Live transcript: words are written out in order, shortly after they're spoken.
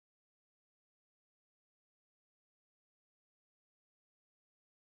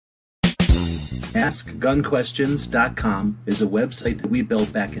AskGunQuestions.com is a website that we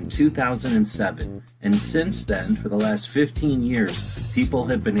built back in 2007, and since then, for the last 15 years, people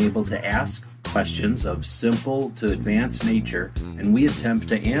have been able to ask questions of simple to advanced nature, and we attempt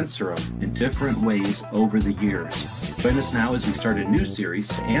to answer them in different ways over the years. Join us now as we start a new series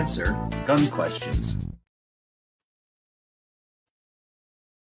to answer gun questions.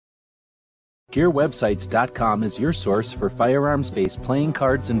 GearWebsites.com is your source for firearms-based playing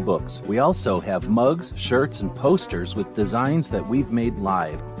cards and books. We also have mugs, shirts, and posters with designs that we've made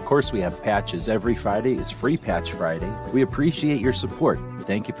live. Of course, we have patches. Every Friday is Free Patch Friday. We appreciate your support.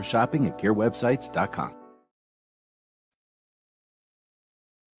 Thank you for shopping at GearWebsites.com.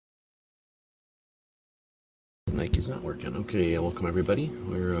 Mic is not working. Okay, welcome everybody.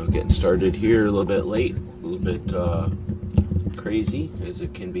 We're getting started here a little bit late, a little bit crazy as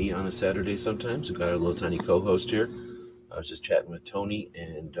it can be on a Saturday sometimes. We've got a little tiny co-host here. I was just chatting with Tony,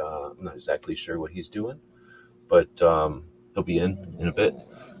 and I'm not exactly sure what he's doing, but he'll be in a bit.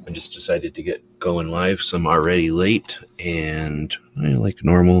 I just decided to get going live, so I'm already late, and like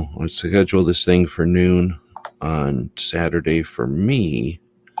normal, let's schedule this thing for noon on Saturday for me,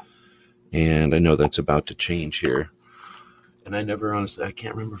 and I know that's about to change here. And I never, honestly, I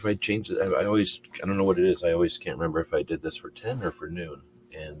can't remember if I changed it. I don't know what it is. I always can't remember if I did this for 10 or for noon.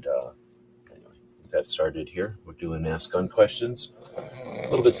 And anyway, we got started here. We're doing Ask Gun Questions. A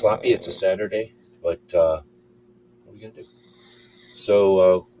little bit sloppy. It's a Saturday, but what are we going to do?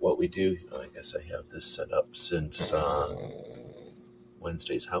 So what we do, I guess I have this set up since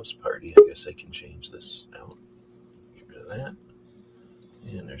Wednesday's house party. I guess I can change this out. Get rid of that.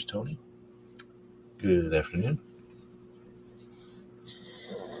 And there's Tony. Good afternoon.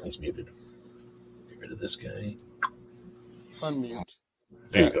 He's muted. Get rid of this guy. Unmute.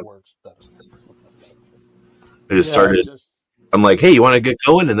 There you go. Works better. I just started. I'm like, hey, you want to get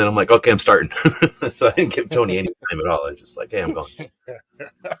going? And then I'm like, okay, I'm starting. So I didn't give Tony any time at all. I was just like, hey, I'm going.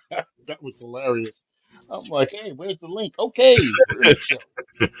 That was hilarious. I'm like, hey, where's the link? Okay. I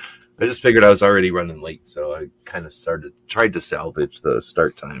just figured I was already running late, so I kind of tried to salvage the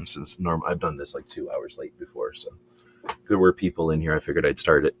start time since I've done this like 2 hours late before, so. There were people in here. I figured I'd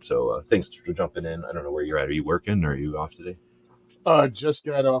start it. So thanks for jumping in. I don't know where you're at. Are you working or are you off today? Just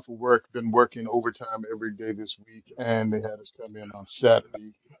got off of work. Been working overtime every day this week, and they had us come in on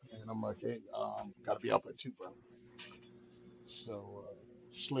Saturday. And I'm like, hey, got to be out by 2, bro. So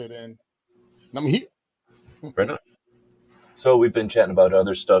slid in, and I'm here. Right on. So we've been chatting about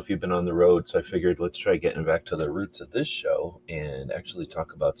other stuff. You've been on the road, so I figured let's try getting back to the roots of this show and actually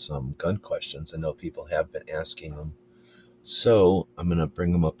talk about some gun questions. I know people have been asking them. So I'm going to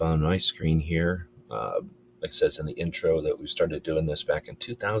bring them up on my screen here. Like it says in the intro that we started doing this back in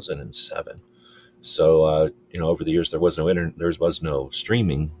 2007. So, over the years, there was no internet, there was no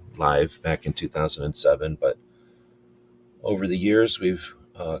streaming live back in 2007. But over the years, we've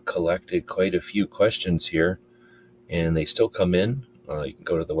collected quite a few questions here, and they still come in. You can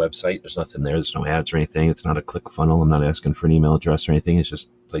go to the website. There's nothing there. There's no ads or anything. It's not a click funnel. I'm not asking for an email address or anything. It's just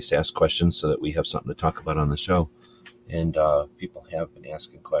a place to ask questions so that we have something to talk about on the show. And people have been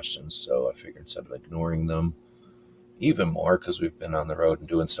asking questions, so I figured instead of ignoring them even more, because we've been on the road and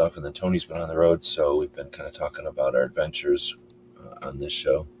doing stuff, and then Tony's been on the road, so we've been kind of talking about our adventures on this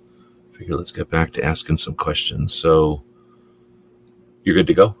show. Figure let's get back to asking some questions. So you're good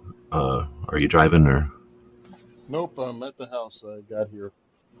to go? Are you driving or? Nope, I'm at the house. I got here.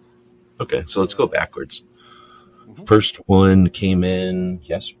 Okay, so let's go backwards. Mm-hmm. First one came in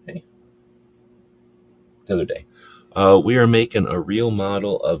yesterday, the other day. We are making a real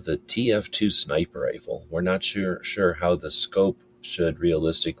model of the TF2 sniper rifle. We're not sure how the scope should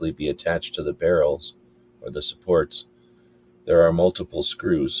realistically be attached to the barrels or the supports. There are multiple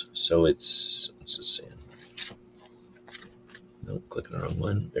screws, so it's, what's this saying? Nope, clicking the wrong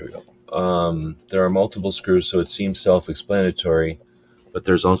one. There we go. There are multiple screws, so it seems self-explanatory, but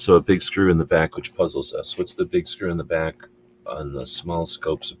there's also a big screw in the back which puzzles us. What's the big screw in the back on the small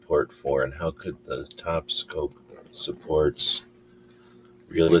scope support for, and how could the top scope supports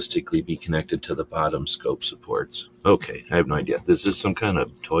realistically be connected to the bottom scope supports? Okay, I have no idea. Is this some kind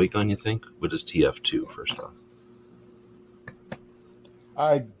of toy gun, you think? What is TF2, first off?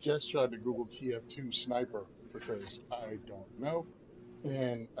 I just tried to Google TF2 sniper because I don't know,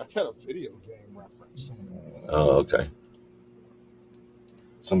 and I had a video game reference. Oh, okay.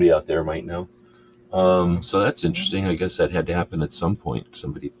 Somebody out there might know. So that's interesting. I guess that had to happen at some point.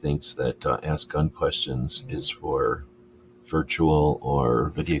 Somebody thinks that Ask Gun Questions is for virtual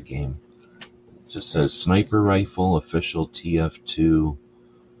or video game. It just says sniper rifle official TF2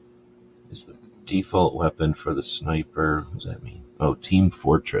 is the default weapon for the sniper. What does that mean? Oh, Team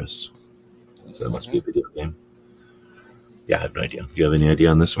Fortress. So it must be a video game. Yeah, I have no idea. Do you have any idea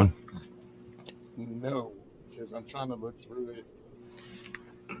on this one? No, because I'm trying to look through it.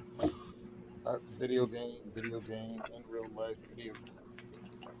 Video game, in real life, video game.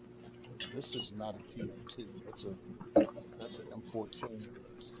 This is not a TM2. That's an M14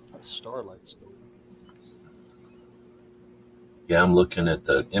 Starlight scope. Yeah, I'm looking at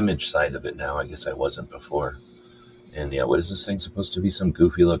the image side of it now. I guess I wasn't before. And yeah, what is this thing supposed to be? Some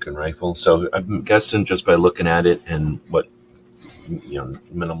goofy looking rifle. So I'm guessing just by looking at it and what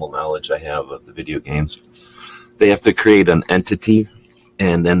minimal knowledge I have of the video games, they have to create an entity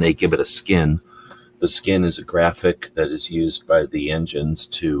and then they give it a skin. The skin is a graphic that is used by the engines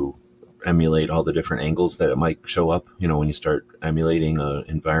to emulate all the different angles that it might show up. When you start emulating an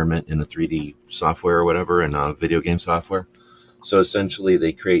environment in a 3D software or whatever, in a video game software. So essentially,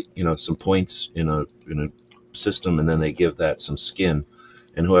 they create some points in a system, and then they give that some skin.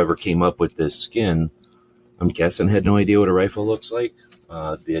 And whoever came up with this skin, I'm guessing, had no idea what a rifle looks like.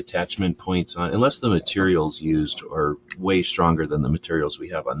 The attachment points on, unless the materials used are way stronger than the materials we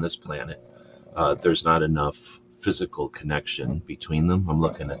have on this planet, there's not enough physical connection between them. I'm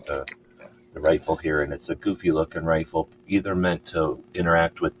looking at the rifle here, and it's a goofy looking rifle, either meant to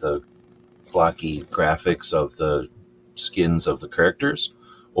interact with the blocky graphics of the skins of the characters,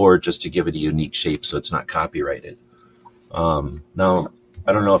 or just to give it a unique shape so it's not copyrighted. Now,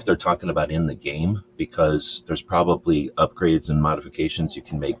 I don't know if they're talking about in the game, because there's probably upgrades and modifications you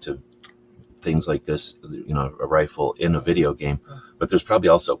can make to things like this, a rifle in a video game, but there's probably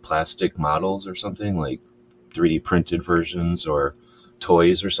also plastic models or something, like 3D printed versions or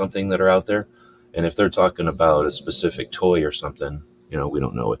toys or something that are out there. And if they're talking about a specific toy or something, we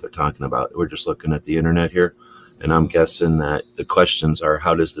don't know what they're talking about. We're just looking at the internet here. And I'm guessing that the questions are,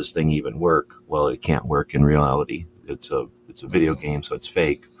 how does this thing even work? Well, it can't work in reality. It's a video game, so it's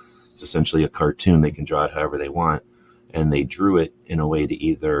fake. It's essentially a cartoon. They can draw it however they want. And they drew it in a way to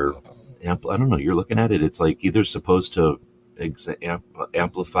either, I don't know, you're looking at it, it's like either supposed to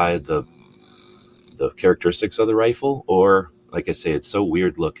amplify the characteristics of the rifle, or, like I say, it's so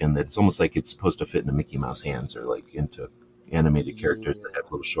weird looking that it's almost like it's supposed to fit into Mickey Mouse hands, or like into animated characters that have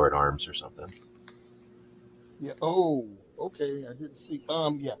little short arms or something. Yeah. Oh, okay. I didn't see.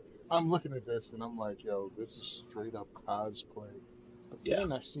 Yeah. I'm looking at this and I'm like, yo, this is straight up cosplay. But Yeah.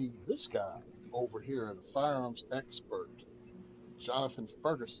 then I see this guy over here, the firearms expert, Jonathan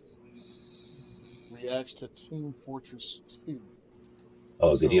Ferguson, reacts to Team Fortress 2.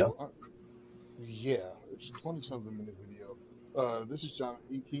 Oh, video? So, yeah, it's a 20-something minute video. This is John.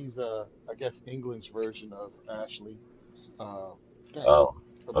 He's, I guess, England's version of Ashley. Uh, Oh,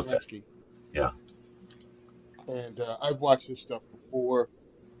 okay. Fabianski. Yeah. And I've watched his stuff before.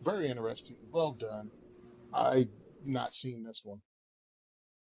 Very interesting. Well done. I've not seen this one.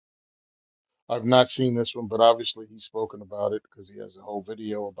 I've not seen this one, but obviously he's spoken about it because he has a whole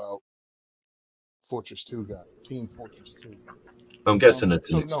video about Fortress 2 guy, Team Fortress 2. I'm guessing it's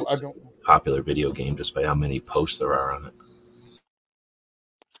So an no, I don't. popular video game just by how many posts there are on it.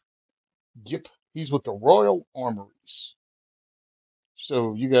 Yep, he's with the Royal Armories.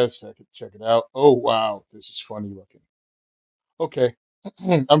 So you guys check it out. Oh wow, this is funny looking. Okay,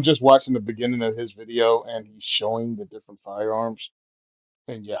 I'm just watching the beginning of his video and he's showing the different firearms.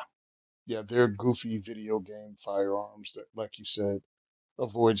 And yeah, they're goofy video game firearms that, like you said,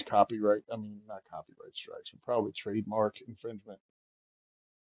 avoids copyright. I mean, not copyright strikes, but probably trademark infringement.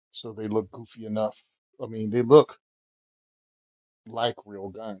 So they look goofy enough. I mean, they look like real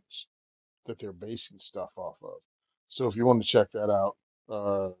guns that they're basing stuff off of. So if you want to check that out,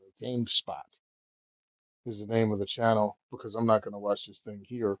 GameSpot is the name of the channel, because I'm not going to watch this thing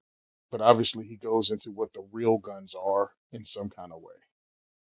here. But obviously, he goes into what the real guns are in some kind of way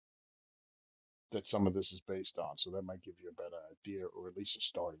that some of this is based on. So that might give you a better idea, or at least a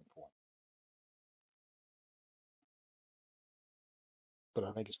starting point. But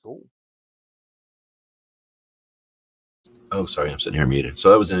I think it's cool. Oh, sorry, I'm sitting here muted. So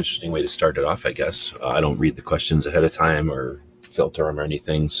that was an interesting way to start it off, I guess. I don't read the questions ahead of time or filter them or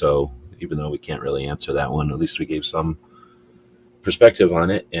anything. So even though we can't really answer that one, at least we gave some perspective on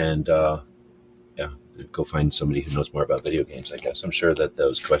it. And yeah, go find somebody who knows more about video games, I guess. I'm sure that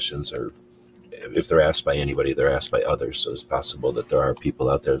those questions are, if they're asked by anybody, they're asked by others. So it's possible that there are people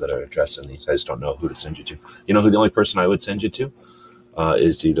out there that are addressing these. I just don't know who to send you to. You know who the only person I would send you to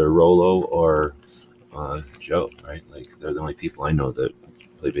is either Rolo or Joe, right? Like, they're the only people I know that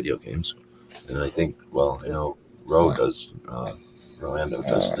play video games. And I think, well, I know Rolando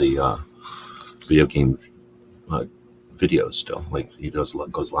does the video game videos still. Like, he goes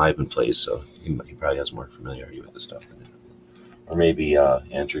live and plays, so he probably has more familiarity with the stuff than or maybe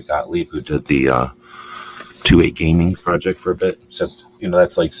Andrew Gottlieb, who did the 2A gaming project for a bit. So,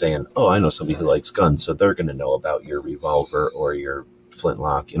 that's like saying, oh, I know somebody who likes guns, so they're going to know about your revolver or your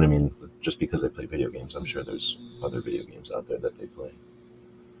flintlock. And I mean, just because they play video games, I'm sure there's other video games out there that they play.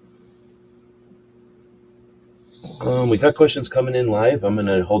 We got questions coming in live. I'm going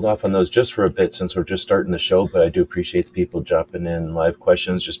to hold off on those just for a bit since we're just starting the show, but I do appreciate the people dropping in live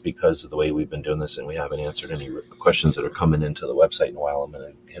questions just because of the way we've been doing this, and we haven't answered any questions that are coming into the website in a while. I'm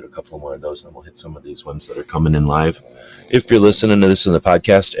going to hit a couple more of those, and then we'll hit some of these ones that are coming in live. If you're listening to this in the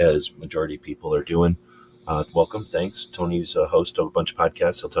podcast, as majority of people are doing, welcome. Thanks. Tony's a host of a bunch of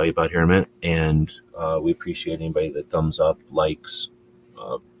podcasts I'll tell you about here in a minute, and we appreciate anybody that thumbs up, likes,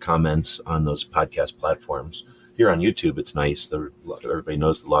 comments on those podcast platforms. Here on YouTube, it's nice. Everybody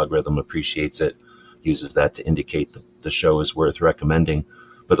knows the logarithm appreciates it, uses that to indicate the show is worth recommending.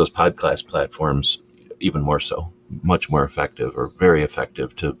 But those podcast platforms, even more so, much more effective or very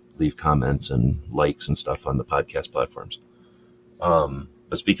effective to leave comments and likes and stuff on the podcast platforms.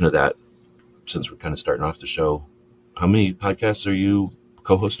 But speaking of that, since we're kind of starting off the show, how many podcasts are you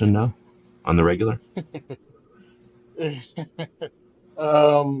co-hosting now on the regular?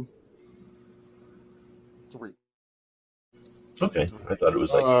 Um, three. Okay, Three. I thought it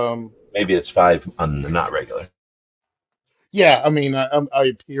was like Um, maybe it's 5 on the not regular. yeah, I mean, I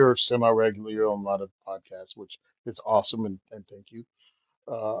appear semi-regularly on a lot of podcasts, which is awesome, and thank you.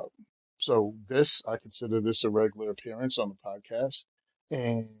 Uh, so I consider this a regular appearance on the podcast,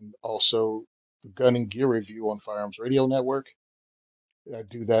 and also the Gun and Gear Review on Firearms Radio Network. I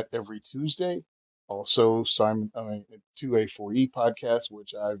do that every Tuesday. Also, 2A4E podcast,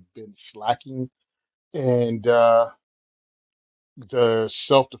 which I've been slacking, and the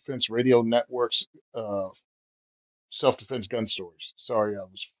Self Defense Radio Network's uh, Self Defense Gun Stories. Sorry, I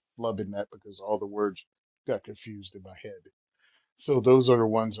was flubbing that because all the words got confused in my head. So those are the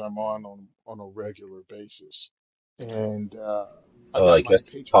ones I'm on a regular basis, and I Oh, I got my guess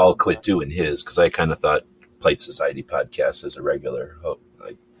Paul Patreon quit now. doing his because I kind of thought Plate Society podcast as a regular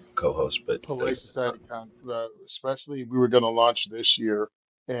like co-host, but Polite Society especially we were going to launch this year,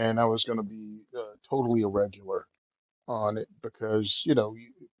 and I was going to be totally irregular on it because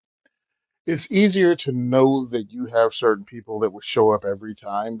it's easier to know that you have certain people that will show up every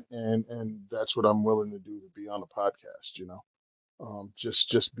time, and that's what I'm willing to do to be on a podcast.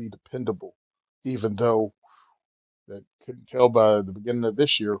 Just be dependable, even though that couldn't tell by the beginning of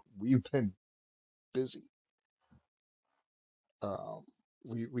this year we've been busy. Um,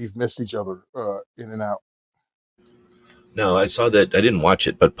 we've missed each other in and out. no, I saw that. I didn't watch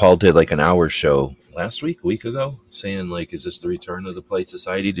it, but Paul did like an hour show last week, a week ago, saying like, "Is this the return of the Plate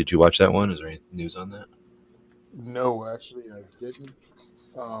Society?" Did you watch that one? Is there any news on that? No, actually, I didn't.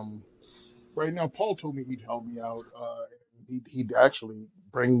 Um, right now, Paul told me he'd help me out. He'd actually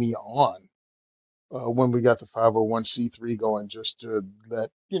bring me on when we got the 501(c)(3) going, just to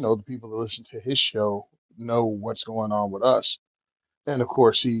let the people that listen to his show know what's going on with us. And of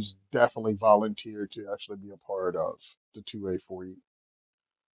course, he's definitely volunteered to actually be a part of the 2A4E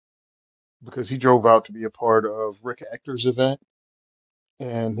because he drove out to be a part of Rick Ector's event.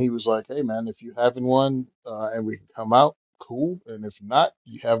 And he was like, hey, man, if you're having one and we can come out, cool. And if not,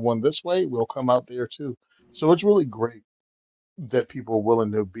 you have one this way, we'll come out there too. So it's really great that people are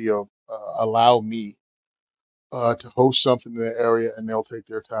willing to allow me to host something in the area and they'll take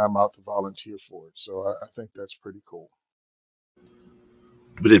their time out to volunteer for it. So I think that's pretty cool.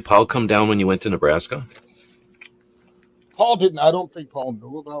 But did Paul come down when you went to Nebraska? Paul didn't, I don't think Paul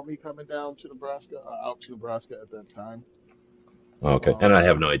knew about me coming down to Nebraska, out to Nebraska at that time. Oh, okay, and I Um,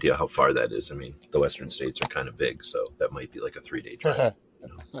 have no idea how far that is. I mean, the Western states are kind of big, so that might be like a 3-day drive.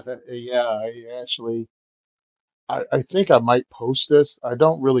 yeah, I think I might post this. I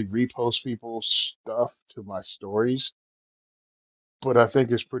don't really repost people's stuff to my stories, but I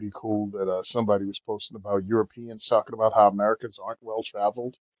think it's pretty cool that somebody was posting about Europeans talking about how Americans aren't well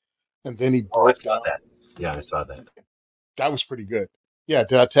traveled, and then he Oh, I broke saw down. that. Yeah, I saw that. That was pretty good. Yeah,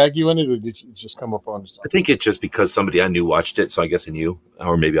 did I tag you in it, or did it just come up on I something? think it's just because somebody I knew watched it, so I guess I knew,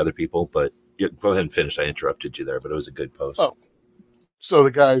 or maybe other people. But yeah, go ahead and finish. I interrupted you there, but it was a good post. Oh, so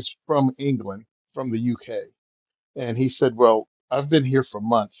the guy's from England, from the UK, and he said, "Well, I've been here for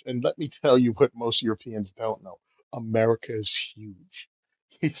months, and let me tell you what most Europeans don't know: America is huge."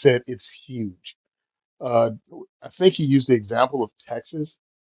 He said it's huge. Uh, I think he used the example of Texas.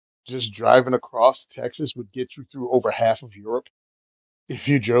 Just driving across Texas would get you through over half of Europe if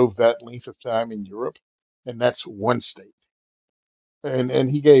you drove that length of time in Europe, and that's one state. And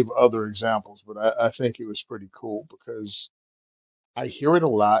he gave other examples, but I think it was pretty cool because I hear it a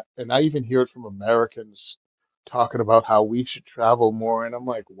lot, and I even hear it from Americans. talking about how we should travel more, and I'm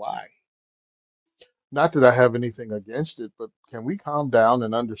like, why? Not that I have anything against it, but can we calm down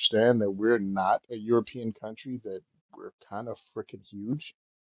and understand that we're not a European country, that we're kind of freaking huge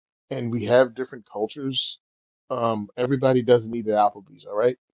and we have different cultures? Everybody doesn't eat at Applebee's, all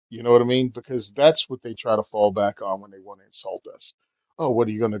right? You know what I mean? Because that's what they try to fall back on when they want to insult us. Oh, what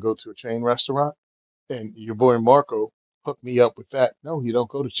are you going to go to a chain restaurant? And your boy Marco hooked me up with that. No, you don't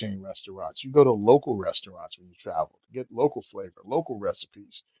go to chain restaurants. You go to local restaurants when you travel to get local flavor, local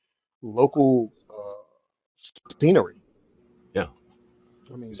recipes, local scenery. Yeah,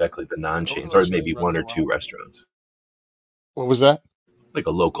 I mean, exactly. The go to non-chains, a or chain maybe one or two restaurant. restaurants, What was that? like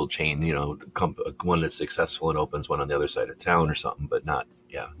a local chain. One that's successful and opens one on the other side of town or something, but not,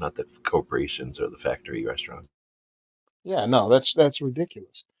 yeah, not the corporations or the factory restaurant. Yeah, no, that's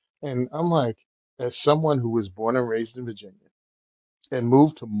ridiculous. And I'm like, as someone who was born and raised in Virginia and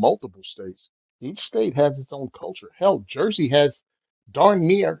moved to multiple states, each state has its own culture. Hell, Jersey has darn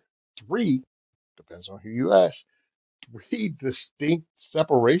near three, depends on who you ask, three distinct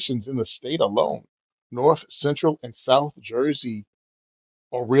separations in the state alone. North, Central, and South Jersey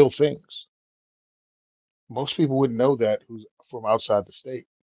are real things. Most people wouldn't know that who's from outside the state.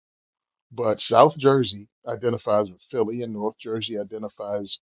 But South Jersey identifies with Philly, and North Jersey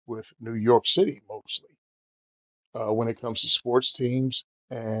identifies with New York City mostly when it comes to sports teams.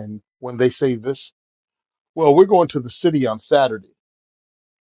 And when they say this, well, we're going to the city on Saturday.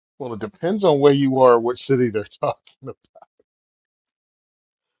 Well, it depends on where you are, what city they're talking about.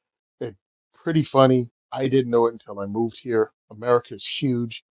 It's pretty funny. I didn't know it until I moved here. America's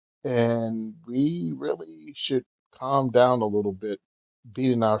huge, and we really should calm down a little bit,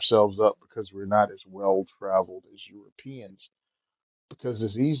 beating ourselves up because we're not as well traveled as Europeans. Because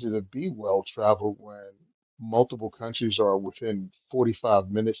it's easy to be well traveled when multiple countries are within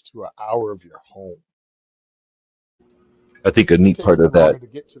 45 minutes to an hour of your home. I think a It neat takes part me of that. longer to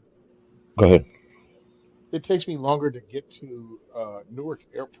get to Go ahead. it takes me longer to get to Newark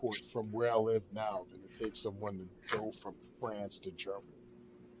Airport from where I live now than it takes someone to go from France to Germany.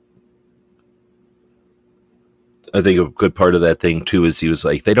 I think a good part of that thing too is he was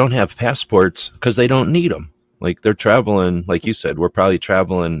like, they don't have passports because they don't need them. Like they're traveling, like you said, we're probably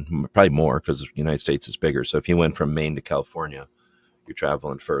traveling probably more because the United States is bigger. So if you went from Maine to California, you're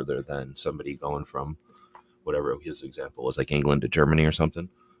traveling further than somebody going from whatever his example was, like England to Germany or something.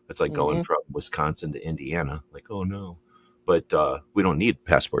 It's like going Hmm. from Wisconsin to Indiana. Like, oh no. But we don't need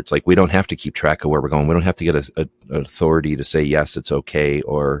passports. Like we don't have to keep track of where we're going. We don't have to get an authority to say yes, it's okay,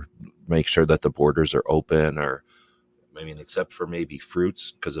 or make sure that the borders are open, or I mean, except for maybe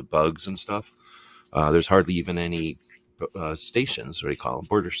fruits because of bugs and stuff. There's hardly even any stations, what do you call them,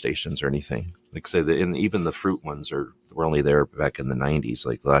 border stations or anything. Like say that, and even the fruit ones were only there back in the '90s.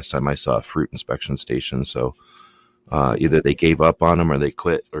 Like the last time I saw a fruit inspection station, so either they gave up on them or they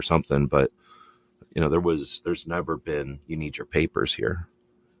quit or something. But there's never been you need your papers here.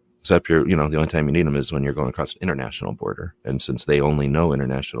 Except the only time you need them is when you're going across an international border. And since they only know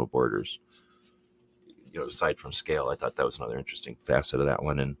international borders, aside from scale, I thought that was another interesting facet of that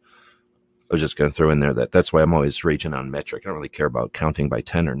one. And I was just going to throw in there that's why I'm always raging on metric. I don't really care about counting by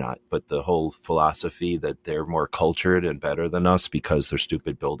 10 or not, but the whole philosophy that they're more cultured and better than us because their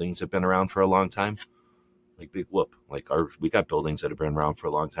stupid buildings have been around for a long time. Like big whoop. Like we got buildings that have been around for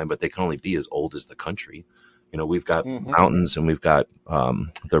a long time, but they can only be as old as the country. We've got Hmm. mountains and we've got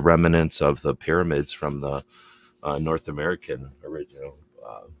the remnants of the pyramids from the North American original.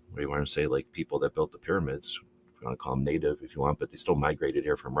 What do you want to say? Like people that built the pyramids. If you want to call them native, if you want, but they still migrated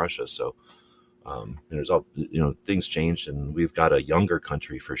here from Russia. So and there's all things changed, and we've got a younger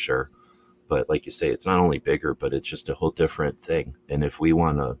country for sure. But like you say, it's not only bigger, but it's just a whole different thing. And if we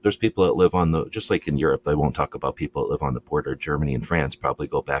want to, there's people that live on just like in Europe, they won't talk about people that live on the border. Germany and France probably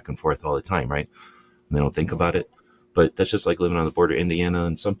go back and forth all the time, right? And they don't think about Hmm. it. But that's just like living on the border, Indiana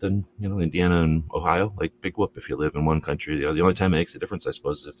and something, Indiana and Ohio, like big whoop if you live in one country. The only time it makes a difference, I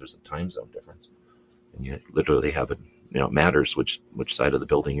suppose, is if there's a time zone difference. And you literally have it, it matters which side of the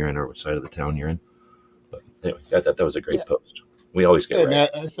building you're in or which side of the town you're in. But anyway, that was a Yeah, great post. We always get and right.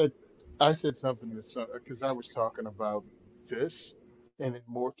 I said something because I was talking about this, and it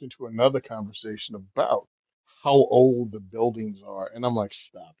morphed into another conversation about how old the buildings are, and I'm like,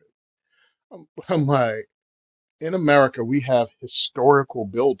 stop it. I'm like, in America, we have historical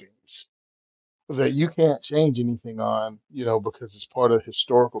buildings that you can't change anything on, because it's part of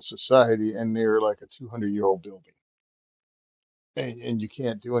historical society and they're like a 200-year-old building. And you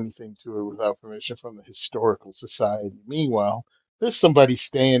can't do anything to it without permission from the historical society. Meanwhile, there's somebody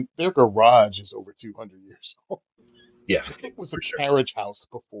staying, their garage is over 200 years old. Yeah, It was a for sure. carriage house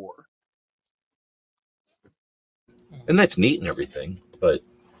before. And that's neat and everything, but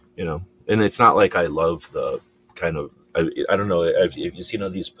and it's not like I love the kind of, I don't know if you seen all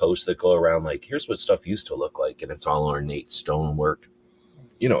these posts that go around like, here's what stuff used to look like, and it's all ornate stonework,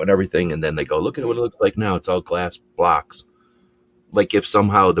 and everything, and then they go, look at what it looks like now, it's all glass blocks. Like if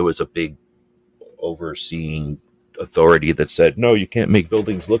somehow there was a big overseeing authority that said, no, you can't make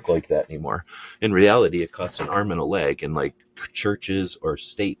buildings look like that anymore. In reality, it costs an arm and a leg, and like churches or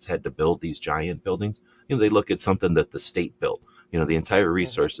states had to build these giant buildings. They look at something that the state built. The entire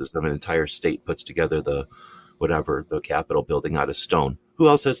resources of an entire state puts together the Capitol building out of stone. Who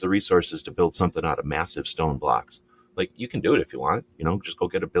else has the resources to build something out of massive stone blocks? Like, you can do it if you want, just go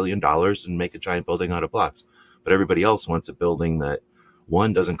get $1 billion and make a giant building out of blocks. But everybody else wants a building that,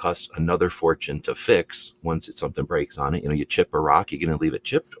 one, doesn't cost another fortune to fix once something breaks on it. You chip a rock, you're going to leave it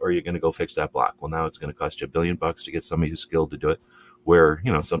chipped, or you're going to go fix that block. Well, now it's going to cost you $1 billion to get somebody who's skilled to do it. Where,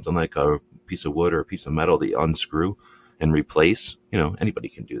 something like a piece of wood or a piece of metal that you unscrew and replace, anybody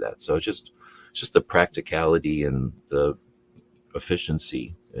can do that. So it's just the practicality and the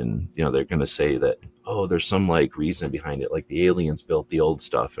efficiency. And, they're going to say that, oh, there's some like reason behind it. Like the aliens built the old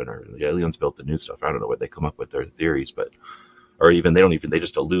stuff or the aliens built the new stuff. I don't know what they come up with their theories, or even they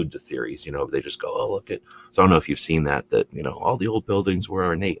just allude to theories, they just go, oh, look at, so I don't know if you've seen that, all the old buildings were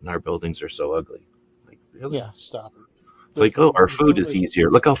ornate and our buildings are so ugly. Like, really? Yeah, stop it. It's like, oh, our food is easier.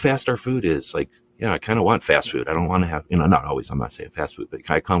 Look how fast our food is. Like, I kind of want fast food. I don't want to have, not always, I'm not saying fast food, but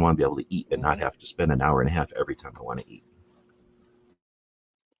I kind of want to be able to eat and not have to spend an hour and a half every time I want to eat.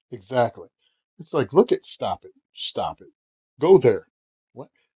 Exactly. It's like, look at, stop it. Go there. What?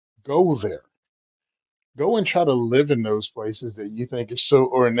 Go there. Go and try to live in those places that you think is so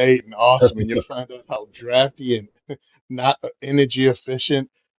ornate and awesome, and you'll find out how drafty and not energy efficient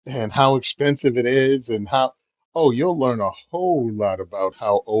and how expensive it is, and oh, you'll learn a whole lot about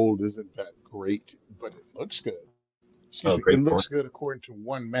how old isn't that great, but it looks good. Excuse Oh, me, it great looks point. good according to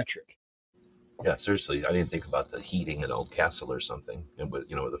one metric. Yeah, seriously, I didn't think about the heating an old castle or something, and with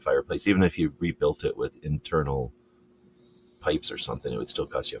with a fireplace. Even if you rebuilt it with internal pipes or something, it would still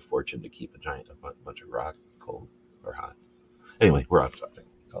cost you a fortune to keep a bunch of rock cold or hot. Anyway, we're off topic.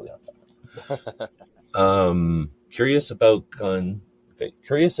 Totally off topic. Curious about gun. Okay,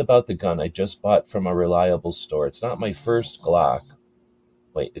 curious about the gun I just bought from a reliable store. It's not my first Glock.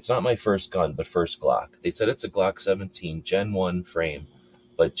 Wait, it's not my first gun, but first Glock. They said it's a Glock 17 Gen 1 frame,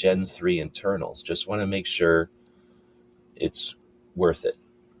 but Gen 3 internals. Just want to make sure it's worth it.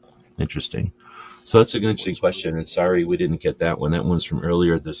 Interesting. So that's an interesting question, and sorry we didn't get that one. That one's from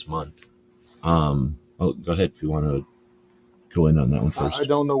earlier this month. Go ahead if you want to go in on that one I first.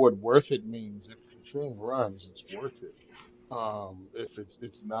 don't know what worth it means. If the thing runs, it's worth it. If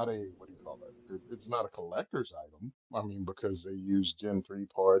it's not a, what do you call that? It's not a collector's item. I mean, because they use Gen 3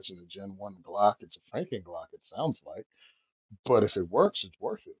 parts in the Gen 1 Glock. It's a Franken Glock, it sounds like. But if it works, it's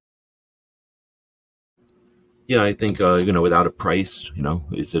worth it. Yeah, I think without a price,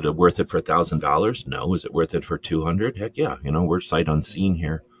 is it worth it for $1,000? No. Is it worth it for 200? Heck yeah. We're sight unseen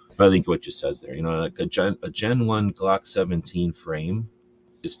here. But I think what you said there, like a Gen 1 Glock 17 frame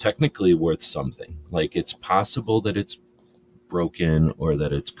is technically worth something. Like, it's possible that it's broken or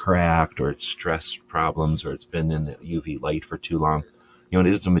that it's cracked or it's stress problems or it's been in the UV light for too long. It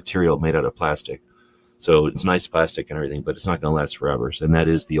is a material made out of plastic. So it's nice plastic and everything, but it's not going to last forever. And that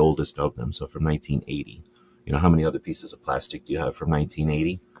is the oldest of them. So from 1980. How many other pieces of plastic do you have from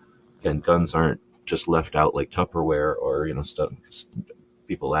 1980? And guns aren't just left out like Tupperware or, stuff.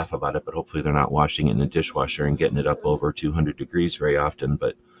 People laugh about it, but hopefully they're not washing it in the dishwasher and getting it up over 200 degrees very often.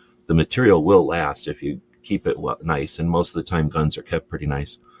 But the material will last if you keep it nice. And most of the time, guns are kept pretty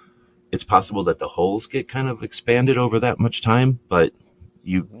nice. It's possible that the holes get kind of expanded over that much time, but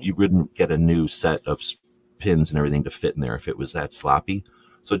you wouldn't get a new set of pins and everything to fit in there if it was that sloppy.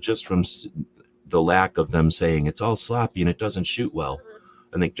 So just from the lack of them saying it's all sloppy and it doesn't shoot well,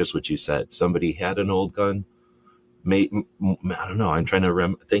 I think just what you said, somebody had an old gun. I don't know. I'm trying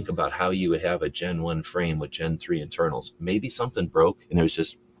to think about how you would have a Gen 1 frame with Gen 3 internals. Maybe something broke and it was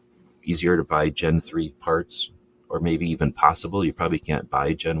just easier to buy Gen 3 parts, or maybe even possible. You probably can't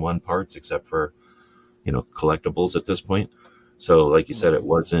buy Gen 1 parts except for, collectibles at this point. So like you said, it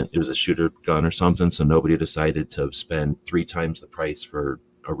was a shooter gun or something. So nobody decided to spend 3 times the price for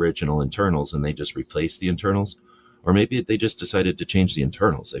original internals and they just replaced the internals. Or maybe they just decided to change the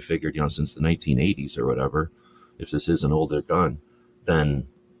internals. They figured, since the 1980s or whatever, if this is an older gun, then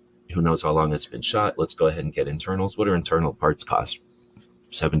who knows how long it's been shot. Let's go ahead and get internals. What do internal parts cost?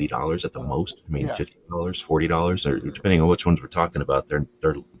 $70 at the most. I mean, Yeah. $50, $40, or depending on which ones we're talking about, they're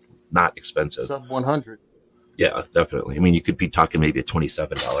not expensive. Sub 100. Yeah, definitely. I mean, you could be talking maybe a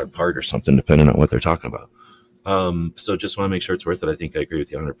 $27 part or something, depending on what they're talking about. So just want to make sure it's worth it. I think I agree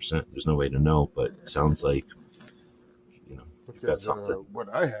with you 100%. There's no way to know, but it sounds like, you've got because something.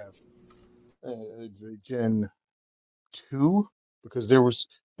 what I have is a Gen 2 because there was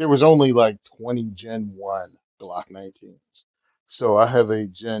only like 20 Gen 1 Glock 19s. So I have a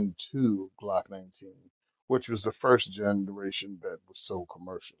Gen 2 Glock 19, which was the first generation that was sold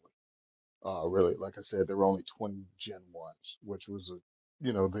commercially. Really, like I said, there were only 20 Gen 1s, which was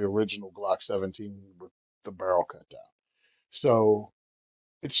the original Glock 17 with the barrel cut down. So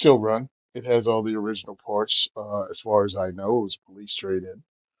it's still run. It has all the original parts. As far as I know, it was police trade-in.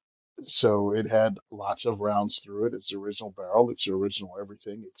 So it had lots of rounds through it. It's the original barrel. It's the original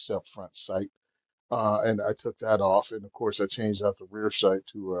everything except front sight. And I took that off, and of course I changed out the rear sight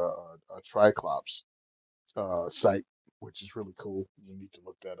to a Triclops sight, which is really cool. You need to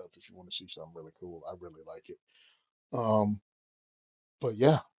look that up if you want to see something really cool. I really like it. Um, but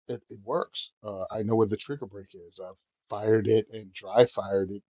yeah, it works. I know where the trigger break is. I've fired it and dry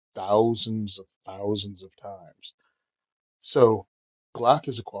fired it thousands of times. So Glock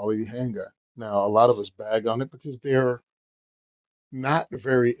is a quality handgun. Now, a lot of us bag on it because they're not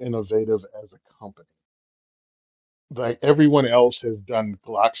very innovative as a company. Like everyone else has done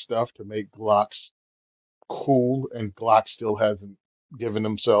Glock stuff to make Glocks cool, and Glock still hasn't given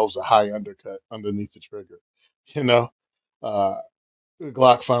themselves a high undercut underneath the trigger. You know, uh,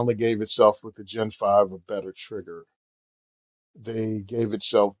 Glock finally gave itself with the Gen 5 a better trigger. They gave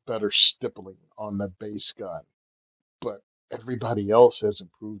itself better stippling on the base gun, but everybody else has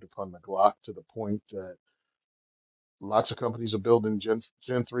improved upon the Glock to the point that lots of companies are building Gen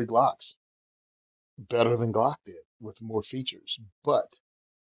 3 Glocks better than Glock did with more features, but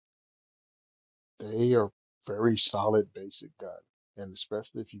they are very solid basic gun. And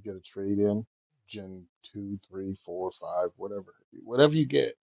especially if you get a trade in, Gen 2, 3, 4, 5, whatever you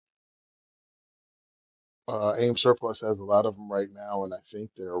get. AIM Surplus has a lot of them right now, and I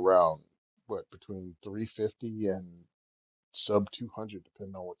think they're around what between 350 and sub 200,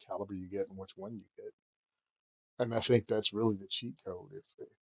 depending on what caliber you get and which one you get. And I think that's really the cheat code. If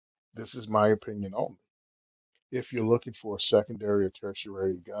this is my opinion only. If you're looking for a secondary or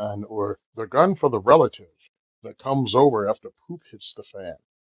tertiary gun, or the gun for the relative that comes over after poop hits the fan,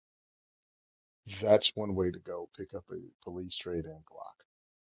 that's one way to go. Pick up a police trade-in Glock.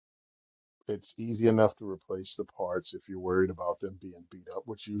 It's easy enough to replace the parts if you're worried about them being beat up,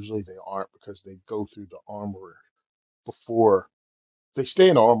 which usually they aren't because they go through the armorer before they stay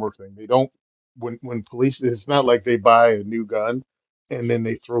in the armor thing. They don't when police. It's not like they buy a new gun and then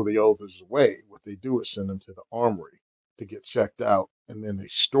they throw the others away. What they do is send them to the armory to get checked out, and then they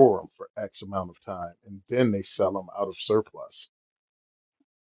store them for X amount of time, and then they sell them out of surplus.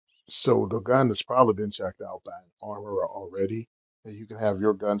 So the gun has probably been checked out by an armorer already, and you can have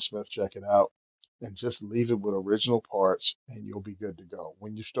your gunsmith check it out and just leave it with original parts, and you'll be good to go.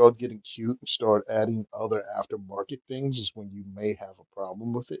 When you start getting cute and start adding other aftermarket things, is when you may have a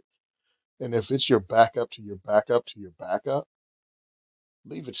problem with it. And if it's your backup to your backup to your backup,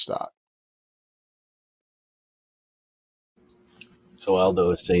 leave it stock. So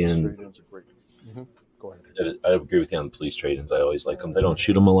Aldo is Police saying trade-ins are great. hmm Go ahead. that I agree with you on the police trade-ins. I always like them. They don't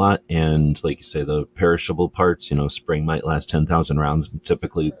shoot them a lot, and like you say, the perishable parts. Spring might last 10,000 rounds.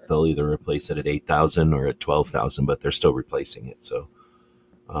 Typically, they'll either replace it at 8,000 or at 12,000, but they're still replacing it. So,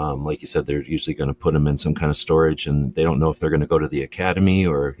 like you said, they're usually going to put them in some kind of storage, and they don't know if they're going to go to the academy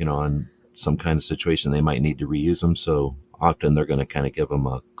or on some kind of situation they might need to reuse them. So often they're going to kind of give them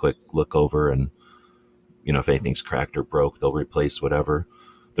a quick look over, and if anything's cracked or broke, they'll replace whatever.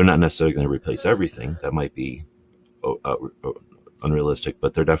 They're not necessarily going to replace everything. That might be unrealistic,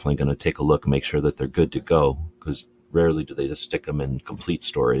 but they're definitely going to take a look and make sure that they're good to go, because rarely do they just stick them in complete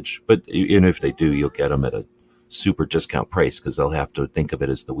storage. But even if they do, you'll get them at a super discount price, because they'll have to think of it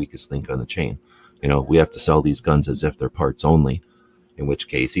as the weakest link on the chain. We have to sell these guns as if they're parts only, in which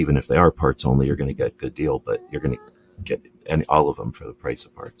case, even if they are parts only, you're going to get a good deal, but you're going to get all of them for the price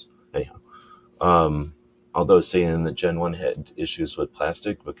of parts. Anyhow, although saying that Gen 1 had issues with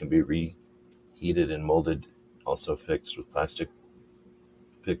plastic, but can be reheated and molded, also fixed plastic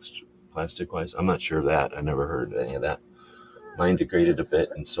wise. I'm not sure of that. I never heard any of that. Mine degraded a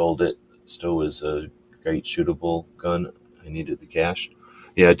bit and sold it. Still was a great shootable gun. I needed the cash.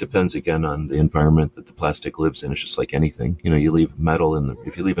 Yeah, it depends again on the environment that the plastic lives in. It's just like anything. You leave metal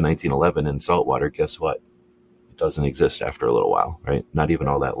if you leave a 1911 in salt water, guess what? It doesn't exist after a little while, right? Not even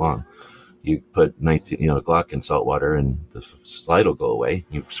all that long. You put a Glock in salt water and the slide will go away.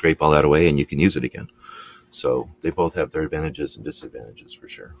 You scrape all that away and you can use it again. So they both have their advantages and disadvantages for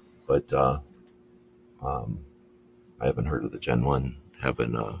sure. But I haven't heard of the Gen 1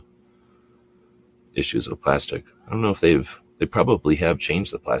 having issues with plastic. I don't know if they probably have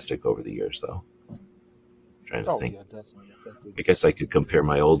changed the plastic over the years though. I'm trying to Oh think. yeah, definitely. I think they I guess I could definitely compare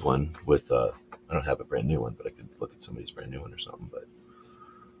my old one with. I don't have a brand new one, but I could look at somebody's brand new one or something.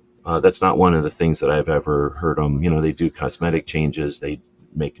 But that's not one of the things that I've ever heard them. They do cosmetic changes. They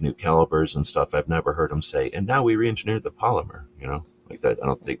make new calibers and stuff. I've never heard them say, and now we re-engineered the polymer. Like that. I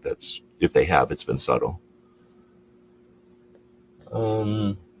don't think that's, if they have, it's been subtle.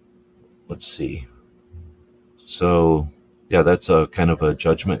 Um, let's see. So, yeah, that's a kind of a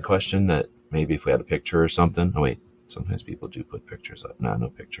judgment question that maybe if we had a picture or something. Oh wait, sometimes people do put pictures up. No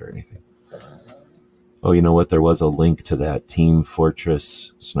picture or anything. Oh, you know what? There was a link to that Team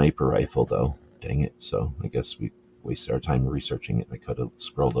Fortress sniper rifle, though. Dang it. So I guess we wasted our time researching it. I could have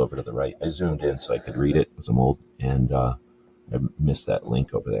scrolled over to the right. I zoomed in so I could read it because I'm old, and I missed that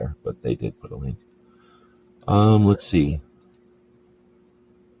link over there, but they did put a link. Let's see.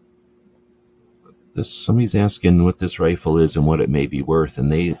 Somebody's asking what this rifle is and what it may be worth,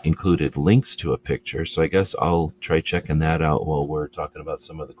 and they included links to a picture. So I guess I'll try checking that out while we're talking about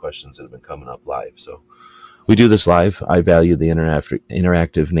some of the questions that have been coming up live. So we do this live. I value the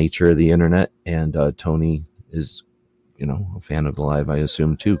interactive nature of the internet, and Tony is, a fan of the live, I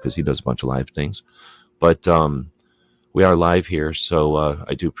assume, too, because he does a bunch of live things. But we are live here, so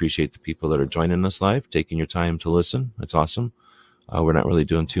I do appreciate the people that are joining us live, taking your time to listen. It's awesome. We're not really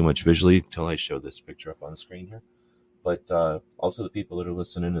doing too much visually until I show this picture up on the screen here. But also the people that are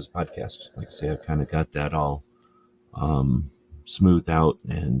listening as podcast. Like I say, I've kind of got that all smoothed out.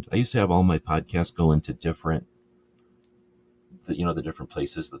 And I used to have all my podcasts go into different, the different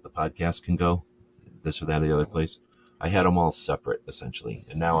places that the podcast can go, this or that or the other place. I had them all separate, essentially.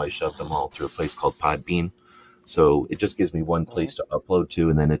 And now I shoved them all through a place called Podbean. So it just gives me one place to upload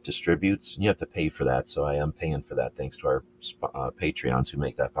to, and then it distributes. And you have to pay for that, so I am paying for that thanks to our Patreons who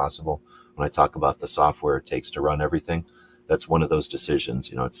make that possible. When I talk about the software it takes to run everything, that's one of those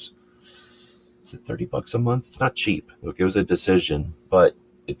decisions. It's $30 a month? It's not cheap. Look, it was a decision, but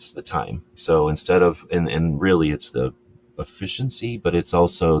it's the time. So instead of, and really it's the efficiency, but it's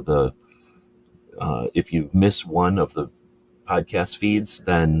also the, if you miss one of the podcast feeds,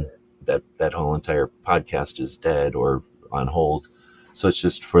 then that whole entire podcast is dead or on hold. So it's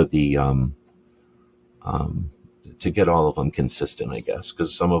just for the to get all of them consistent, I guess,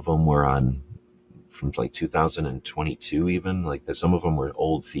 because some of them were on from like 2022, even like some of them were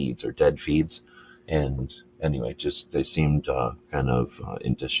old feeds or dead feeds, and anyway, just they seemed kind of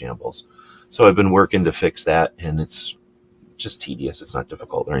into shambles. So I've been working to fix that, and it's just tedious. It's not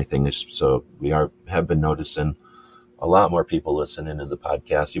difficult or anything. So we have been noticing a lot more people listening to the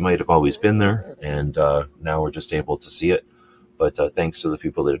podcast. You might have always been there, and now we're just able to see it. But thanks to the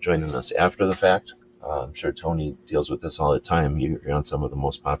people that are joining us after the fact. I'm sure Tony deals with this all the time. You're on some of the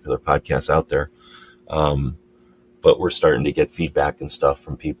most popular podcasts out there. But we're starting to get feedback and stuff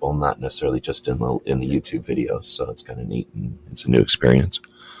from people, not necessarily just in the YouTube videos. So it's kind of neat, and it's a new experience.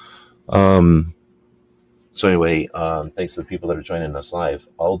 So anyway, thanks to the people that are joining us live.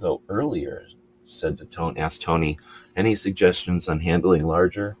 Although earlier asked Tony, any suggestions on handling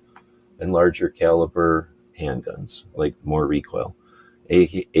larger and larger caliber handguns, like more recoil,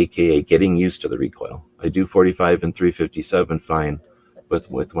 aka getting used to the recoil. I do 45 and 357 fine, but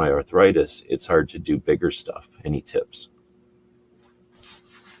with my arthritis, it's hard to do bigger stuff. Any tips?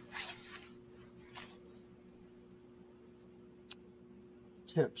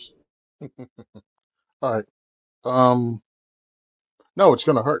 Tips. All right. No, it's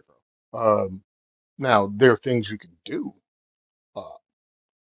gonna hurt though. Now there are things you can do. Uh,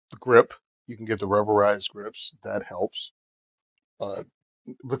 the grip, you can get the rubberized grips. That helps. Uh,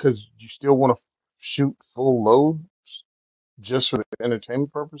 because you still want to shoot full load just for the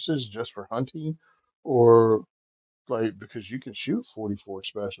entertainment purposes, just for hunting, or like because you can shoot 44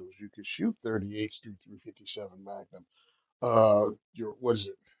 specials, you can shoot 38s through 357 Magnum. Your what is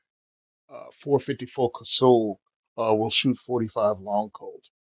it? 454 Casull will shoot 45 long colt.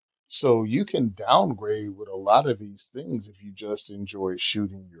 So you can downgrade with a lot of these things if you just enjoy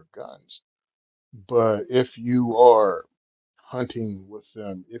shooting your guns. But if you are hunting with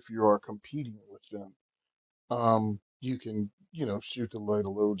them, if you are competing with them, you can, shoot the later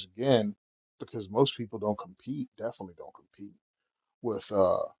loads again because most people don't compete, definitely don't compete with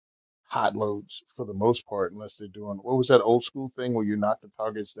hot loads for the most part, unless they're doing what was that old school thing where you knock the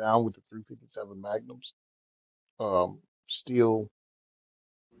targets down with the 357 Magnums? Steel,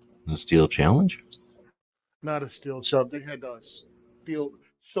 The Steel Challenge? not a steel shot. They had steel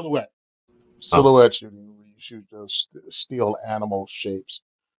silhouette, Oh, silhouette shooting where you shoot those steel animal shapes.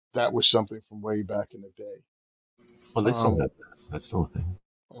 That was something from way back in the day. well, they still Um, have that. That's still a thing.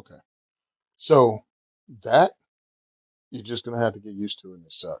 okay. So that you're just gonna have to get used to, and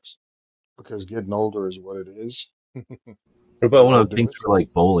it sucks because getting older is what it is. What about We one all of the do things it. for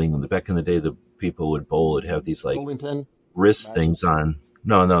like bowling? Back in the day, the people would bowl would have these like Bowling pin wrist things matches. on.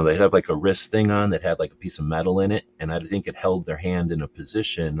 No, no, they'd have like a wrist thing on that had like a piece of metal in it, and I think it held their hand in a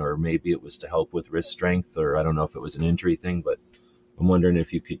position, or maybe it was to help with wrist strength, or I don't know if it was an injury thing, but I'm wondering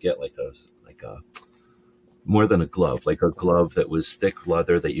if you could get like a more than a glove, like a Okay. glove that was thick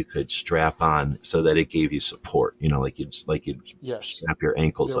leather that you could strap on so that it gave you support. Like you'd Yes. strap your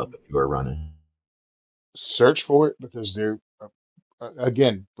ankles They're up if you were running. search for it because they're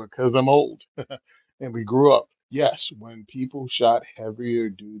again because I'm old and we grew up. Yes, when people shot heavier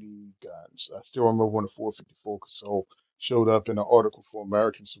duty guns, I still remember when the 454 Casull showed up in an article for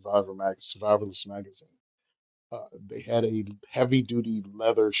American Survivalist magazine. They had a heavy duty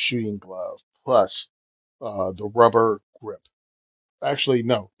leather shooting glove plus the rubber grip. Actually,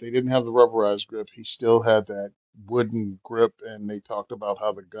 no, they didn't have the rubberized grip. He still had that wooden grip, and they talked about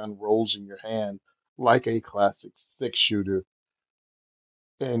how the gun rolls in your hand like a classic six shooter.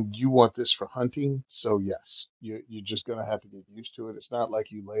 And you want this for hunting, so yes, you're just gonna have to get used to it. It's not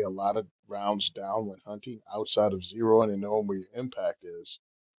like you lay a lot of rounds down when hunting outside of zeroing and knowing where your impact is.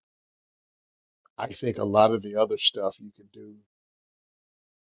 I think a lot of the other stuff you can do,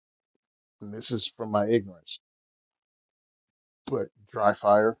 and this is from my ignorance, but dry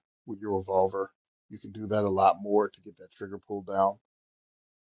fire with your revolver, you can do that a lot more to get that trigger pull down.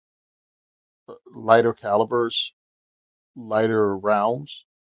 Lighter calibers, lighter rounds,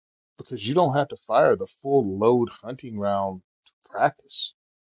 because you don't have to fire the full load hunting round to practice,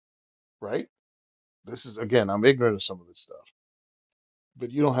 right? This is again, I'm ignorant of some of this stuff,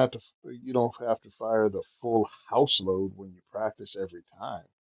 but you don't have to fire the full house load when you practice every time.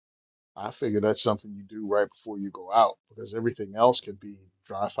 I figure that's something you do right before you go out because everything else can be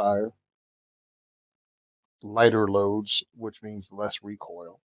dry fire, lighter loads, which means less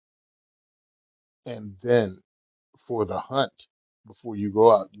recoil, and then for the hunt, before you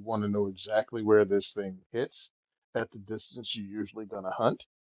go out, you want to know exactly where this thing hits at the distance you're usually going to hunt,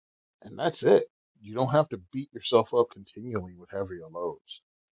 and that's it. You don't have to beat yourself up continually with heavier loads.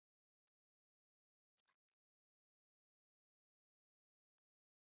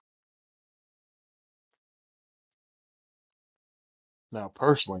 Now,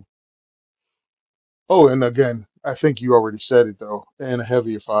 personally, oh, and again, I think you already said it though, and a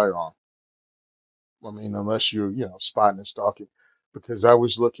heavier firearm. I mean, unless you're, spotting and stalking, because I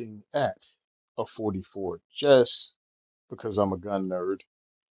was looking at a 44 just because I'm a gun nerd,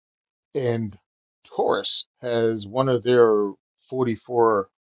 and Taurus has one of their 44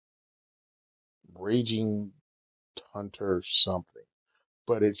 Raging Hunter something,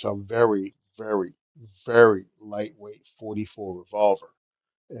 but it's a very, very, very lightweight 44 revolver.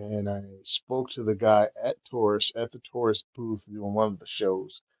 And I spoke to the guy at Taurus at the Taurus booth doing one of the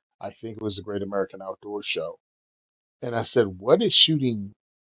shows. I think it was the Great American Outdoor Show. And I said, "What is shooting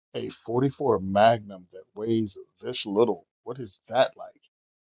a 44 Magnum that weighs this little? What is that like?"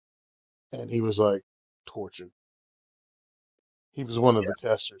 And he was like, "Torture." He was one of the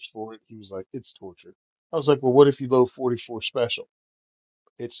testers for it. He was like, "It's torture." I was like, "Well, what if you load 44 special?"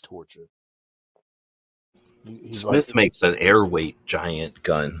 "It's torture." He's like, Smith "It's makes an explosive." airweight giant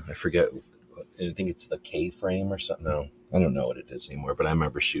gun. I forget. I think it's the K frame or something. No, I don't know what it is anymore. But I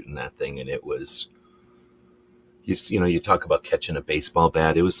remember shooting that thing, and it was you talk about catching a baseball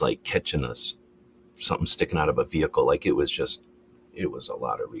bat. It was like catching something sticking out of a vehicle. Like it was a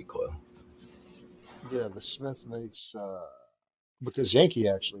lot of recoil. Yeah, the Smith makes because Yankee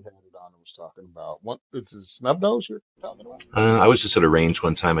actually had it on and was talking about what it's a snub nose you're talking about? I was just at a range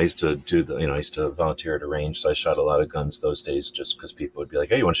one time. I used to I used to volunteer at a range, so I shot a lot of guns those days, just because people would be like,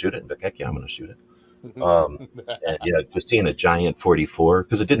 "Hey, you want to shoot it?" And be like, "Heck yeah, I'm going to shoot it." Um, and yeah, just seeing a giant 44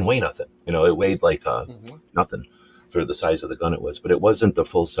 because it didn't weigh nothing. It weighed like hmm nothing for the size of the gun it was, but it wasn't the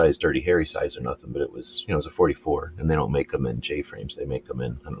full size Dirty Harry size or nothing. But it was, it was a 44, and they don't make them in J frames. They make them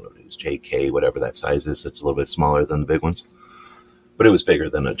in, I don't know what it is, JK, whatever that size is. It's a little bit smaller than the big ones, but it was bigger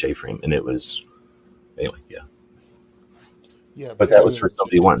than a J frame, and it was anyway, yeah. Yeah, But that bigger was than for a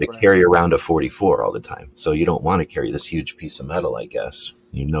somebody J wanting to carry frame. around a 44 all the time. So you don't want to carry this huge piece of metal, I guess.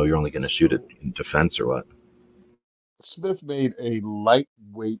 You're only going to shoot it So in defense or what. Smith made a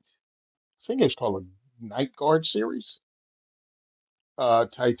lightweight, I think it's called a Night Guard series,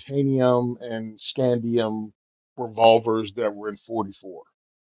 titanium and scandium revolvers that were in 44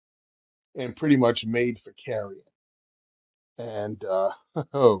 and pretty much made for carrying. And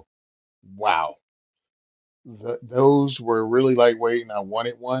oh wow, those were really lightweight, and I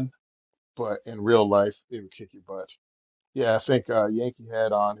wanted one, but in real life, it would kick your butt. Yeah, I think Yankee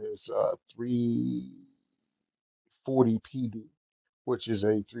had on his 340 PD, which is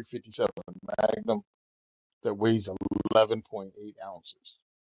a 357 Magnum that weighs 11.8 ounces.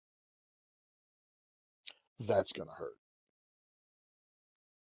 That's gonna hurt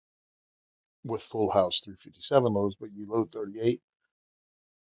with full house 357 loads, but you load 38,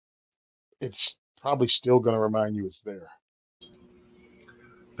 it's probably still gonna remind you it's there.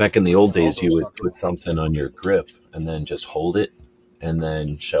 Back in the So old yeah, all days, you those would suckers. put something on your grip and then just hold it and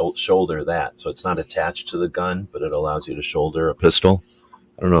then shoulder that. So it's not attached to the gun, but it allows you to shoulder a pistol.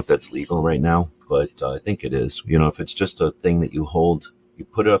 I don't know if that's legal right now, but I think it is. You know, if it's just a thing that you hold, you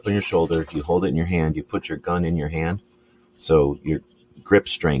put it up on your shoulder, you hold it in your hand, you put your gun in your hand. So your grip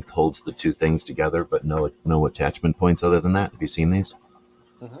strength holds the two things together, but no attachment points other than that. Have you seen these?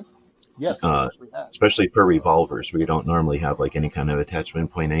 Hmm. Yes, I uh, actually have. Especially for revolvers, where you don't normally have like any kind of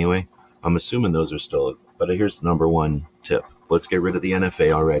attachment point anyway. I'm assuming those are still. But here's the number one tip: let's get rid of the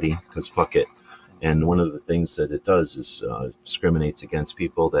NFA already, because fuck it. And one of the things that it does is discriminates against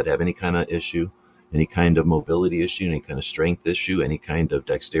people that have any kind of issue, any kind of mobility issue, any kind of strength issue, any kind of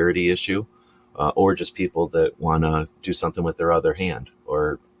dexterity issue, or just people that want to do something with their other hand,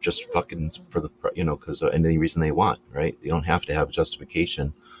 or just fucking for the because any reason they want, right? You don't have to have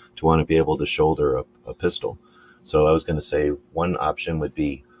justification to want to be able to shoulder a pistol. So I was going to say one option would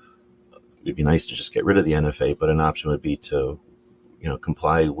be it'd be nice to just get rid of the NFA, but an option would be to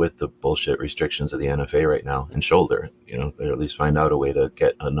comply with the bullshit restrictions of the NFA right now and shoulder it. Or at least find out a way to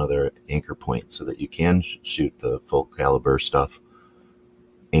get another anchor point so that you can shoot the full caliber stuff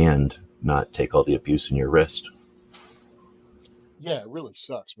and not take all the abuse in your wrist. Yeah, it really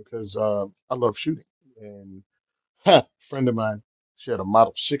sucks because I love shooting. And a friend of mine, she had a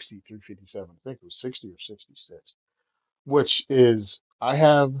Model 60 357. I think it was 60 or 66, which is, I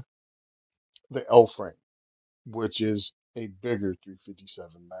have the L frame, which is a bigger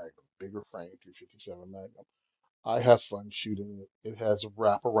 357 Magnum, bigger frame 357 Magnum. I have fun shooting it. It has a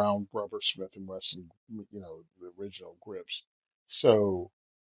wraparound rubber Smith and Wesson, the original grips. So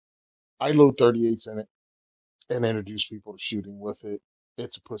I load 38s in it and introduce people to shooting with it.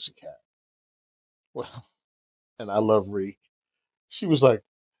 It's a pussycat. Well, and I love Ree. She was like,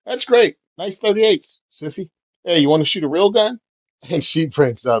 "That's great. Nice 38s, sissy. Hey, you want to shoot a real gun?" And she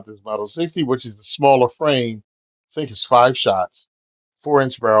prints out this Model 60, which is the smaller frame. I think it's 5 shots,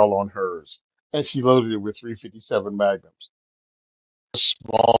 4-inch barrel on hers. And she loaded it with 357 Magnums.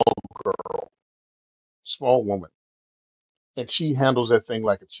 Small girl, small woman. And she handles that thing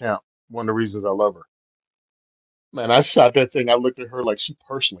like a champ. One of the reasons I love her. Man, I shot that thing. I looked at her like she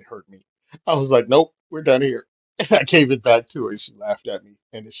personally hurt me. I was like, nope, we're done here. And I gave it back to her. She laughed at me.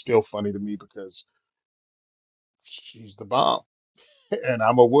 And it's still funny to me because she's the bomb and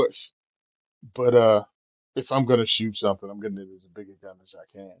I'm a wuss. But if I'm gonna shoot something, I'm getting it as a big a gun as I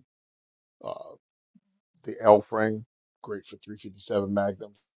can. Uh, the L frame, great for 357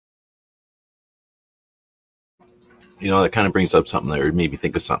 Magnums. That kind of brings up something that, or made me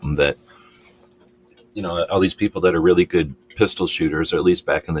think of something that all these people that are really good pistol shooters, or at least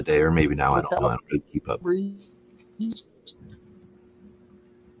back in the day, or maybe now, I The don't know. I don't really keep up. calories,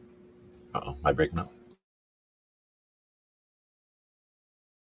 Uh-oh, am I breaking up?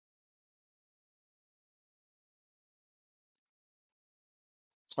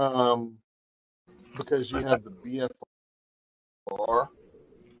 um, because you have the BFR.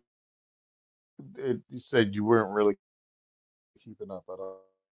 You said you weren't really keeping up. I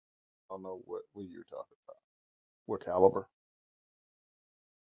don't know what you're talking about. What caliber?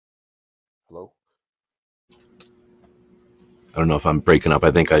 Hello? I don't know if I'm breaking up.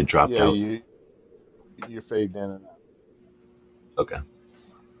 I think I dropped Yeah, out. you're fading in and out. Okay.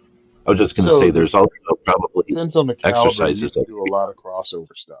 I was just going to So say there's also probably depends on the caliber. You exercises can that do a lot of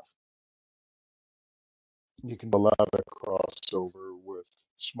crossover stuff. You can do a lot of crossover with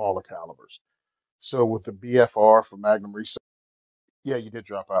smaller calibers. So with the BFR for Magnum Research, yeah, you did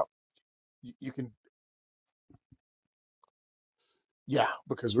drop out. You can, yeah,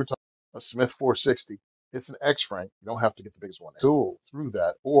 because we're talking a Smith 460. It's an X frame. You don't have to get the biggest one. Dual through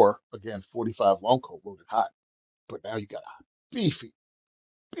that, or again, 45 long coat loaded hot. But now you got a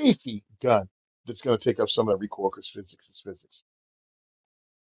beefy gun that's going to take up some of that recoil because physics is physics,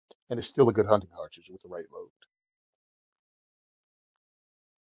 and it's still a good hunting cartridge with the right load.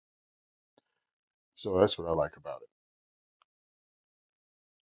 So that's what I like about it.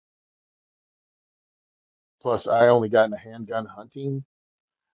 Plus, I only got into handgun hunting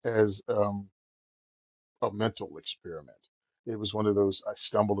as a mental experiment. It was one of those I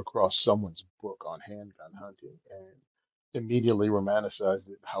stumbled across someone's book on handgun hunting and immediately romanticized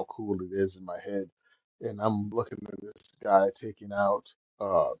it, how cool it is in my head. and I'm looking at this guy taking out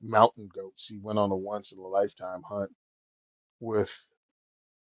mountain goats. He went on a once in a lifetime hunt with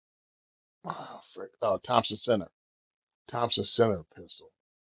Thompson Center pistol,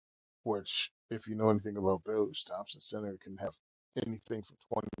 which if you know anything about those, Thompson Center can have anything from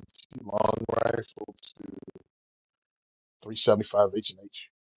 22 long rifle to 375 H&H.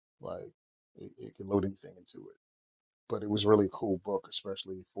 Like it can load anything into it. But it was really a cool book,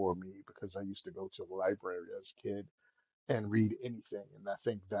 especially for me because I used to go to the library as a kid and read anything. And I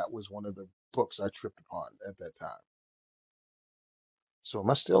think that was one of the books I tripped upon at that time. So am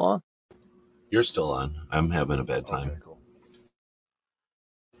I still on? You're still on. I'm having a bad Okay, time. cool.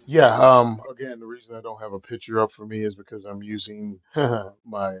 Yeah, again, the reason I don't have a picture up for me is because I'm using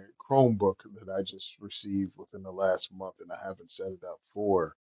my Chromebook that I just received within the last month, and I haven't set it up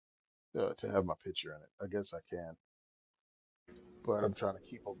for to have my picture in it. I guess I can, but I'm trying to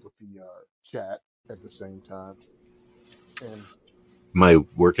keep up with the chat at the same time. And Am I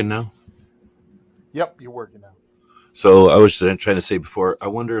working now? yep, you're working now. So I was trying to say before, I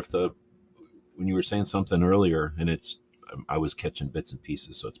wonder if when you were saying something earlier, and I was catching bits and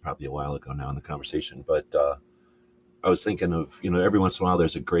pieces, so it's probably a while ago now in the conversation, but I was thinking of, every once in a while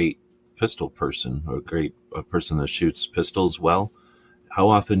there's a great pistol person or a person that shoots pistols well. How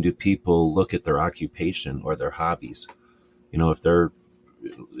often do people look at their occupation or their hobbies? If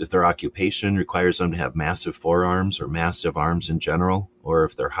their occupation requires them to have massive forearms or massive arms in general, or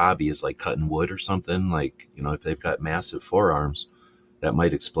if their hobby is like cutting wood or something, like, if they've got massive forearms, that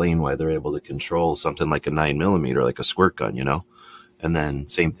might explain why they're able to control something like a 9mm, like a squirt gun. And then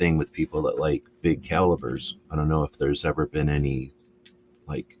same thing with people that like big calibers. I don't know if there's ever been any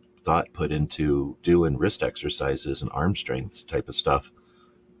like thought put into doing wrist exercises and arm strength type of stuff,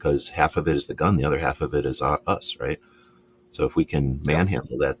 because half of it is the gun, the other half of it is us, right? So if we can Yep.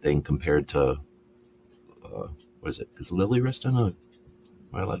 manhandle that thing compared to what is it? Is Lily wristing? Am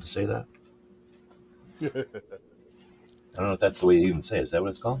I allowed to say that? I don't know if that's the way you even say it. Is that what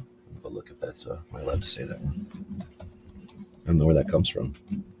it's called? But look if that's am I allowed to say that one? I don't know where that comes from.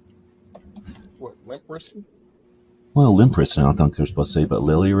 What, limp wristing? Well, limp wristing, I don't think they're supposed to say, but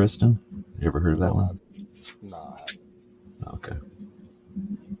Lily wristing? You ever heard of that Oh, one? nah, I haven't. Okay.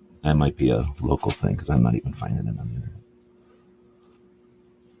 That might be a local thing because I'm not even finding it on the internet.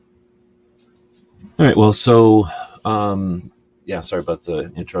 All right. Well, so, yeah, sorry about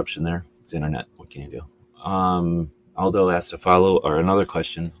the interruption there. It's the internet. What can you do? Aldo asked to follow, or another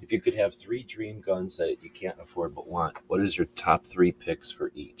question. If you could have 3 dream guns that you can't afford but want, what is your top 3 picks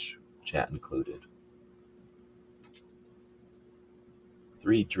for each? Chat included.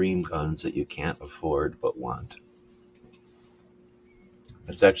 3 dream guns that you can't afford but want.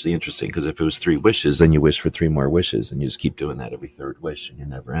 That's actually interesting because if it was 3 wishes, then you wish for 3 more wishes, and you just keep doing that every third wish, and you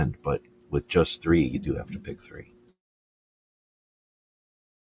never end. But with just 3, you do have to pick 3.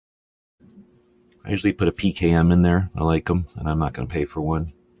 I usually put a PKM in there. I like them, and I'm not going to pay for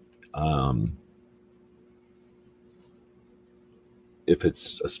one. If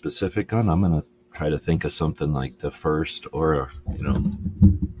it's a specific gun, I'm going to try to think of something like the first, or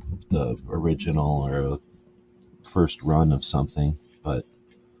the original, or a first run of something. But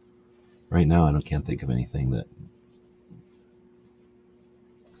right now, I can't think of anything that,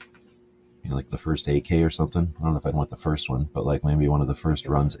 like the first AK or something. I don't know if I'd want the first one, but like maybe one of the first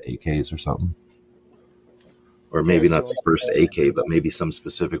runs of AKs or something. Or Yeah, maybe not so the first AK, but maybe some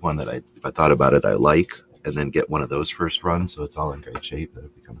specific one that if I thought about it, I like, and then get one of those first runs, so it's all in great shape. That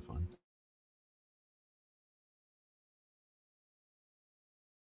would be kind of fun.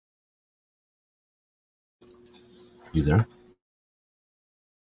 You there?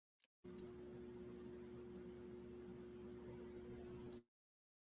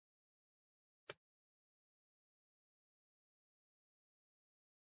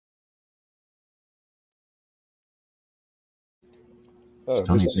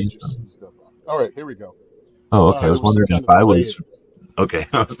 Tony this thing saying just something? seized up on me. All right, here we go. Oh, okay. I It was was some wondering kind if of I delay. was okay.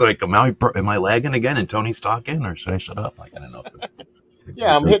 I was like, am I lagging again and Tony's talking, or should I shut up? Like, I don't know.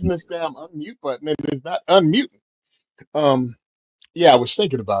 Yeah, It I'm hitting doesn't. this damn unmute button and it's not unmuting. Um, yeah, I was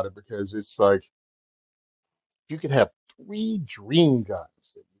thinking about it because it's like you could have 3 dream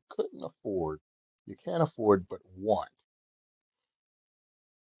guns that you couldn't afford, you can't afford but want.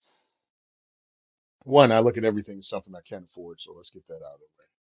 One, I look at everything as something I can't afford, so let's get that out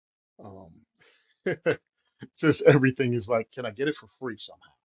of the way. Just everything is like, can I get it for free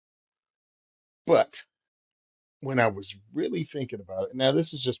somehow? But when I was really thinking about it, now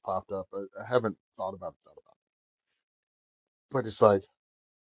this has just popped up. I haven't thought about it. But it's like,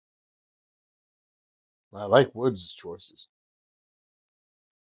 I like Woods' choices.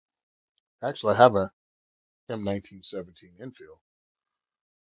 Actually, I have a M1917 Enfield,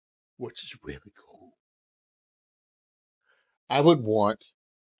 which is really cool. I would want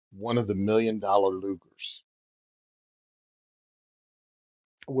one of the $1 million Lugers,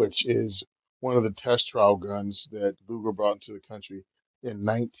 which is one of the test trial guns that Luger brought into the country in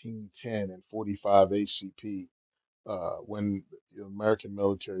 1910 and 45 ACP, when the American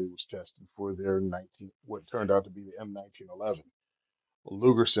military was testing for their 19, what turned out to be the M1911. Well,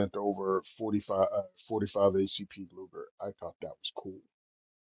 Luger sent over 45 ACP Luger. I thought that was cool.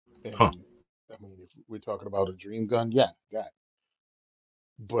 Huh. And I mean, if we're talking about a dream gun, yeah, that.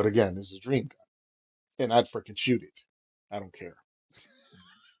 But again, this is a dream gun, and I'd freaking shoot it. I don't care.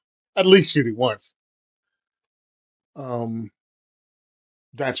 At least shoot it once. Um,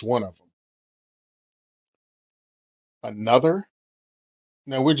 that's one of them. Another.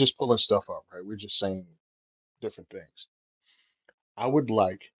 Now we're just pulling stuff up, right? We're just saying different things. I would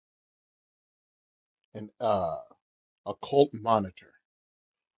like an a Colt Monitor,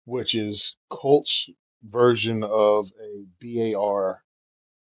 which is Colt's version of a BAR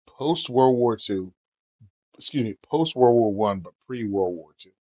post World War II, excuse me, post World War One, but pre World War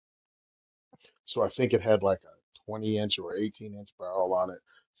II. So I think it had like a 20-inch or 18-inch barrel on it,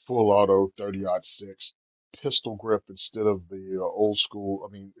 full auto, 30-06, pistol grip instead of the old school.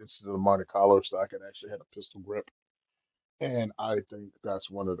 I mean, instead of the Monte Carlo stock, it actually had a pistol grip. And I think that's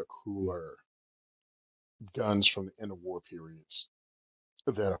one of the cooler guns from the interwar periods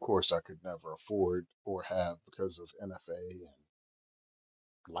that, of course, I could never afford or have because of NFA and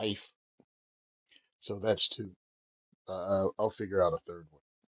life. So that's two. I'll figure out a third one.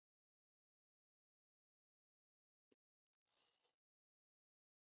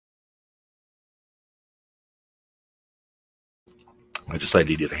 I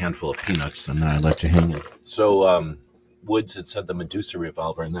decided to eat a handful of peanuts and then I let you hang it. So, Woods had said the Medusa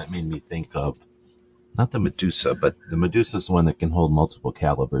revolver, and that made me think of not the Medusa, but the Medusa is the one that can hold multiple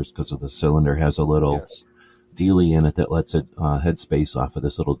calibers because of the cylinder has a little Yes. dealy in it that lets it head space off of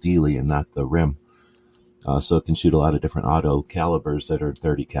this little dealy and not the rim. So it can shoot a lot of different auto calibers that are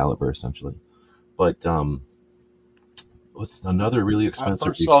 30 caliber essentially. But what's another really I expensive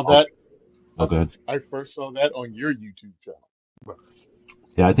first saw revolver? that. Oh, go ahead. I first saw that on your YouTube channel. But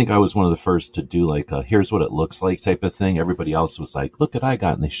Yeah, I think I was one of the first to do like a here's what it looks like type of thing. Everybody else was like, look what I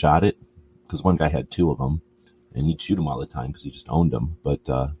got. And they shot it because one guy had two of them and he'd shoot them all the time because he just owned them. But,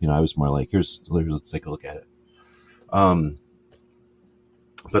 I was more like, let's take a look at it.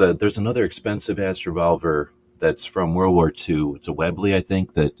 But there's another expensive ass revolver that's from World War II. It's a Webley, I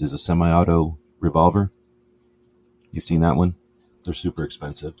think, that is a semi-auto revolver. You seen that one? They're super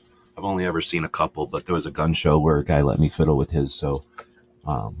expensive. I've only ever seen a couple, but there was a gun show where a guy let me fiddle with his, so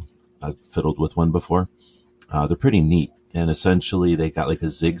I've fiddled with one before. They're pretty neat, and essentially they got like a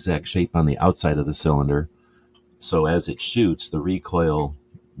zigzag shape on the outside of the cylinder, so as it shoots, the recoil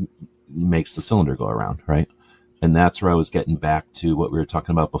makes the cylinder go around, right? And that's where I was getting back to what we were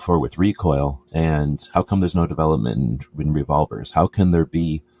talking about before with recoil, and how come there's no development in revolvers? How can there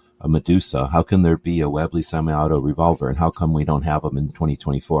be a Medusa? How can there be a Webley semi-auto revolver? And how come we don't have them in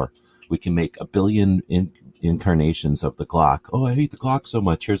 2024? We can make a billion incarnations of the Glock. Oh, I hate the Glock so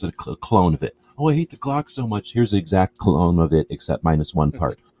much. Here's a clone of it. Oh, I hate the Glock so much. Here's the exact clone of it, except minus one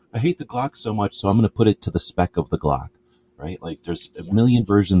part. I hate the Glock so much, so I'm going to put it to the spec of the Glock, right? Like there's a million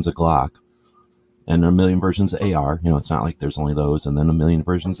versions of Glock and a million versions of AR. It's not like there's only those, and then a million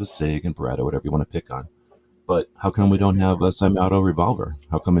versions of SIG and Beretta, whatever you want to pick on. But how come we don't have a semi-auto revolver?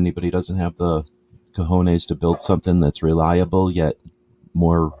 How come anybody doesn't have the cojones to build something that's reliable yet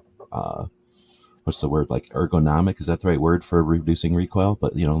more, what's the word, like ergonomic? Is that the right word for reducing recoil?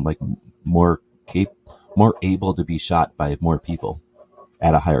 But, like more more able to be shot by more people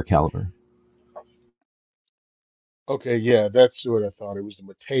at a higher caliber. okay, yeah, that's what I thought. It was the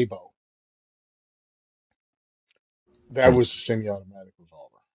Matebo. That was a Nice. semi-automatic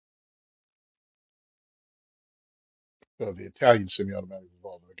revolver. The Italian semi-automatic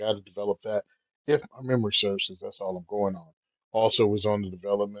revolver. The guy that developed that, if my memory serves, since that's all I'm going on, also was on the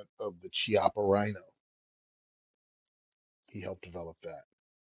development of the Chiappa Rhino. He helped develop that.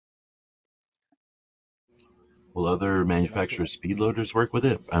 Will other And I think, manufacturers' speed loaders work with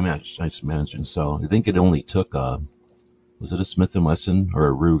it? I mean, I just imagine so. I think it only took was it a Smith & Wesson or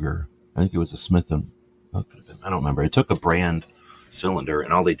a Ruger? I think it was a Smith & oh, could have been. I don't remember. It took a brand cylinder,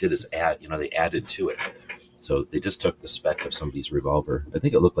 and all they did is add, they added to it. So they just took the spec of somebody's revolver. I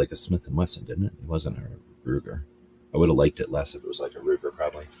think it looked like a Smith & Wesson, didn't it? It wasn't a Ruger. I would have liked it less if it was like a Ruger,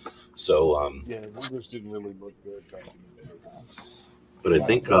 probably. So, yeah, Rugers didn't really look good back in the day. but A I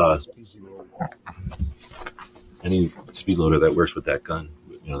lot of think times, P01. any speed loader that works with that gun,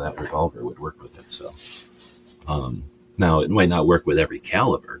 that revolver would work with it. So, Now, it might not work with every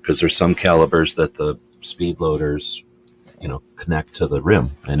caliber because there's some calibers that the speed loaders, connect to the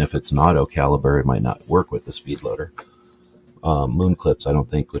rim. And if it's an auto caliber, it might not work with the speed loader. Moon clips, I don't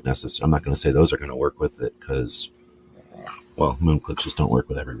think would necessarily, I'm not going to say those are going to work with it because, well, moon clips just don't work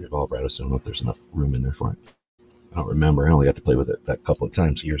with every revolver. I just don't know if there's enough room in there for it. I don't remember. I only got to play with it a couple of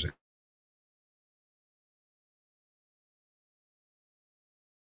times years ago.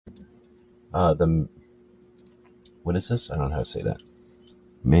 The what is this? I don't know how to say that.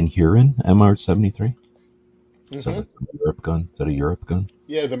 Manhurin MR73. So Hmm. that's a Europe gun. Is that a Europe gun?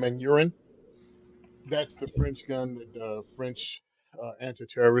 Yeah, the Manhurin. That's the French gun that French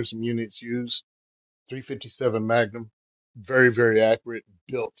anti-terrorism units use. 357 Magnum, very, very accurate,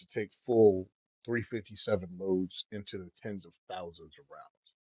 built to take full 357 loads into the tens of thousands of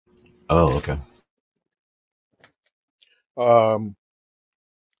Oh, okay. rounds.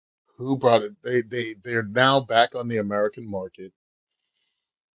 Who brought it? They're now back on the American market,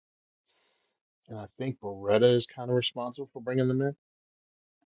 and I think Beretta is kind of responsible for bringing them in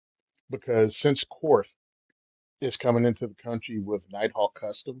because since Korth is coming into the country with Nighthawk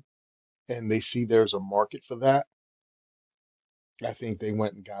Custom, and they see there's a market for that, I think they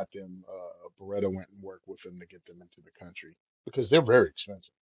went and got them. Beretta went and worked with them to get them into the country because they're very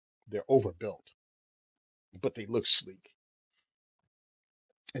expensive. They're overbuilt, but they look sleek,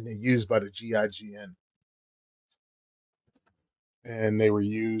 and they're used by the GIGN, and they were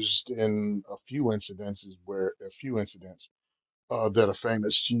used in a few incidents that are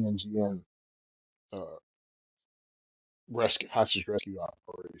famous GNGN uh, rescue hostage rescue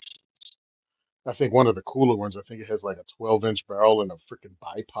operation. I think one of the cooler ones. I think it has like a 12-inch barrel and a freaking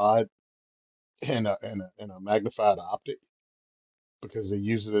bipod and a magnified optic because they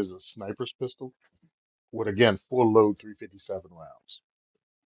use it as a sniper's pistol with again full load 357 rounds.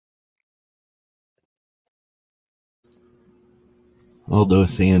 Although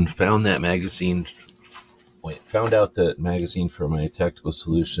saying found that magazine. Wait, found out that magazine for my Tactical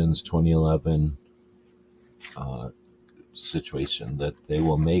Solutions 2011 situation that they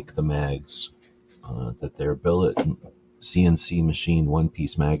will make the mags, that they're billet CNC machine one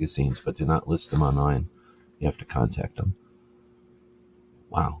piece magazines, but do not list them online. You have to contact them.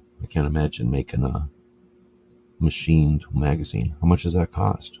 Wow, I can't imagine making a machined magazine. How much does that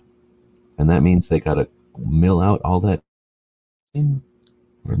cost? And that means they got to mill out all that,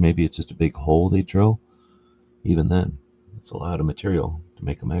 or maybe it's just a big hole they drill. Even then, it's a lot of material to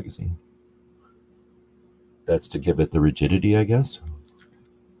make a magazine. That's to give it the rigidity, I guess.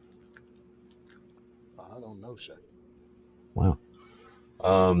 I don't know, Shay. Wow.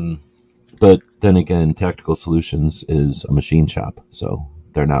 Um, but then again, Tactical Solutions is a machine shop, so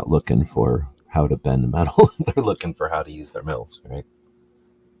they're not looking for how to bend metal. They're looking for how to use their mills, right?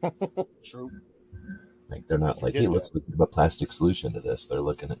 True. Like they're I not like, hey, forget that. let's look at a plastic solution to this. They're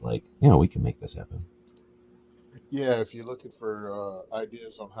looking at like, we can make this happen. Yeah, if you're looking for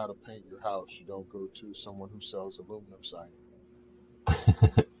ideas on how to paint your house, you don't go to someone who sells aluminum siding.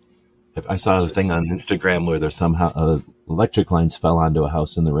 I You saw a thing just on Instagram where there's somehow electric lines fell onto a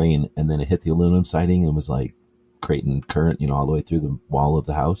house in the rain, and then it hit the aluminum siding and was like creating current, all the way through the wall of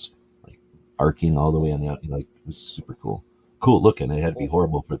the house, like arcing all the way on the out. Like it was super cool, cool looking. It had to be oh,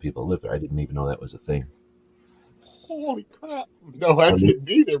 horrible for the people who live there. I didn't even know that was a thing. holy crap. No, I I mean, didn't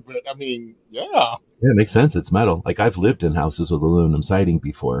either, but I mean, yeah. yeah, it makes sense. It's metal. Like I've lived in houses with aluminum siding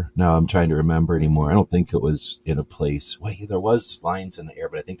before. Now I'm trying to remember anymore. I Hmm. don't think it was in a place. Wait, there was lines in the air,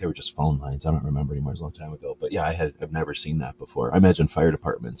 but I think they were just phone lines. I don't remember anymore. It was a long time ago. But yeah, I've never seen that before. I imagine fire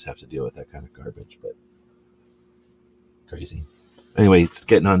departments have to deal with that kind of garbage, but crazy. Anyway, it's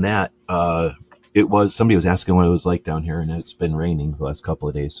getting on that. It was somebody was asking what it was like down here, and it's been raining the last couple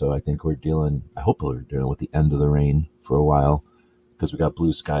of days. So I think we're dealing. I hope we're dealing with the end of the rain for a while because we got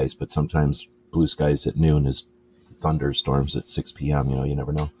blue skies, but sometimes blue skies at noon is thunderstorms at 6 p.m. You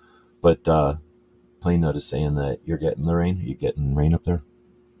never know. But Plain Note is saying that you're getting the rain. Are you getting rain up there?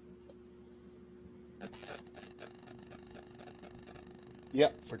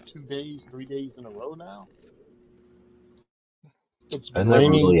 Yep, for 2 days, 3 days in a row now. It's I been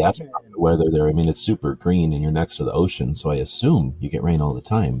never raining really asked about and the weather there. I mean, it's super green and you're next to the ocean, so I assume you get rain all the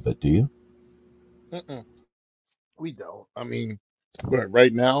time. But do you? mm-mm, we don't. I mean, but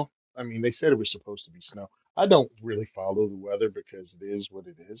right now, I mean, they said it was supposed to be snow. I don't really follow the weather because it is what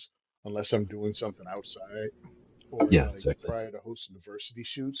it is, unless I'm doing something outside or Yeah, like exactly. prior to hosting diversity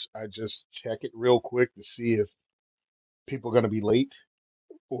shoots. I just check it real quick to see if people are going to be late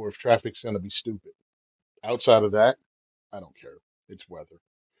or if traffic's going to be stupid. Outside of that, I don't care. It's weather.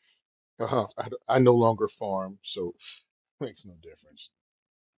 I no longer farm, so it makes no difference.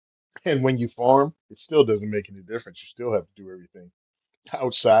 And when you farm, it still doesn't make any difference. You still have to do everything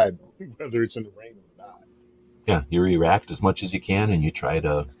outside, whether it's in the rain or not. Yeah, you react as much as you can, and you try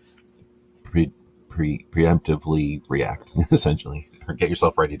to pre, preemptively react, essentially, or get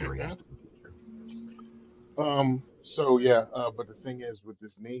yourself ready to Hmm. react. So yeah, but the thing is with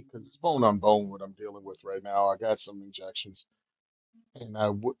this knee, because it's bone on bone what I'm dealing with right now. I got some injections, and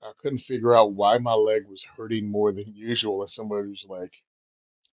I couldn't figure out why my leg was hurting more than usual. And somebody was like,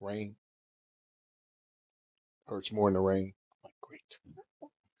 "Rain hurts more in the rain." I'm like, great,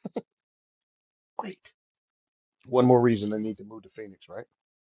 great. One more reason I need to move to Phoenix, right?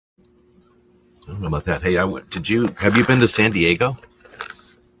 I don't know about that. Hey, did you have you been to San Diego?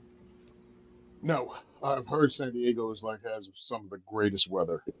 No, I've heard San Diego is like has some of the greatest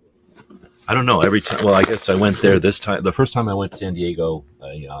weather. I don't know. Every time, well, I guess I went there this time. The first time I went to San Diego,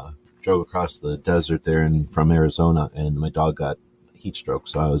 I drove across the desert there and from Arizona, and my dog got heat stroke,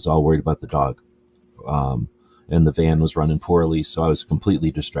 so I was all worried about the dog. Um, and the van was running poorly, so I was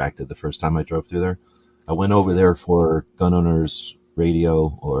completely distracted the first time I drove through there. I went over Hmm. there for Gun Owners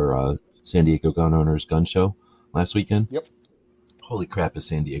Radio or San Diego Gun Owners Gun Show last weekend. Yep. Holy crap, is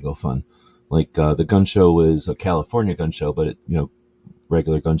San Diego fun! Like the gun show is a California gun show, but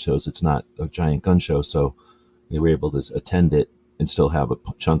regular gun shows, it's not a giant gun show, so we were able to attend it and still have a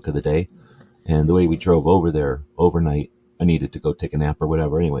chunk of the day. And the way we drove over there overnight, I needed to go take a nap or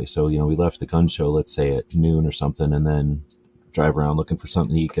whatever anyway. So, we left the gun show, let's say at noon or something, and then drive around looking for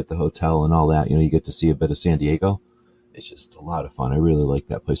something to eat, get the hotel and all that. You get to see a bit of San Diego. It's just a lot of fun. I really like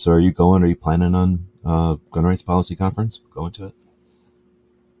that place. So, are you going? Are you planning on gun rights policy conference? Going to it?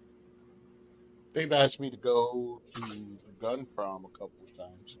 They've asked me to go to the gun prom a couple of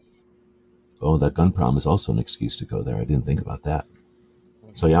times. Oh, that gun prom is also an excuse to go there. I didn't think about that.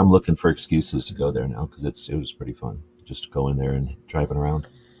 So Hmm. yeah, I'm looking for excuses to go there now because it was pretty fun just to go in there and driving around.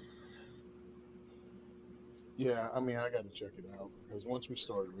 Yeah, I mean, I got to check it out because once we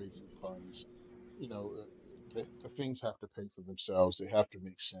start raising funds, you know, the things have to pay for themselves. They have to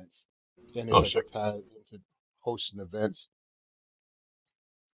make sense. And if Oh I sure. could tie it into hosting events,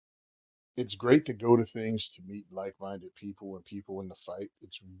 it's great to go to things to meet like-minded people and people in the fight.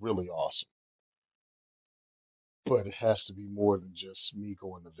 It's really awesome. But it has to be more than just me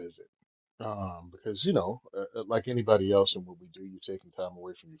going to visit. Because, like anybody else in what we do, you're taking time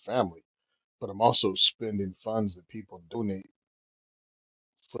away from your family. But I'm also spending funds that people donate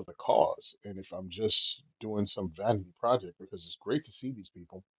for the cause. And if I'm just doing some vanity project because it's great to see these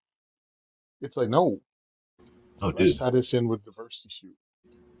people, it's like, no, Oh let's dude, tie this in with diversity shoot.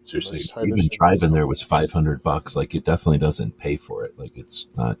 Let's seriously, tie even this in with driving there something was else. $500. Like it definitely doesn't pay for it. Like it's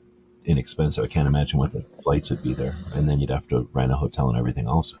not inexpensive. I can't imagine what the flights would be there, and then you'd have to rent a hotel and everything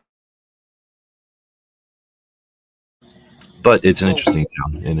also. But it's an Well, interesting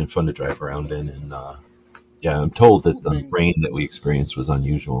town and fun to drive around in. And yeah, I'm told cool that the thing, rain that we experienced was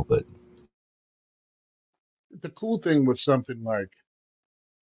unusual, but the cool thing with something like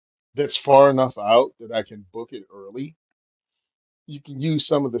that's far enough out that I can book it early, you can use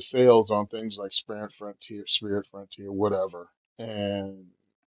some of the sales on things like Spirit Frontier, whatever, and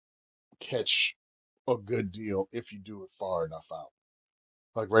catch a good deal if you do it far enough out.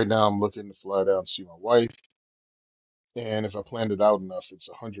 Like right now, I'm looking to fly down to see my wife. And if I planned it out enough, it's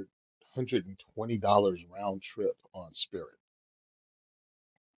 $120 round trip on Spirit.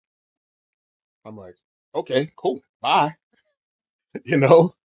 I'm like, okay, cool, bye. You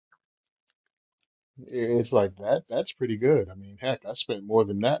know, it's like that. That's pretty good. I mean, heck, I spent more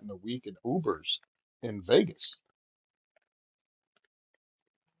than that in a week in Ubers in Vegas.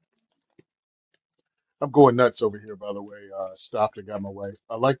 I'm going nuts over here, by the way. Stopped and got my wife.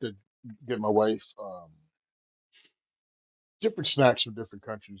 I like to get my wife different snacks from different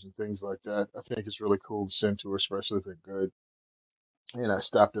countries and things like that. I think it's really cool to send to her, especially if they're good. And I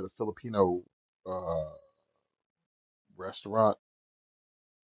stopped at a Filipino uh, restaurant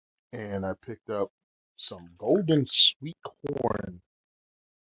and I picked up some golden sweet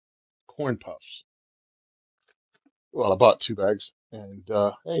corn puffs. Well, I bought 2 bags, and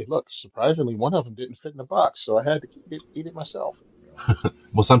hey, look, surprisingly, one of them didn't fit in the box, so I had to eat it myself.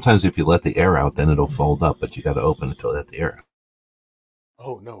 well, sometimes if you let the air out, then it'll fold up, but you got to open it to let the air out.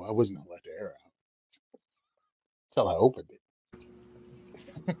 Oh no, I wasn't gonna let the air out until I opened it.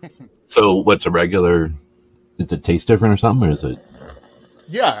 So, what's a regular? Does it taste different or something, or is it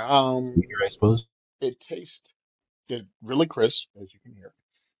Yeah, sweeter? I suppose. it tastes it really crisp, as you can hear.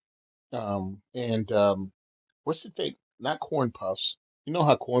 And what's the thing? Not corn puffs. You know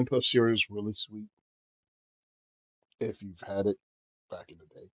how corn puff cereal is really sweet if you've had it back in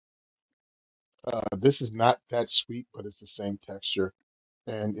the day. This is not that sweet, but it's the same texture.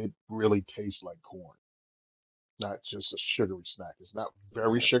 and it really tastes like corn, not just a sugary snack. It's not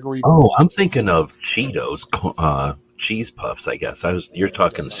very sugary, but Oh, it's I'm still thinking of Cheetos, cheese puffs. I guess you're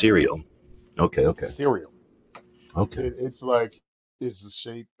talking no. cereal. Okay, It's a okay, cereal. okay. It's like it's the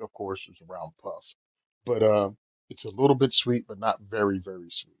shape, of course, it's a round puff, but it's a little bit sweet, but not very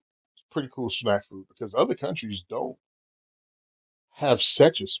sweet. It's pretty cool snack food because other countries don't have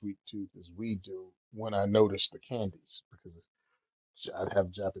such a sweet tooth as we do. When I notice the candies, because I'd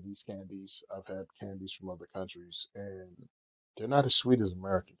have Japanese candies, I've had candies from other countries, and they're not as sweet as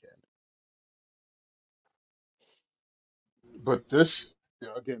American candy. But this,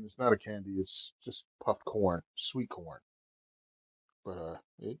 again, it's not a candy. It's just puffed corn, sweet corn. But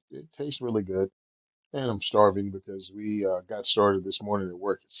it tastes really good. And I'm starving because we got started this morning at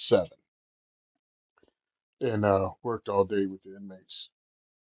work at 7 and worked all day with the inmates.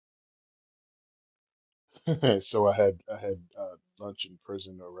 So I had lunch in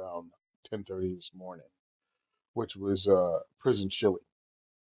prison around 10:30 this morning, which was prison chili.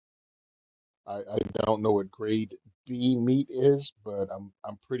 I don't know what grade B meat is, but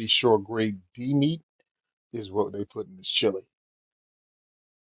I'm pretty sure grade D meat is what they put in this chili.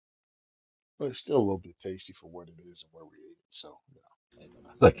 But it's still a little bit tasty for what it is and where we ate it. So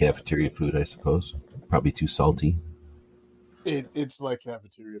It's like not a cafeteria bad food, deal. I suppose. Probably too salty. It's like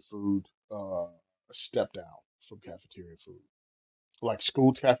cafeteria food, a step down from cafeteria food. Like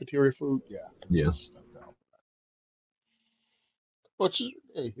school cafeteria food, yeah, it's Yeah. a step down. But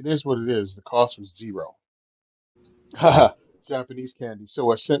hey, it is what it is. The cost was zero. Yeah. Haha, Japanese candy.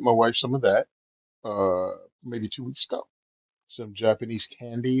 So I sent my wife some of that, uh, maybe 2 weeks ago. Some Japanese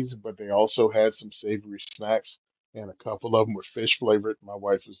candies, but they also had some savory snacks, and a couple of them were fish flavored. My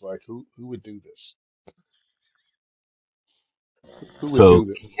wife was like, "Who would do this? Who would So, do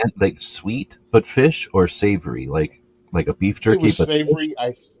this?" like sweet but fish or savory, like a beef It jerky was but fish. savory,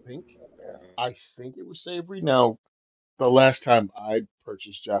 I think. I think it was savory. Now, the last time I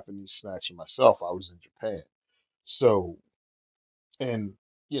purchased Japanese snacks for myself, I was in Japan. So, and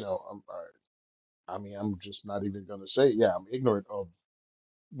I mean, I'm just not even going to say, yeah, I'm ignorant of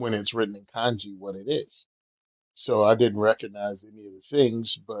when it's written in kanji what it is. So I didn't recognize any of the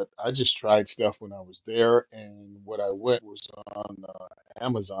things, but I just tried stuff when I was there. And what I went was on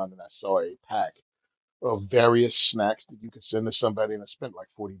Amazon and I saw a pack of various snacks that you could send to somebody, and I spent like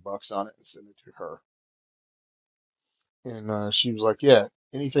 $40 on it and sent it to her. And she was like, "Yeah,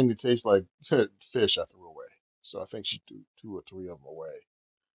 anything that tastes like fish, I threw away." So I think she threw two or three of them away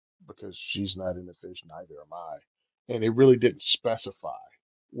because she's not into fish, neither am I. And it really didn't specify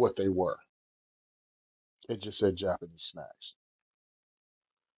what they were. It just said Japanese snacks.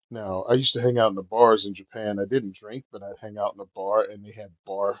 Now, I used to hang out in the bars in Japan. I didn't drink, but I'd hang out in a bar and they had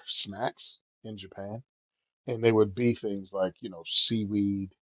bar snacks in Japan. And they would be things like,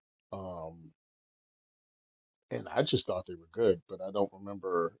 seaweed. Um, and I just thought they were good, but I don't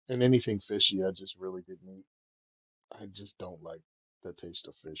remember. And anything fishy, I just really didn't eat. I just don't like the taste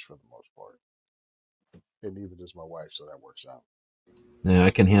of fish for the most part. And neither does my wife, so that works out. Yeah,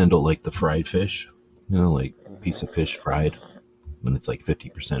 I can handle like the fried fish, like Hmm. piece of fish fried when it's like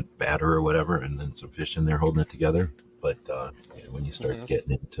 50% batter or whatever, and then some fish in there holding it together. But yeah, when you start Hmm.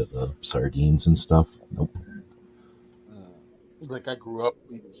 getting into the sardines and stuff, nope. Mm. Like I grew up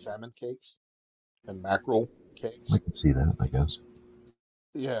eating salmon cakes and mackerel I cakes. can see that, I guess.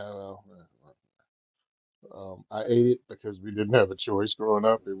 Yeah, well, I ate it because we didn't have a choice growing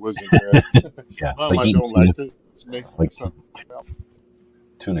up. It wasn't that, Yeah, Mom, like I eating don't tuna, like this. Make like something else.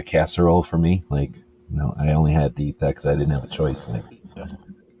 tuna casserole for me. Like, I only had to eat that because I didn't have a choice. Like, Yeah.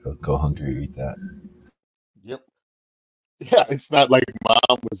 go hungry or eat that. Yep. Yeah, it's not like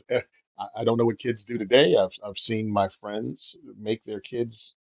mom was. I don't know what kids do today. I've seen my friends make their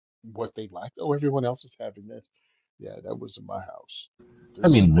kids what they like. Oh, everyone else is having this. Yeah, that was in my house. I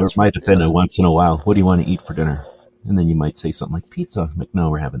This is mean, there what's for might have been a dinner. once in a while. What do you want to eat for dinner? And then you might say something like pizza. I'm like, no,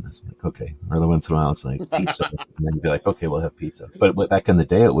 we're having this. I'm like, okay. Or the once in a while, it's like pizza. And then you'd be like, okay, we'll have pizza. But back in the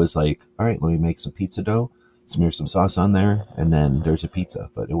day, it was like, all right, let me make some pizza dough, smear some sauce on there, and then there's a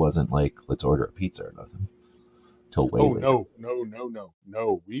pizza. But it wasn't like, let's order a pizza or nothing till way Oh later. no, no, no, no,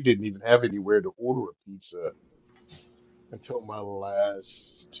 no. We didn't even have anywhere to order a pizza until my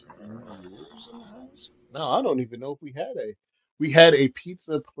last 2 years in the house. No, I don't even know if we had a. We had a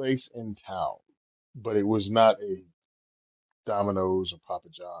pizza place in town, but it was not a Domino's or Papa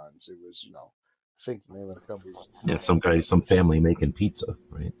John's. It was, I think the name of the company was Yeah, some guy, some family making pizza,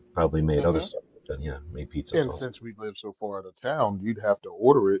 right? Probably made other hmm stuff. But then, yeah, made pizzas And also. since we live so far out of town, you'd have to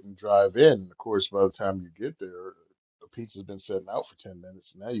order it and drive in. Of course, by the time you get there, the pizza's been sitting out for 10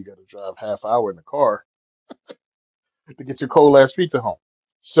 minutes, and now you got to drive half hour in the car to get your cold ass pizza home.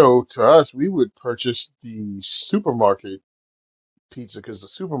 So to us, we would purchase the supermarket pizza because the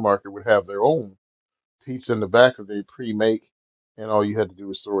supermarket would have their own pizza in the back that they pre-make, and all you had to do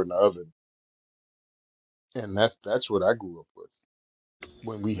was throw it in the oven. And that's what I grew up with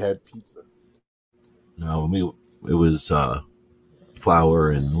when we had pizza. No, it was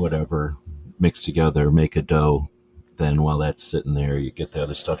flour and whatever mixed together, make a dough. Then while that's sitting there, you get the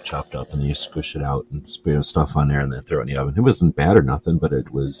other stuff chopped up and you squish it out and spray stuff on there and then throw it in the oven. It wasn't bad or nothing, but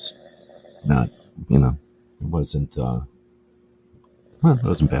it was not, you know, it wasn't. Well, it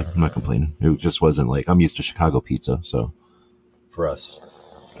wasn't bad. I'm not complaining. It just wasn't like I'm used to Chicago pizza, so for us,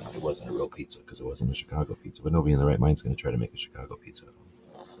 it wasn't a real pizza because it wasn't a Chicago pizza. But nobody in the right mind is going to try to make a Chicago pizza.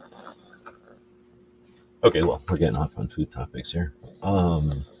 Okay, well, we're getting off on food topics here.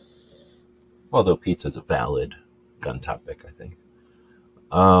 Although pizza is a valid gun topic, I think.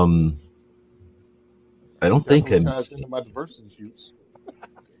 Um, I don't think Definitely I'm. ties into my diversity shoots.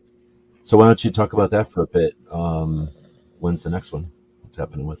 So why don't you talk about that for a bit? When's the next one? What's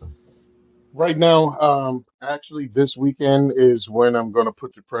happening with them? Right now, actually, this weekend is when I'm going to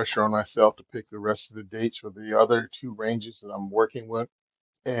put the pressure on myself to pick the rest of the dates for the other two ranges that I'm working with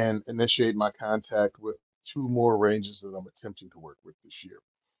and initiate my contact with two more ranges that I'm attempting to work with this year.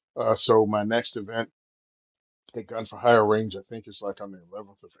 So my next event at Gun for Hire range, I think is like on the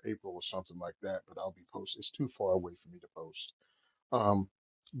 11th of April or something like that, but I'll be posting. It's too far away for me to post. Um,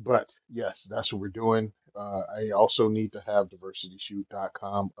 but yes, that's what we're doing. I also need to have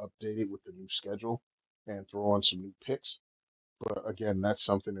diversityshoot.com updated with the new schedule and throw on some new picks. But again, that's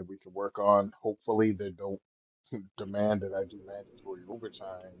something that we can work on. Hopefully, they don't demand that I do mandatory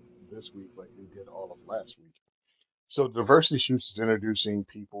overtime this week like they did all of last week. So Diversity Shoots is introducing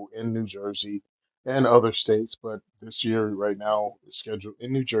people in New Jersey and other states, but this year, right now, is scheduled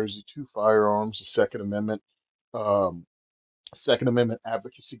in New Jersey to firearms, the um, Second Amendment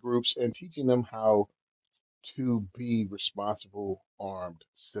advocacy groups, and teaching them how to be responsible armed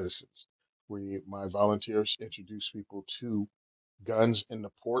citizens. My volunteers introduce people to guns in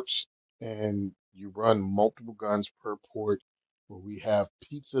the ports, and you run multiple guns per port. Where we have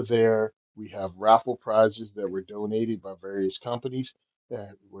pizza there, we have raffle prizes that were donated by various companies,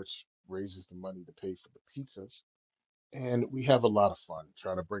 which raises the money to pay for the pizzas. And we have a lot of fun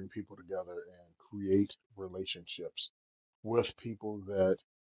trying to bring people together and create relationships with people that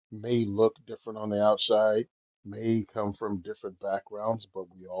may look different on the outside, may come from different backgrounds, but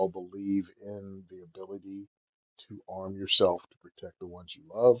we all believe in the ability to arm yourself to protect the ones you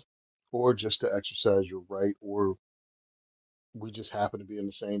love, or just to exercise your right, or we just happen to be in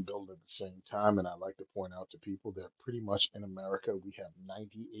the same building at the same time. And I like to point out to people that pretty much in America, we have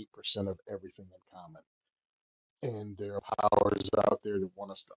 98% of everything in common. And there are powers out there that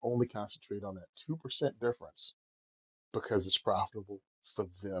want us to only concentrate on that 2% difference because it's profitable for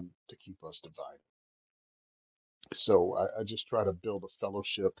them to keep us divided. So I just try to build a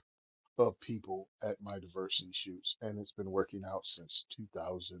fellowship of people at my diversity shoots, and it's been working out since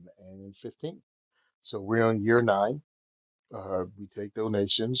 2015. So we're on year nine. We take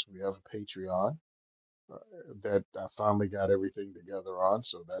donations. We have a Patreon uh, that I finally got everything together on,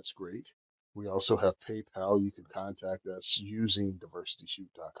 so that's great. We also have PayPal. You can contact us using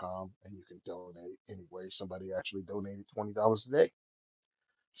diversityshoot.com, and you can donate anyway. Somebody actually donated $20 a day.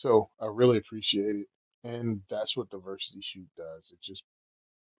 So I really appreciate it. And that's what Diversity Shoot does.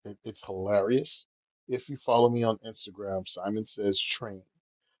 It's hilarious. If you follow me on Instagram, Simon Says Train,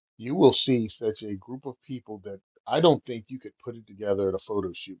 you will see such a group of people that I don't think you could put it together at a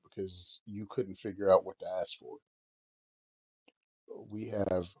photo shoot because you couldn't figure out what to ask for. We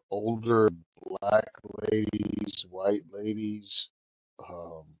have older black ladies, white ladies,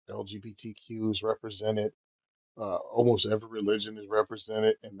 LGBTQ is represented, almost every religion is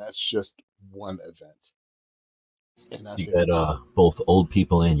represented, and that's just one event. And I You think got it's great. both old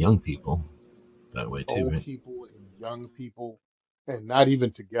people and young people that way too, Old right? people and young people, and not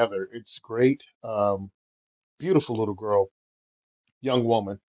even together. It's great. Beautiful little girl, young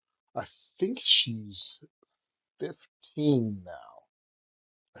woman. I think she's 15 now.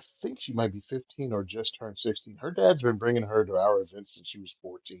 I think she might be 15 or just turned 16. Her dad's been bringing her to our events since she was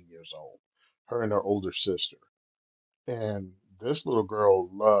 14 years old, her and her older sister. And this little girl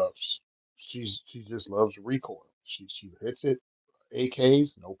she just loves recoil. She hits it,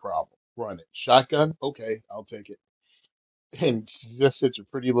 AKs, no problem. Run it. Shotgun, okay, I'll take it. And she's just such a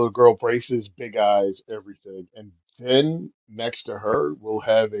pretty little girl, braces, big eyes, everything. And then next to her, we'll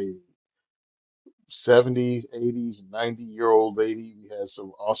have a 70s, 80s, 90-year-old lady. We had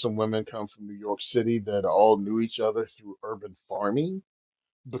some awesome women come from New York City that all knew each other through urban farming.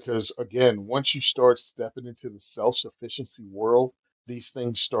 Because again, once you start stepping into the self-sufficiency world, these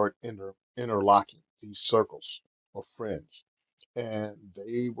things start interlocking, these circles of friends. And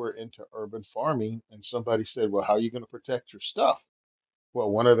they were into urban farming, and somebody said, "Well, how are you going to protect your stuff?"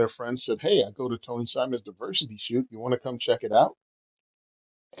 Well, one of their friends said, "Hey, I go to Tony Simon's diversity shoot. You want to come check it out?"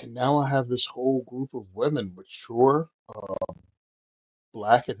 And now I have this whole group of women, mature,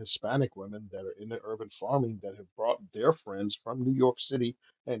 Black and Hispanic women that are into urban farming that have brought their friends from New York City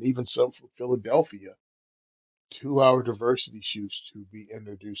and even some from Philadelphia to our diversity shoots to be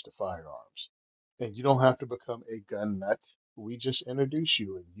introduced to firearms. And you don't have to become a gun nut. We just introduce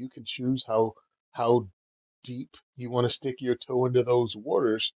you, and you can choose how deep you want to stick your toe into those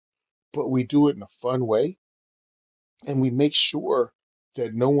waters, but we do it in a fun way, and we make sure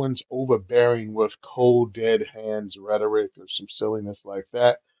that no one's overbearing with cold, dead hands rhetoric or some silliness like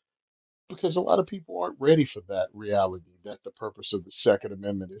that, because a lot of people aren't ready for that reality that the purpose of the Second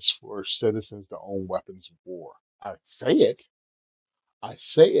Amendment is for citizens to own weapons of war. I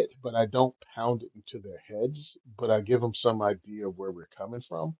say it, but I don't pound it into their heads, but I give them some idea of where we're coming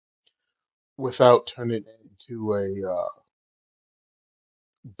from without turning it into a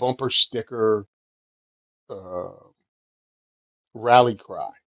bumper sticker uh, rally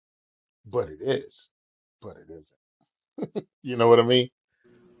cry. But it is, but it isn't. You know what I mean?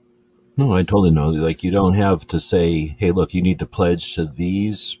 No, I totally know. Like, It's you don't have to say, hey, look, you need to pledge to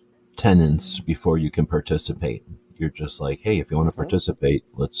these tenants before you can participate. You're just like, hey, if you want to hmm participate,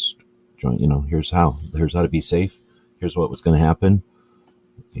 let's join. Here's how. Here's how to be safe. Here's what was going to happen.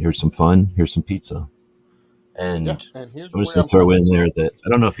 Here's some fun. Here's some pizza. yeah. And And here's I'm just where going to I'm throw coming in there from. that I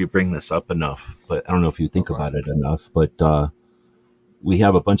don't know if you bring this up enough, but I don't know if you Oh, think go about ahead. it enough, but we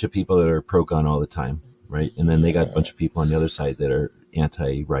have a bunch of people that are pro gun all the time, right? And then they got a bunch of people on the other side that are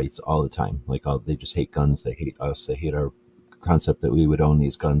anti rights all the time. Like, they just hate guns. They hate us. They hate our concept that we would own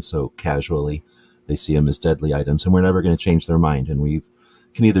these guns so casually. They see them as deadly items, and we're never going to change their mind. And we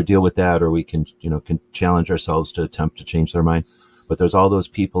can either deal with that, or we can, can challenge ourselves to attempt to change their mind. But there's all those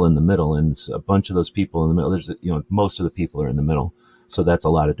people in the middle, and a bunch of those people in the middle. There's, most of the people are in the middle, so that's a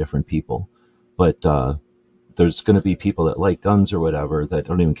lot of different people. But there's going to be people that like guns or whatever that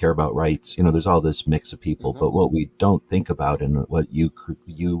don't even care about rights. There's all this mix of people. hmm But what we don't think about, and what you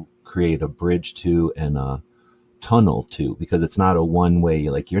create a bridge to and a tunnel to, because it's not a one way.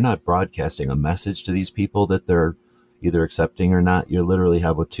 Like, you're not broadcasting a message to these people that they're either accepting or not. You literally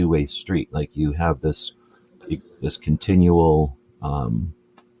have a two-way street. Like, you have this continual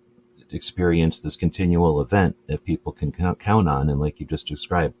experience, this continual event that people can count on, and like you just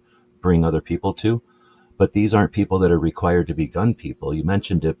described, bring other people to. But these aren't people that are required to be gun people. You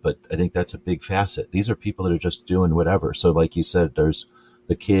mentioned it, but I think that's a big facet. These are people that are just doing whatever. So like you said, there's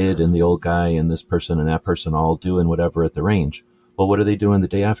the kid and the old guy and this person and that person all doing whatever at the range. Well, what are they doing the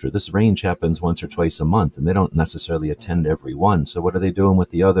day after? This range happens once or twice a month, and they don't necessarily attend every one. So what are they doing with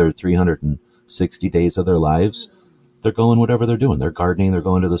the other 360 days of their lives? They're going whatever they're doing. They're gardening, they're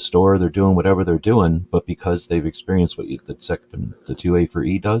going to the store, they're doing whatever they're doing. But because they've experienced what the 2A for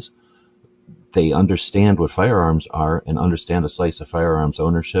E does, they understand what firearms are and understand a slice of firearms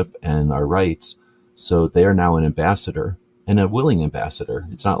ownership and our rights. So they are now an ambassador, and a willing ambassador.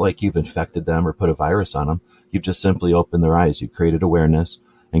 It's not like you've infected them or put a virus on them. You've just simply opened their eyes. You've created awareness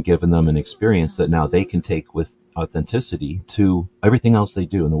and given them an experience that now they can take with authenticity to everything else they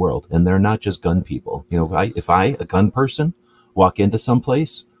do in the world. And they're not just gun people. If I, a gun person, walk into some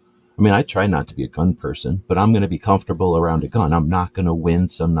place, I mean, I try not to be a gun person, but I'm going to be comfortable around a gun. I'm not going to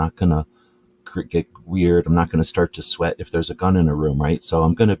wince. I'm not going to get weird. I'm not going to start to sweat if there's a gun in a room, right? So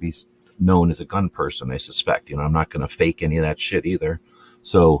I'm going to be known as a gun person, I suspect. I'm not going to fake any of that shit either.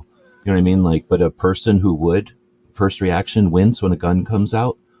 So, you know what I mean? Like, but a person who would, first reaction, wince when a gun comes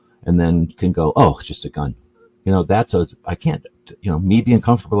out, and then can go, oh, it's just a gun. I can't, me being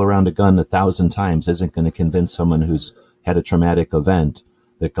comfortable around a gun 1,000 times isn't going to convince someone who's had a traumatic event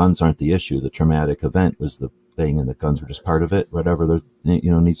that guns aren't the issue. The traumatic event was the thing, and the guns were just part of it, whatever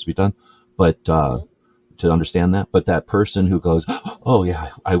needs to be done. But hmm to understand that. But that person who goes, oh yeah,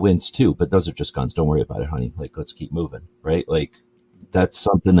 I wince too, but those are just guns. Don't worry about it, honey. Like, let's keep moving, right? Like, that's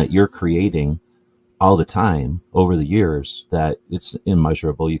something that you're creating all the time over the years, that it's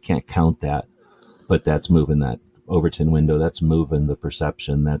immeasurable. You can't count that, but that's moving that Overton window. That's moving the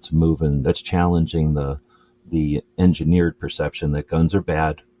perception. That's challenging the engineered perception that guns are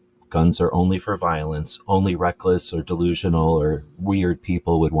bad. Guns are only for violence. Only reckless or delusional or weird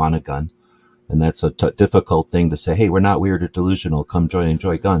people would want a gun. And that's a difficult thing to say. Hey, we're not weird or delusional. Come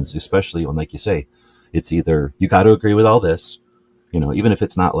enjoy guns, especially when, like you say, it's either you got to agree with all this, even if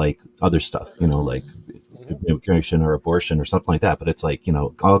it's not like other stuff, like hmm immigration or abortion or something like that. But it's like,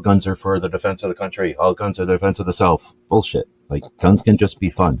 all guns are for the defense of the country. All guns are the defense of the self. Bullshit. Like guns can just be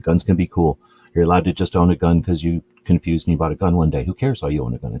fun. Guns can be cool. You're allowed to just own a gun because you confused me about a gun one day. Who cares why you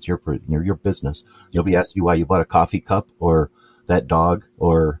own a gun? It's your business. Nobody asks you why you bought a coffee cup or that dog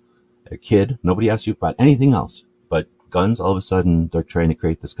or a kid. Nobody asks you about anything else. But guns, all of a sudden, they're trying to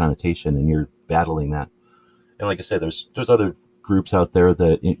create this connotation, and you're battling that. And like I said, there's other groups out there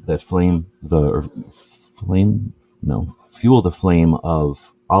that fuel the flame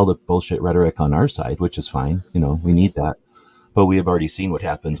of all the bullshit rhetoric on our side, which is fine. We need that. But we have already seen what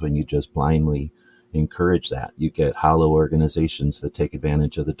happens when you just blindly encourage that. You get hollow organizations that take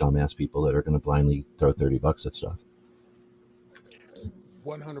advantage of the dumbass people that are going to blindly throw $30 at stuff.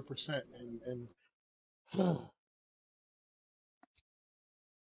 100%. And all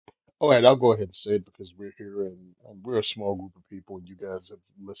right, I'll go ahead and say it because we're here and we're a small group of people and you guys have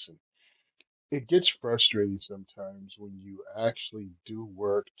listened. It gets frustrating sometimes when you actually do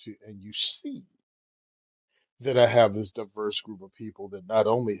work to and you see that I have this diverse group of people that not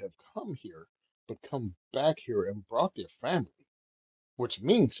only have come here, but come back here and brought their family, which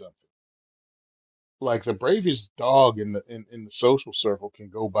means something. Like the bravest dog in the social circle can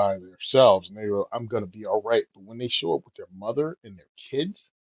go by themselves and they go, I'm gonna be all right. But when they show up with their mother and their kids,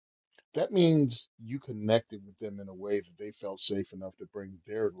 that means you connected with them in a way that they felt safe enough to bring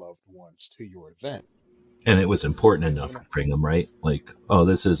their loved ones to your event. And it was important enough And to bring them, right? Like, oh,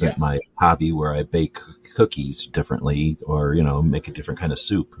 this isn't yeah, my hobby where I bake cookies differently or, make a different kind of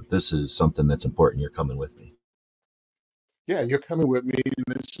soup. This is something that's important. You're coming with me. yeah, you're coming with me, and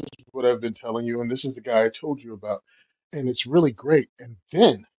this is what I've been telling you, and this is the guy I told you about. And it's really great. And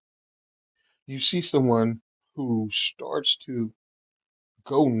then you see someone who starts to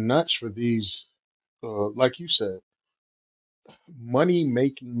go nuts for these, like you said, money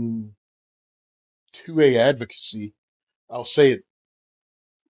making 2A advocacy. I'll say it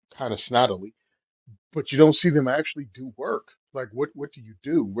kind of snottily, but you don't see them actually do work. Like, what do you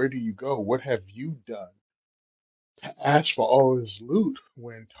do? Where do you go? What have you done to ask for all this loot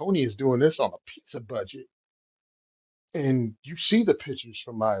when Tony is doing this on a pizza budget? And you see the pictures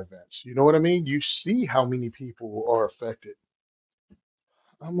from my events. You know what I mean? You see how many people are affected.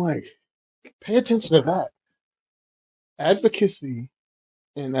 I'm like, pay attention to that. Advocacy,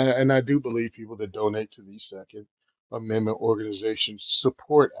 and I do believe people that donate to these Second Amendment organizations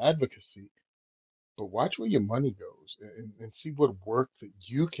support advocacy, but watch where your money goes and see what work that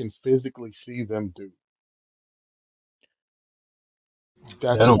you can physically see them do.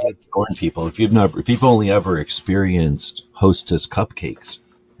 I That's a don't good thing. scorn people. If you've only ever experienced Hostess cupcakes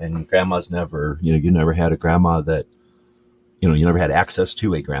and grandma's never, you never had a grandma that, you never had access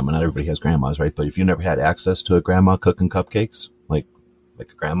to a grandma. Not everybody has grandmas, right? But if you never had access to a grandma cooking cupcakes, like a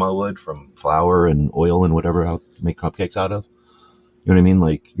grandma would from flour and oil and whatever to make cupcakes out of, you know what I mean?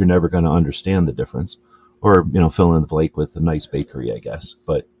 Like you're never going to understand the difference, or fill in the blank with a nice bakery, I guess.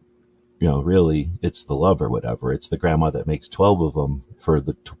 But really, it's the love or whatever. It's the grandma that makes 12 of them for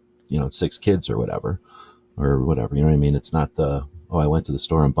the 6 kids or whatever, You know what I mean? It's not the I went to the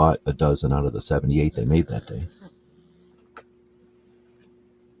store and bought a dozen out of the 78 they made that day.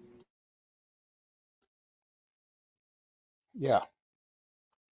 Yeah,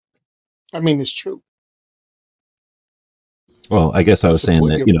 I mean it's true. Well, I guess I was saying Support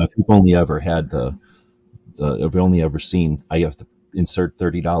that your. if you've only ever had if you've only ever seen, I have to insert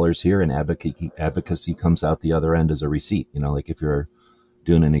 $30 here, and advocacy comes out the other end as a receipt. Like if you're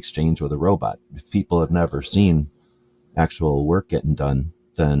doing an exchange with a robot, if people have never seen actual work getting done,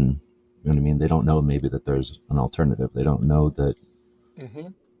 then you know what I mean. They don't know maybe that there's an alternative. They don't know that Hmm.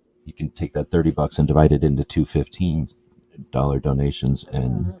 you can take that $30 and divide it into two $15 donations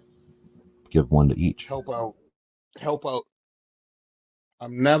and give one to each. Help out, help out.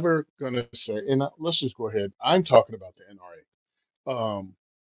 I'm never gonna say, and let's just go ahead. I'm talking about the NRA.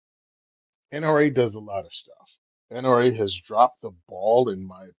 NRA does a lot of stuff. NRA has dropped the ball, in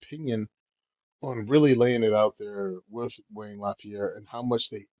my opinion, on really laying it out there with Wayne LaPierre and how much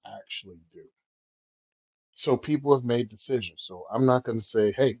they actually do. So people have made decisions. So I'm not going to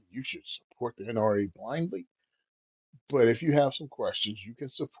say, hey, you should support the NRA blindly. But if you have some questions, you can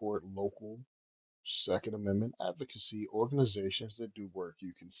support local Second Amendment advocacy organizations that do work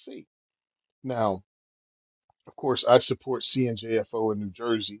you can see. Now, of course, I support CNJFO in New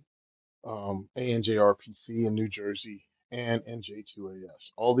Jersey, ANJRPC in New Jersey, and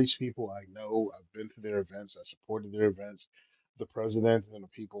NJ2AS. All these people I know, I've been to their events, I supported their events. The president and the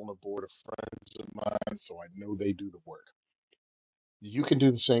people on the board are friends of mine, so I know they do the work. You can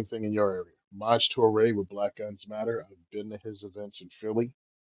do the same thing in your area. Maj Toure with Black Guns Matter, I've been to his events in Philly.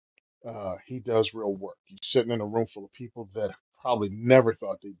 He does real work. He's sitting in a room full of people that probably never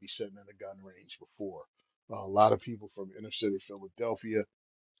thought they'd be sitting in a gun range before. a lot of people from inner city Philadelphia,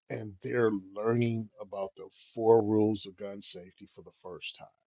 and they're learning about the four rules of gun safety for the first time.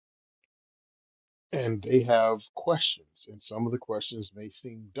 And they have questions, and some of the questions may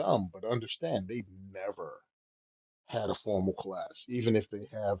seem dumb, but understand they've never had a formal class, even if they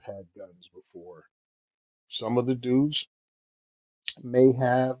have had guns before. Some of the dudes may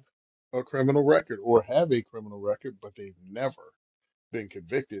have a criminal record or have a criminal record, but they've never been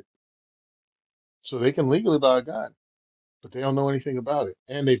convicted. So they can legally buy a gun, but they don't know anything about it.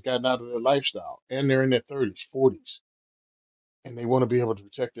 And they've gotten out of their lifestyle and they're in their 30s, 40s, and they want to be able to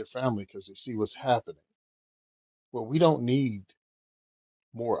protect their family because they see what's happening. Well, we don't need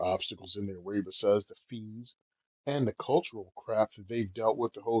more obstacles in their way besides the fees and the cultural crap that they've dealt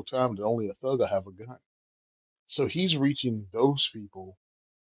with the whole time that only a thug will have a gun. So he's reaching those people,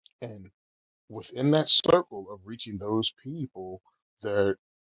 and within that circle of reaching those people, there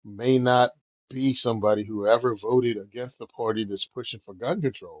may not be somebody who ever voted against the party that's pushing for gun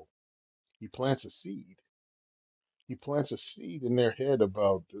control. He plants a seed. He plants a seed in their head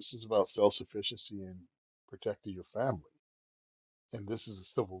about this is about self-sufficiency and protecting your family. And this is a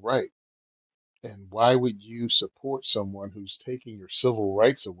civil right. And why would you support someone who's taking your civil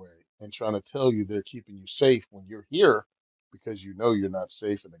rights away and trying to tell you they're keeping you safe when you're here because you know you're not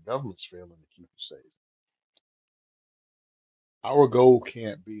safe and the government's failing to keep you safe? Our goal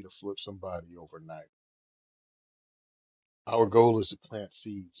can't be to flip somebody overnight. Our goal is to plant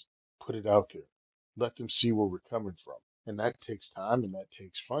seeds, put it out there, let them see where we're coming from. And that takes time and that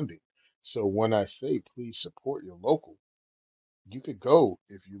takes funding. So when I say please support your local, you could go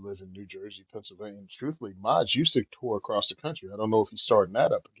if you live in New Jersey, Pennsylvania. And truthfully, Mods used to tour across the country. I don't know if he's starting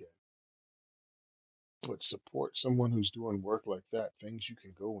that up again, but support someone who's doing work like that, things you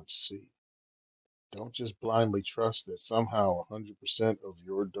can go and see. Don't just blindly trust that somehow 100% of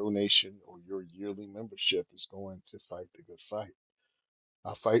your donation or your yearly membership is going to fight the good fight.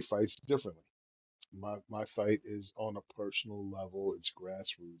 I fight fights differently. My fight is on a personal level, it's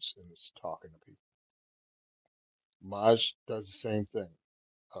grassroots, and it's talking to people. Maj does the same thing.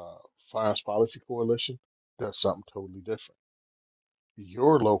 Firearms Policy Coalition does something totally different.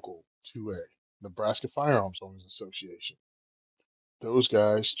 Your local 2A, Nebraska Firearms Owners Association, those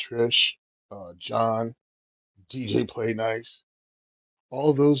guys, Trish, John, DJ Play Nice,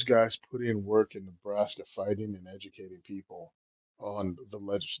 all those guys put in work in Nebraska fighting and educating people on the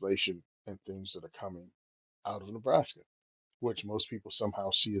legislation and things that are coming out of Nebraska, which most people somehow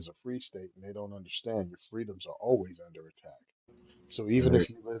see as a free state, and they don't understand your freedoms are always under attack. So And even if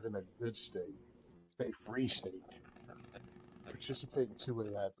you live in a good state, a free state, participate in 2A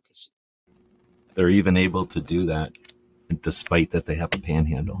advocacy. they're even able to do that despite that they have a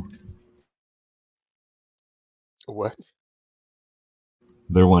panhandle. What?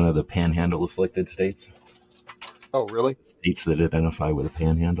 They're one of the panhandle afflicted states, Oh, really? states that identify with a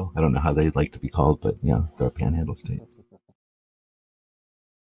panhandle. I don't know how they'd like to be called, but yeah, they're a panhandle state.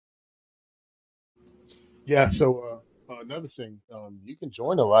 Yeah, so another thing, you can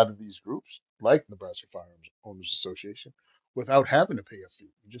join a lot of these groups, like Nebraska Firearms Owners Association, without having to pay a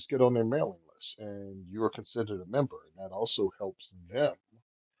fee. You just get on their mailing list, and you're considered a member, and that also helps them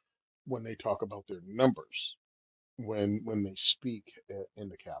when they talk about their numbers, when they speak in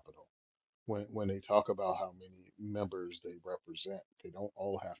the Capitol, when they talk about how many members they represent. They don't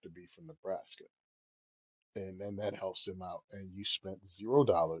all have to be from Nebraska, and then that helps them out. And you spent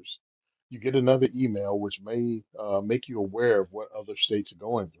 $0. You get another email which may make you aware of what other states are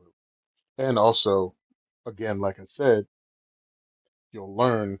going through. And also, again, like I said, you'll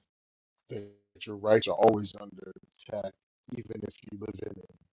learn that your rights are always under attack, even if you live in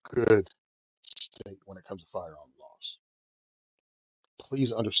a good state when it comes to firearm laws.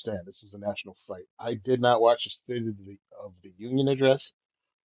 Please understand, this is a national fight. I did not watch the State of the Union address,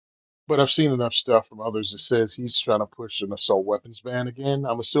 but I've seen enough stuff from others that says he's trying to push an assault weapons ban again.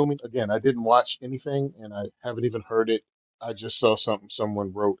 I'm assuming, again, I didn't watch anything and I haven't even heard it. I just saw something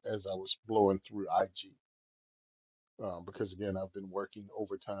someone wrote as I was blowing through IG. Because again, I've been working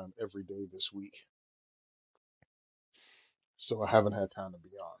overtime every day this week, so I haven't had time to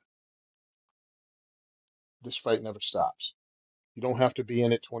be on. This fight never stops. You don't have to be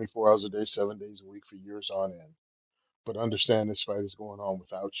in it 24 hours a day, 7 days a week for years on end. But understand this fight is going on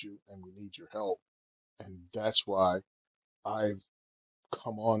without you, and we need your help. And that's why I've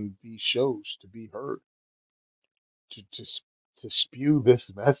come on these shows to be heard, to to spew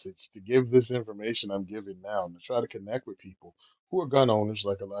this message, to give this information I'm giving now, and to try to connect with people who are gun owners,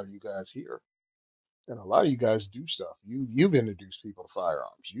 like a lot of you guys here. And a lot of you guys do stuff. You've introduced people to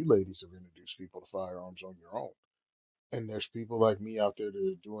firearms. You ladies have introduced people to firearms on your own. And there's people like me out there that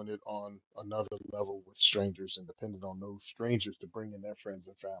are doing it on another level with strangers and depending on those strangers to bring in their friends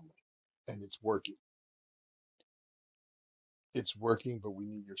and family. And it's working. It's working, but we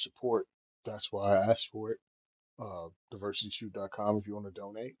need your support. That's why I asked for it. DiversityShoot.com if you want to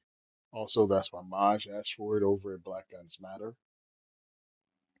donate. Also, that's why Maj asked for it over at Black Guns Matter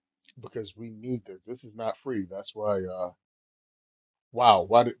because we need this. This is not free. That's why. Wow.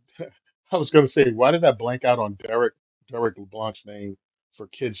 Why did I was going to say why did I blank out on Derek LeBlanc's name for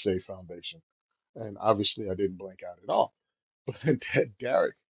Kids Safe Foundation? And obviously, I didn't blank out at all. But that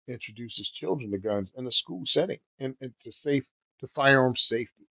Derek introduces children to guns in a school setting and to firearms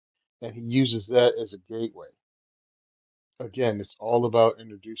safety, and he uses that as a gateway. Again, it's all about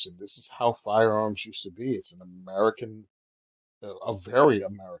introducing. This is how firearms used to be. It's an American, a very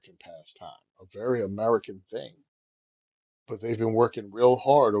American pastime, a very American thing. But they've been working real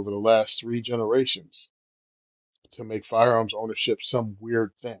hard over the last three generations to make firearms ownership some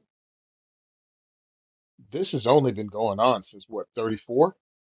weird thing. This has only been going on since what, 34?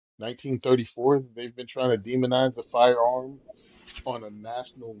 1934? They've been trying to demonize the firearm on a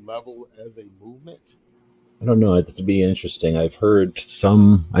national level as a movement. I don't know. It's to be interesting. I've heard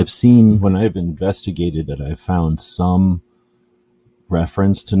some, I've seen when I've investigated it, I've found some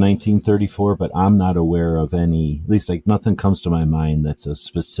reference to 1934, but I'm not aware of any, at least like nothing comes to my mind that's a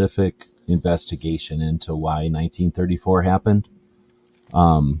specific investigation into why 1934 happened.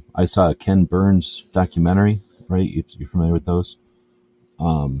 I saw a Ken Burns documentary, right? You're familiar with those?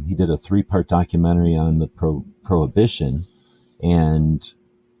 He did a 3-part documentary on the prohibition, and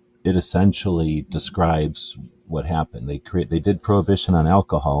it essentially describes what happened. They did prohibition on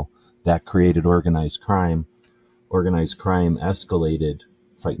alcohol, that created organized crime. Organized crime escalated,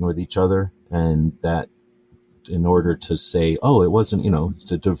 fighting with each other, and that in order to say, oh, it wasn't,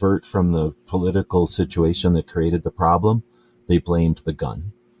 to divert from the political situation that created the problem, they blamed the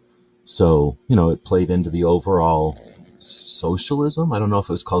gun. So, it played into the overall socialism. I don't know if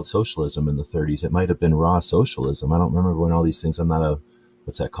it was called socialism in the 30s. It might have been raw socialism. I don't remember when all these things, I'm not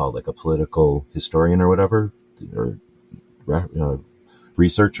what's that called? Like a political historian or whatever, or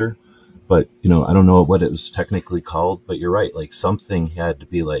researcher. But, I don't know what it was technically called, but you're right. Like something had to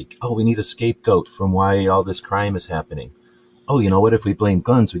be like, oh, we need a scapegoat from why all this crime is happening. Oh, what if we blame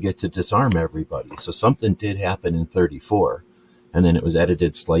guns? We get to disarm everybody. So something did happen in 34. And then it was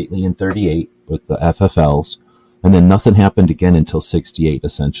edited slightly in 38 with the FFLs. And then nothing happened again until 68,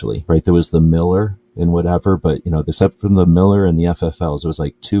 essentially, right? There was the Miller and whatever, but, except from the Miller and the FFLs, there was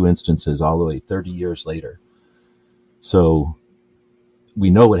like 2 instances all the way 30 years later. So we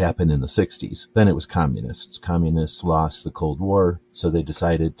know what happened in the 60s. Then it was communists. Communists lost the Cold War, so they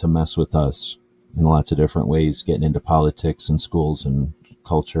decided to mess with us in lots of different ways, getting into politics and schools and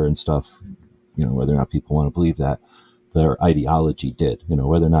culture and stuff, whether or not people want to believe that. Their ideology did,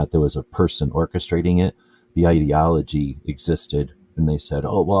 whether or not there was a person orchestrating it, the ideology existed. And they said,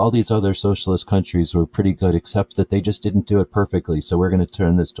 oh, well, all these other socialist countries were pretty good, except that they just didn't do it perfectly. So we're going to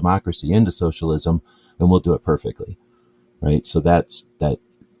turn this democracy into socialism and we'll do it perfectly. Right. So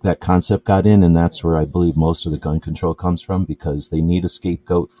that concept got in, and that's where I believe most of the gun control comes from, because they need a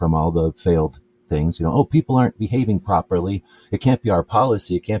scapegoat from all the failed things. Oh, people aren't behaving properly. It can't be our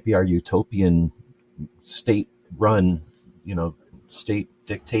policy. It can't be our utopian state run, state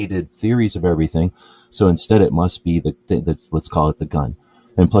dictated theories of everything. So instead it must be let's call it the gun.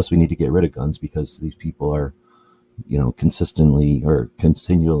 And plus we need to get rid of guns because these people are, consistently or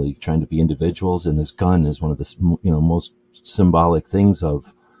continually trying to be individuals. And this gun is one of the, most symbolic things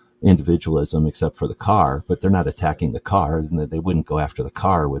of individualism, except for the car. But they're not attacking the car, and they wouldn't go after the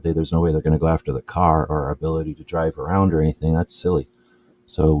car, would they? There's no way they're going to go after the car or our ability to drive around or anything. That's silly.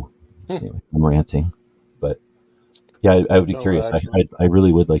 So anyway, I'm ranting, but yeah, I would be No, curious. actually, I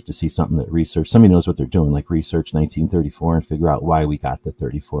really would like to see something that somebody knows what they're doing, like research 1934 and figure out why we got the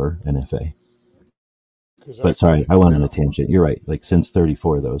 34 NFA. because But sorry, I went on again, a tangent. You're right. Like since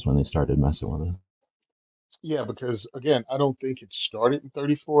 34, that was when they started messing with it. yeah, because again, I don't think it started in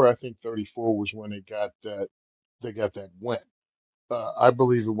 34. I think 34 was when they got that win. I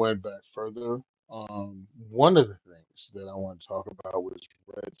believe it went back further. One of the things that I want to talk about was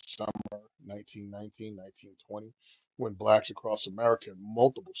Red Summer 1919, 1920, when blacks across America,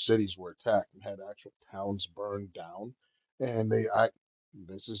 multiple cities were attacked and had actual towns burned down. And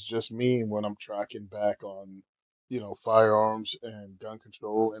this is just me when I'm tracking back on, firearms and gun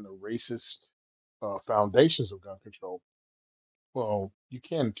control and the racist foundations of gun control. Well, you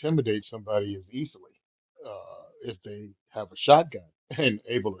can't intimidate somebody as easily if they have a shotgun and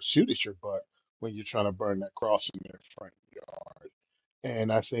able to shoot at your butt when you're trying to burn that cross in their front yard.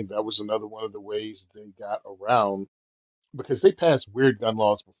 And I think that was another one of the ways they got around. because they passed weird gun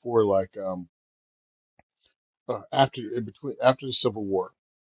laws before, like after the Civil War,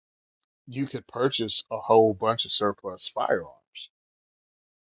 you could purchase a whole bunch of surplus firearms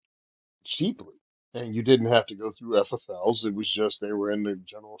cheaply. And you didn't have to go through FFLs. It was just they were in the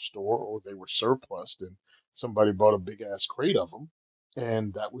general store or they were surplus and somebody bought a big ass crate of them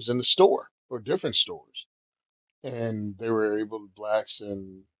and that was in the store or different stores. And they were able, blacks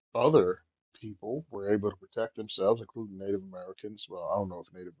and other people were able to protect themselves, including Native Americans. Well, I don't know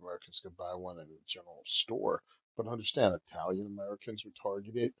if Native Americans could buy one in a general store, but understand Italian Americans were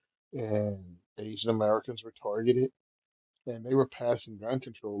targeted and Asian Americans were targeted and they were passing gun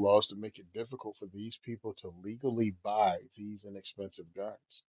control laws to make it difficult for these people to legally buy these inexpensive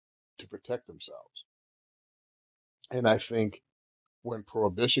guns to protect themselves. And I think when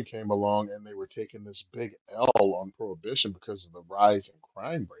Prohibition came along and they were taking this big L on Prohibition because of the rise in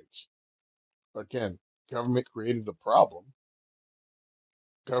crime rates, again, government created the problem.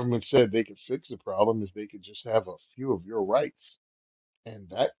 Government said they could fix the problem if they could just have a few of your rights. And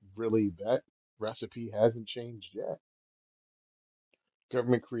that recipe hasn't changed yet.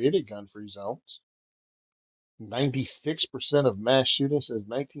 Government created gun-free zones. 96% of mass shootings since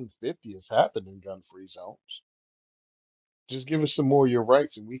 1950 has happened in gun-free zones. Just give us some more of your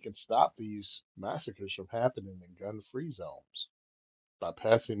rights and we can stop these massacres from happening in gun-free zones by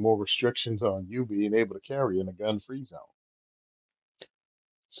passing more restrictions on you being able to carry in a gun-free zone.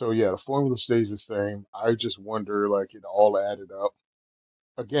 So yeah, the formula stays the same. I just wonder, like, it all added up.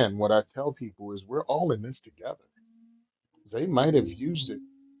 Again, what I tell people is we're all in this together. They might have used it.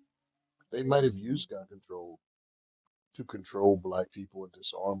 They might have used gun control to control black people and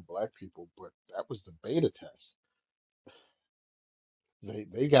disarm black people, but that was the beta test.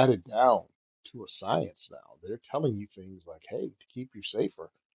 They got it down to a science now. They're telling you things like, hey, to keep you safer.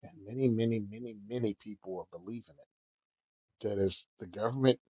 And many, many, many, many people are believing it. That if the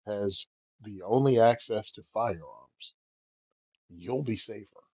government has the only access to firearms, you'll be safer.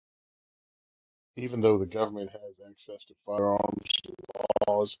 Even though the government has access to firearms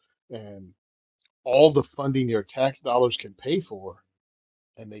laws and all the funding your tax dollars can pay for,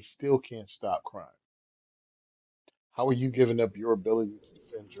 and they still can't stop crime. How are you giving up your ability to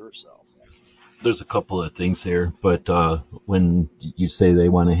defend yourself? There's a couple of things here, but when you say they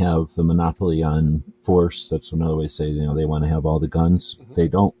want to have the monopoly on force, that's another way to say, they want to have all the guns. Hmm. They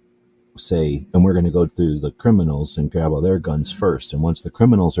don't say, and we're going to go through the criminals and grab all their guns first. And once the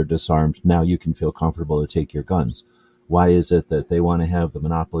criminals are disarmed, now you can feel comfortable to take your guns. Why is it that they want to have the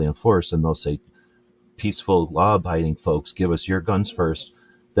monopoly on force and they'll say, peaceful, law-abiding folks, give us your guns first,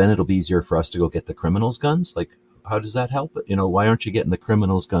 then it'll be easier for us to go get the criminals' guns? Like, how does that help? Why aren't you getting the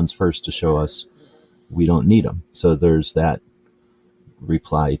criminals' guns first to show us we don't need them? So there's that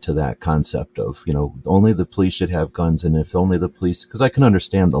reply to that concept of, only the police should have guns. And if only the police, because I can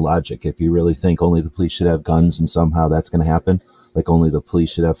understand the logic. If you really think only the police should have guns and somehow that's going to happen, like only the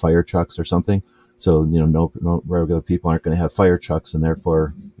police should have fire trucks or something. So, no regular people aren't going to have fire trucks and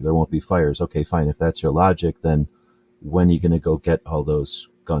therefore there won't be fires. Okay, fine. If that's your logic, then when are you going to go get all those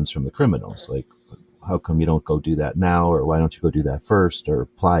guns from the criminals? Like, how come you don't go do that now? Or why don't you go do that first or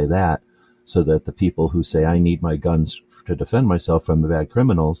apply that so that the people who say, I need my guns to defend myself from the bad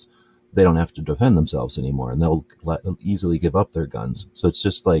criminals, they don't have to defend themselves anymore and they'll easily give up their guns. So it's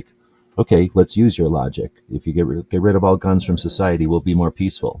just like, okay, let's use your logic. If you get rid of all guns from society, we'll be more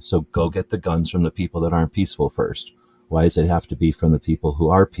peaceful. So go get the guns from the people that aren't peaceful first. Why does it have to be from the people who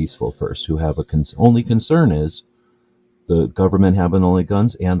are peaceful first, who have only concern is the government having only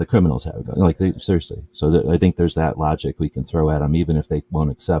guns and the criminals have guns? Like, seriously. So I think there's that logic we can throw at them, even if they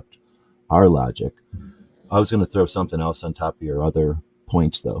won't accept our logic. I was going to throw something else on top of your other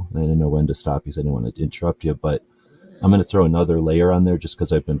points, though. I didn't know when to stop because I didn't want to interrupt you, but I'm going to throw another layer on there just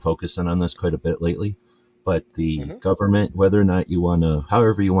because I've been focusing on this quite a bit lately. But the government, whether or not you want to,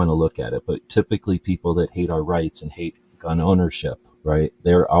 however you want to look at it, but typically people that hate our rights and hate gun ownership, right,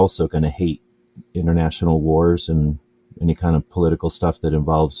 they're also going to hate international wars and any kind of political stuff that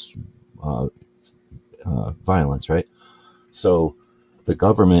involves violence, right? So the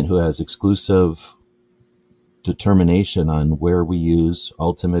government, who has exclusive determination on where we use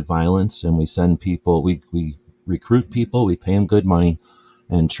ultimate violence, and we send people, we recruit people, we pay them good money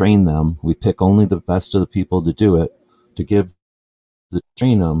and train them. We pick only the best of the people to do it, to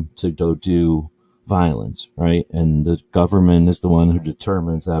train them to go do violence, right? And the government is the one who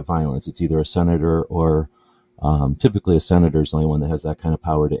determines that violence. It's either a senator or typically a senator is the only one that has that kind of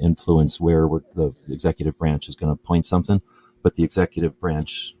power to influence where the executive branch is going to point something, but the executive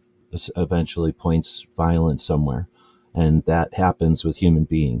branch eventually points violence somewhere. And that happens with human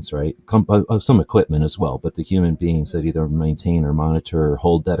beings, right? Some equipment as well, but the human beings that either maintain or monitor or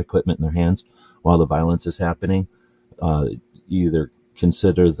hold that equipment in their hands while the violence is happening, you either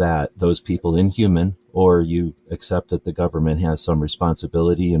consider that those people inhuman, or you accept that the government has some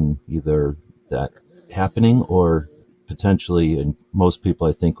responsibility in either that happening, or potentially, and most people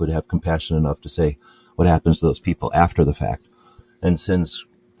I think would have compassion enough to say, what happens to those people after the fact? And since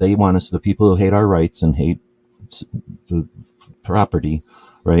they want us, the people who hate our rights and hate the property,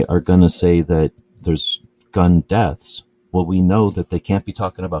 right, are going to say that there's gun deaths. Well, we know that they can't be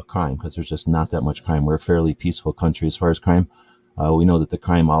talking about crime because there's just not that much crime. We're a fairly peaceful country as far as crime. We know that the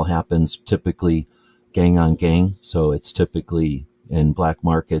crime all happens typically gang on gang. So it's typically in black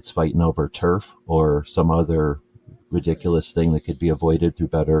markets fighting over turf or some other ridiculous thing that could be avoided through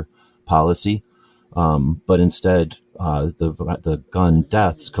better policy. But instead, the gun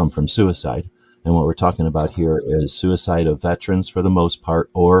deaths come from suicide. And what we're talking about here is suicide of veterans for the most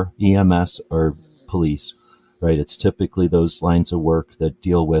part, or EMS or police, right? It's typically those lines of work that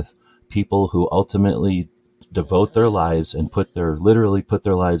deal with people who ultimately devote their lives and literally put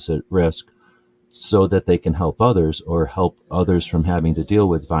their lives at risk so that they can help others or help others from having to deal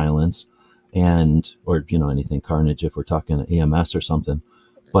with violence or anything carnage if we're talking EMS or something.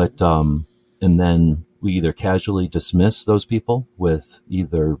 But and then we either casually dismiss those people with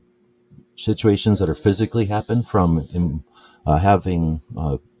either situations that are physically happen from having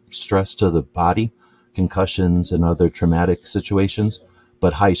stress to the body, concussions and other traumatic situations,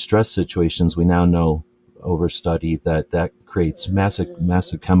 but high stress situations, we now know over study that creates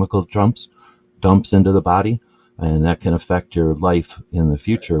massive chemical dumps into the body, and that can affect your life in the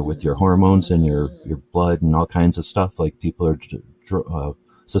future with your hormones and your blood and all kinds of stuff. Like people are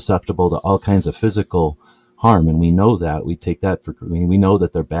susceptible to all kinds of physical harm, and we know that. We take that for, we know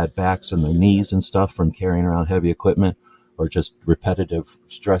that their bad backs and their knees and stuff from carrying around heavy equipment or just repetitive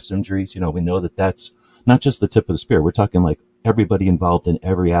stress injuries. We know that that's not just the tip of the spear. We're talking like everybody involved in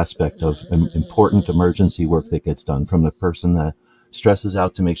every aspect of important emergency work that gets done, from the person that stresses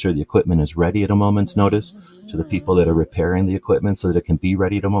out to make sure the equipment is ready at a moment's notice, to the people that are repairing the equipment so that it can be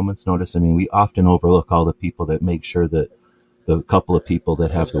ready at a moment's notice. I mean, we often overlook all the people that make sure that the couple of people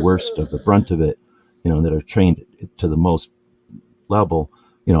that have the worst of the brunt of it, that are trained to the most level,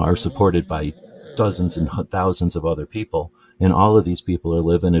 are supported by dozens and thousands of other people. And all of these people are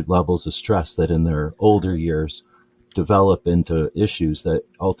living at levels of stress that in their older years develop into issues that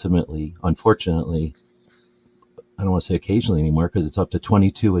ultimately, unfortunately, I don't want to say occasionally anymore because it's up to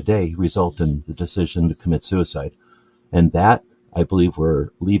 22 a day, result in the decision to commit suicide. And that, I believe, we're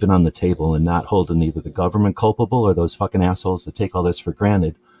leaving on the table and not holding either the government culpable or those fucking assholes that take all this for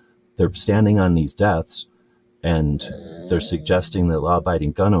granted. They're standing on these deaths and they're suggesting that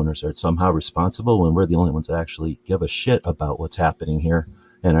law-abiding gun owners are somehow responsible when we're the only ones that actually give a shit about what's happening here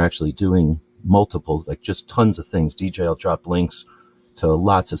and are actually doing multiple, like just tons of things. DJ will drop links to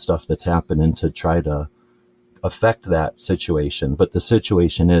lots of stuff that's happening to try to affect that situation. But the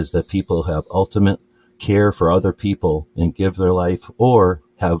situation is that people have ultimate care for other people and give their life, or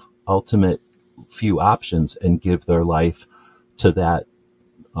have ultimate few options and give their life to that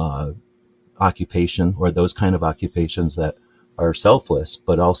occupation, or those kind of occupations that are selfless,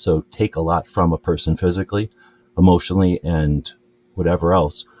 but also take a lot from a person physically, emotionally, and whatever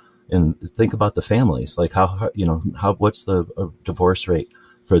else. And think about the families, like what's the divorce rate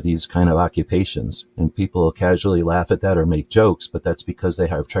for these kind of occupations? And people will casually laugh at that or make jokes, but that's because they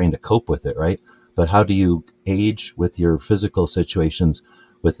are trying to cope with it, right? But how do you age with your physical situations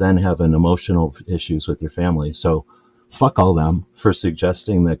with then having emotional issues with your family? So fuck all them for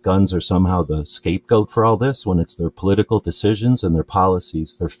suggesting that guns are somehow the scapegoat for all this, when it's their political decisions and their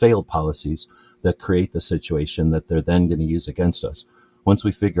policies, their failed policies, that create the situation that they're then going to use against us. Once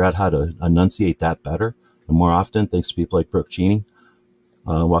we figure out how to enunciate that better and more often, thanks to people like Brooke Cheney,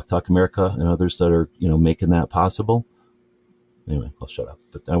 Walk Talk America, and others that are, making that possible. Anyway, I'll shut up.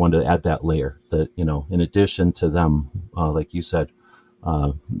 But I wanted to add that layer that, in addition to them, like you said,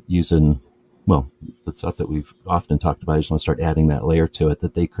 using, the stuff that we've often talked about, I just want to start adding that layer to it,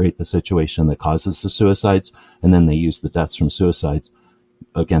 that they create the situation that causes the suicides, and then they use the deaths from suicides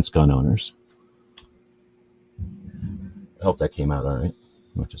against gun owners. I hope that came out all right.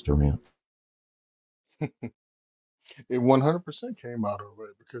 Not just a rant. It 100% came out all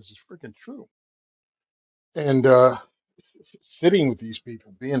right because it's freaking true. And sitting with these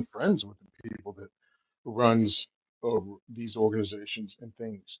people, being friends with the people that runs these organizations and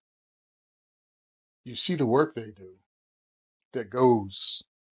things, you see the work they do that goes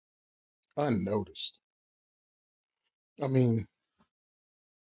unnoticed. I mean,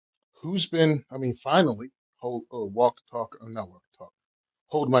 finally, walk, talk, not walk, talk.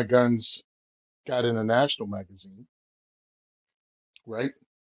 Hold My Guns got in a national magazine, right?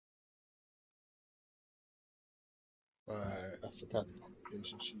 I forgot the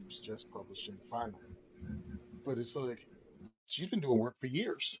publication she was just publishing finally. But it's like she's been doing work for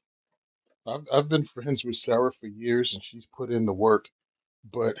years. I've been friends with Sarah for years, and she's put in the work,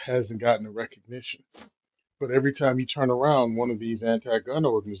 but hasn't gotten the recognition. But every time you turn around, one of these anti-gun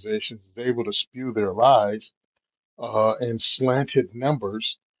organizations is able to spew their lies and slanted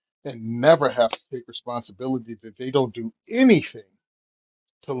numbers, and never have to take responsibility that they don't do anything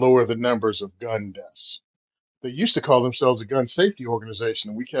to lower the numbers of gun deaths. They used to call themselves a gun safety organization,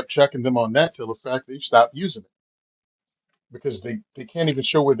 and we kept checking them on that till the fact they stopped using it because they can't even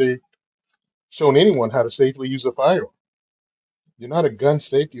show where they shown anyone how to safely use a firearm. You're not a gun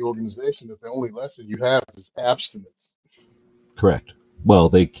safety organization if the only lesson you have is abstinence. Correct. Well,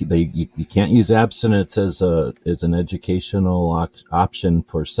 you can't use abstinence as an educational option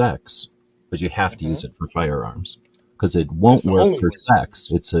for sex, but you have to use Hmm. it for firearms because it That's won't the work only for way. sex.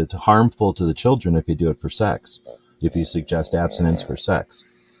 It's harmful to the children if you do it for sex. If you suggest abstinence for sex,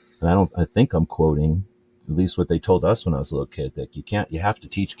 and I think I'm quoting at least what they told us when I was a little kid, that you have to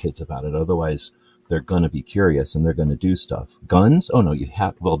teach kids about it, otherwise they're going to be curious and they're going to do stuff. Guns? Oh no, you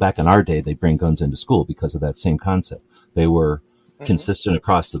have. Well, back in our day, they bring guns into school because of that same concept. They were Hmm. consistent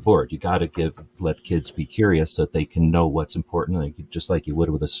across the board. You got to let kids be curious so that they can know what's important, just like you would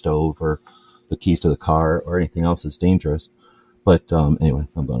with a stove or the keys to the car or anything else that's dangerous. But anyway,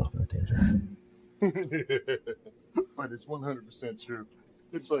 I'm going off on a tangent. But it's 100% true.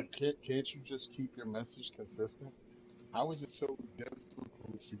 It's like, can't you just keep your message consistent? How is it so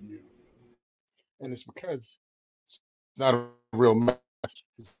difficult for you? And it's because it's not a real message.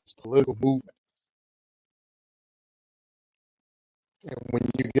 It's a political movement. And when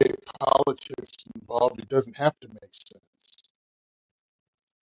you get politics involved, it doesn't have to make sense.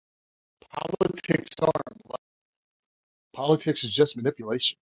 Politics aren't like, politics is just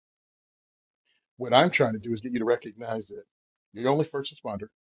manipulation. What I'm trying to do is get you to recognize that you're the only first responder.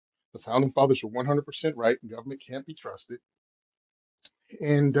 The founding fathers were 100% right. Government can't be trusted.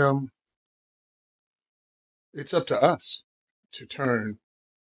 And it's up to us to turn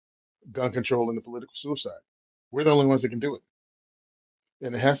gun control into political suicide. We're the only ones that can do it.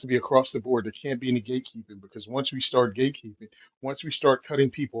 And it has to be across the board. There can't be any gatekeeping because once we start gatekeeping, once we start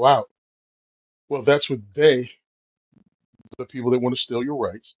cutting people out, well, that's what the people that want to steal your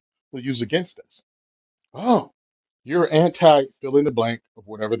rights, will use against us. Oh, you're anti fill in the blank of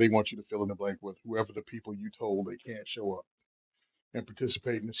whatever they want you to fill in the blank with, whoever the people you told they can't show up and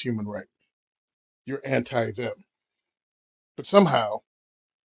participate in this human right. You're anti them. But somehow,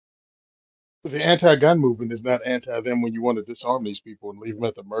 the anti gun movement is not anti them when you want to disarm these people and leave them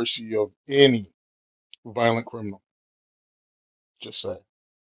at the mercy of any violent criminal. Just say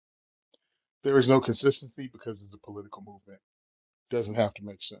there is no consistency because it's a political movement. Doesn't have to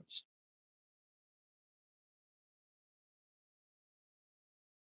make sense.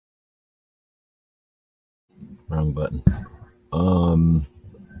 Wrong button. Um,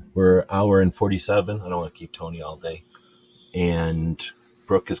 we're an hour and 47. I don't want to keep Tony all day. And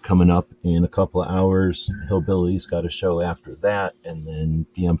Brooke is coming up in a couple of hours. Hillbilly's got a show after that. And then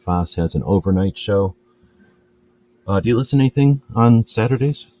DM Foss has an overnight show. Do you listen to anything on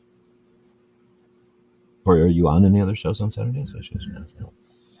Saturdays? Or are you on any other shows on Saturdays? I should ask that.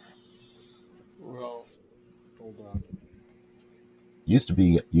 Well, hold on. Used to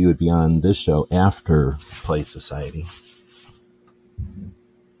be you would be on this show after Play Society.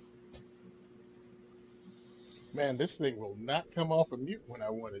 Man, this thing will not come off of mute when I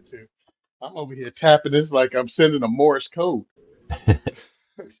want it to. I'm over here tapping this like I'm sending a Morse code.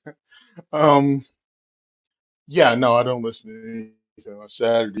 Um, yeah, no, I don't listen to anything on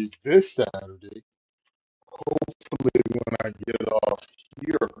Saturdays. This Saturday, hopefully when I get off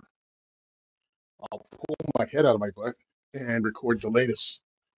here, I'll pull my head out of my butt and record the latest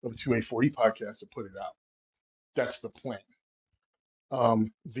of the 2A40 podcast and put it out. That's the plan.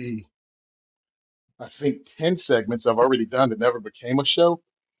 The I think 10 segments I've already done that never became a show.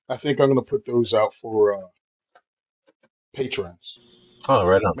 I think I'm going to put those out for patrons, Oh,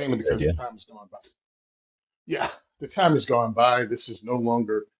 right on. That's a mainly good because the idea. time has gone by. Yeah, the time has gone by. This is no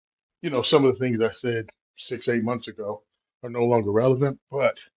longer, some of the things I said 6, 8 months ago are no longer relevant,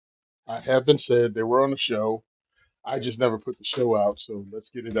 but I have been said they were on the show. I just never put the show out, so let's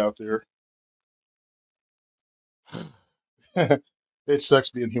get it out there. It sucks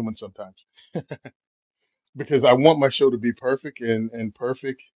being human sometimes because I want my show to be perfect, and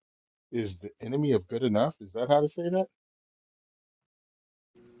perfect is the enemy of good enough. Is that how to say that?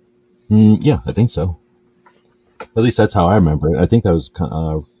 Yeah, I think so. At least that's how I remember it. I think that was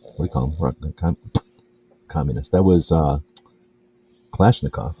what do you call them? Communist. That was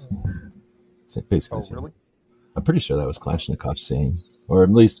Kalashnikov. Basically, Oh, really? I'm pretty sure that was Kalashnikov's saying, or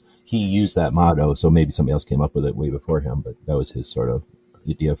at least he used that motto. So maybe somebody else came up with it way before him, but that was his sort of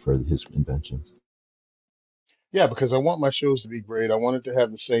idea for his inventions. Yeah, because I want my shows to be great. I want it to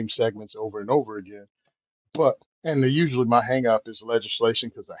have the same segments over and over again. But and usually my hang up is legislation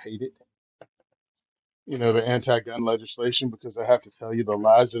because I hate it. You know, the anti-gun legislation because I have to tell you the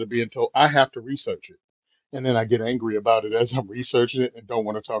lies that are being told. I have to research it, and then I get angry about it as I'm researching it and don't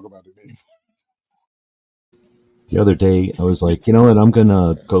want to talk about it anymore. The other day, I was like, you know what? I'm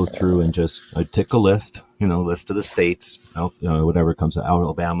gonna go through and I take a list, list of the states, whatever comes to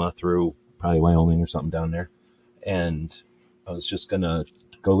Alabama through probably Wyoming or something down there, and I was just gonna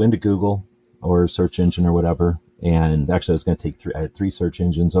go into Google or search engine or whatever, and actually I was gonna take three. I had three search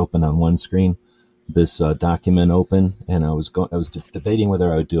engines open on one screen, this document open, and I was debating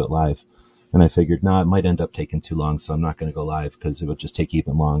whether I would do it live. And I figured, it might end up taking too long, so I'm not going to go live because it would just take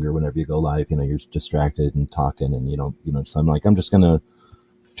even longer. Whenever you go live, you're distracted and talking, and So I'm like, I'm just going to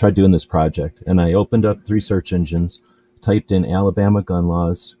try doing this project. And I opened up three search engines, typed in Alabama gun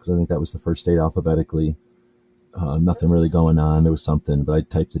laws because I think that was the first state alphabetically. Nothing really going on. There was something, but I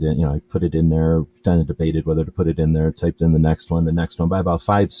typed it in. I put it in there. Kind of debated whether to put it in there. Typed in the next one. By about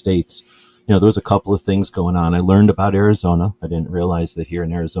 5 states. There was a couple of things going on. I learned about Arizona. I didn't realize that here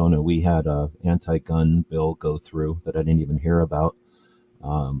in Arizona we had a anti-gun bill go through that I didn't even hear about.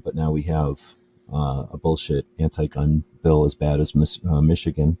 But now we have a bullshit anti-gun bill as bad as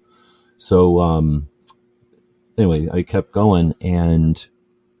Michigan. So anyway, I kept going, and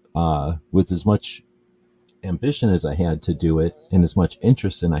with as much ambition as I had to do it and as much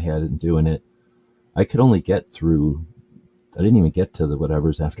interest I had in doing it, I could only get through. I didn't even get to the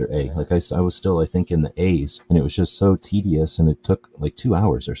whatevers after A. Like I was still, I think, in the A's, and it was just so tedious, and it took like 2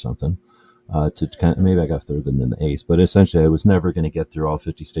 hours or something to kind of, maybe I got further than the A's, but essentially I was never going to get through all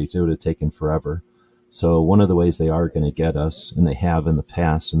 50 states. It would have taken forever. So one of the ways they are going to get us, and they have in the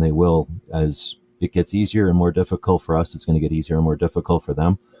past, and they will, as it gets easier and more difficult for us, it's going to get easier and more difficult for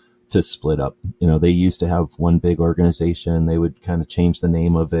them to split up. They used to have one big organization. They would kind of change the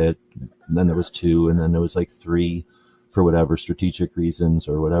name of it. And then there was two, and then there was like three, for whatever strategic reasons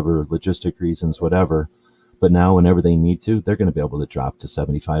or whatever logistic reasons, whatever. But now whenever they need to, they're going to be able to drop to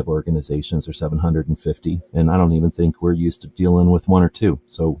 75 organizations or 750. And I don't even think we're used to dealing with one or two.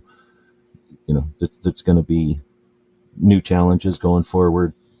 So, it's going to be new challenges going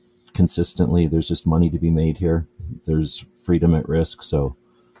forward consistently. There's just money to be made here. There's freedom at risk. So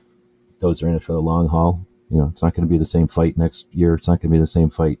those are in it for the long haul. It's not going to be the same fight next year. It's not going to be the same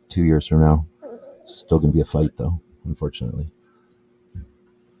fight 2 years from now. It's still going to be a fight though. Unfortunately.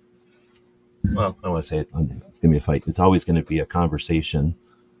 Well, I want to say it's going to be a fight. It's always going to be a conversation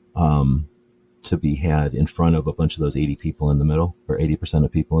to be had in front of a bunch of those 80 people in the middle, or 80%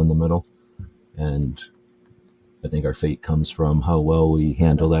 of people in the middle. And I think our fate comes from how well we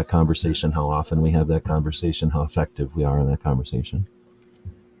handle that conversation, how often we have that conversation, how effective we are in that conversation.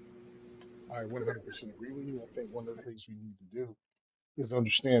 I 100% agree with you. I think one of the things we need to do is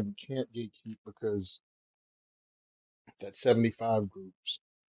understand we can't gatekeep because that 75 groups,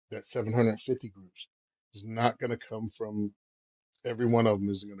 that 750 groups is not going to come from every one of them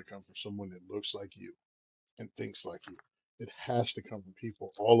isn't going to come from someone that looks like you and thinks like you. It has to come from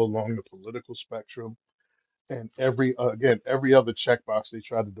people all along the political spectrum. And every other checkbox they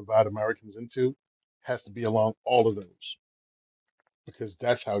try to divide Americans into has to be along all of those because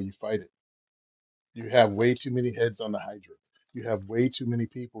that's how you fight it. You have way too many heads on the hydra. You have way too many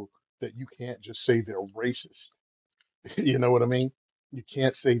people that you can't just say they're racist. You know what I mean? You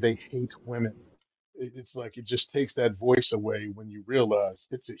can't say they hate women. It's like it just takes that voice away when you realize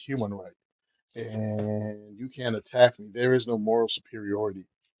it's a human right. And you can't attack me. There is no moral superiority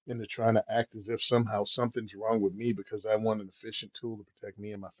into trying to act as if somehow something's wrong with me because I want an efficient tool to protect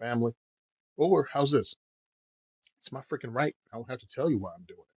me and my family. Or how's this? It's my freaking right. I don't have to tell you why I'm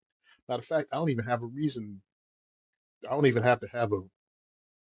doing it. Matter of fact, I don't even have a reason. I don't even have to have a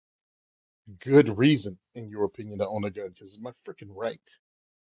good reason, in your opinion, to own a gun because it's my freaking right.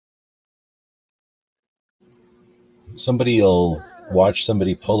 Somebody will watch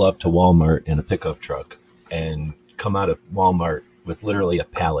somebody pull up to Walmart in a pickup truck and come out of Walmart with literally a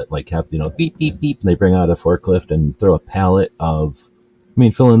pallet, like have, beep, beep, beep. And they bring out a forklift and throw a pallet of,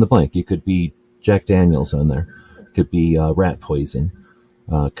 fill in the blank. It could be Jack Daniels on there. It could be rat poison.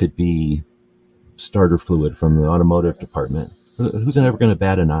 Could be starter fluid from the automotive department. Who's ever going to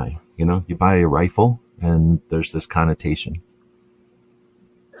bat an eye? You buy a rifle and there's this connotation.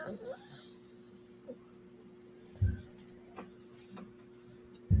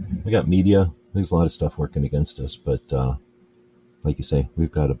 we got media. There's a lot of stuff working against us, but like you say,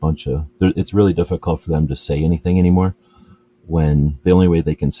 we've got a bunch of. It's really difficult for them to say anything anymore. When the only way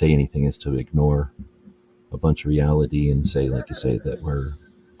they can say anything is to ignore a bunch of reality and say, like you say, that we're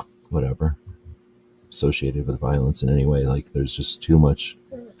whatever associated with violence in any way. Like there's just too much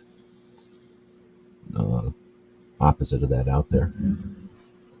opposite of that out there.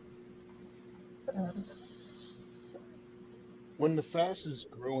 When the fastest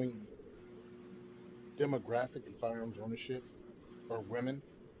growing demographic in firearms ownership are women,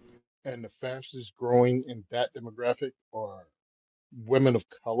 and the fastest growing in that demographic are women of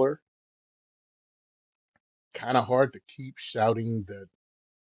color, kind of hard to keep shouting that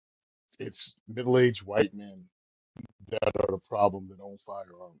it's middle-aged white men that are the problem that own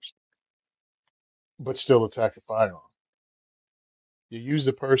firearms, but still attack a firearm. You use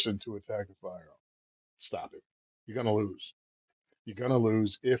the person to attack a firearm. Stop it. You're gonna lose. You're gonna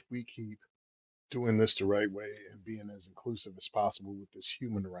lose if we keep doing this the right way and being as inclusive as possible with this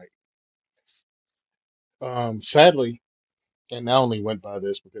human right. Sadly, and I only went by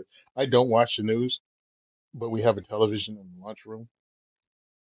this because I don't watch the news, but we have a television in the lunchroom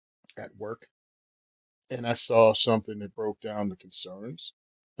at work, and I saw something that broke down the concerns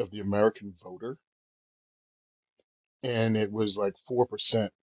of the American voter, and it was like 4%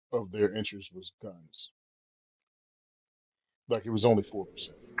 of their interest was guns. Like it was only 4%.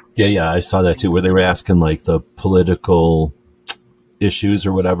 Yeah, I saw that too, where they were asking like the political issues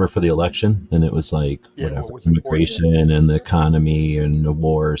or whatever for the election, and it was like Yeah, whatever what was important? immigration and the economy and the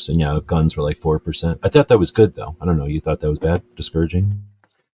wars, and yeah, guns were like 4%. I thought that was good though. I don't know. You thought that was bad, discouraging?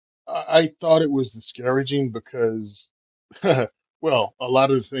 I thought it was discouraging because, well, a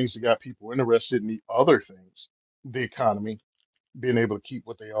lot of the things that got people interested in the other things, the economy, being able to keep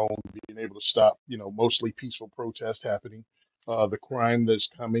what they own, being able to stop, mostly peaceful protests happening, the crime that's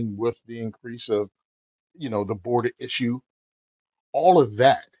coming with the increase of, the border issue, all of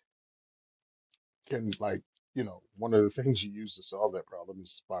that can, like, one of the things you use to solve that problem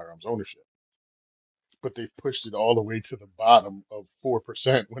is firearms ownership. But they pushed it all the way to the bottom of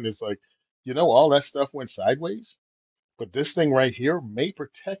 4% when it's like, all that stuff went sideways. But this thing right here may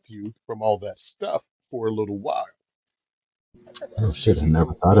protect you from all that stuff for a little while. Oh shit! If I you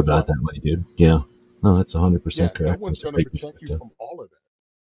never go thought full about it out. that way, dude. Yeah, no, that's Yeah, 100% no correct. one's That's a going to great protect you perspective. from all of that.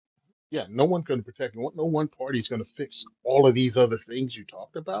 Yeah, no one's going to protect you. No one party is going to fix all of these other things you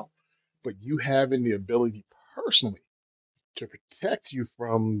talked about. But you having the ability personally to protect you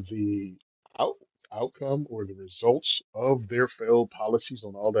from the out, outcome or the results of their failed policies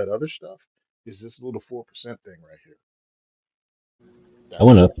on all that other stuff is this little 4% thing right here. I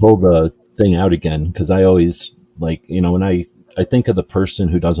want That's to pull the thing out again because I always like, when I think of the person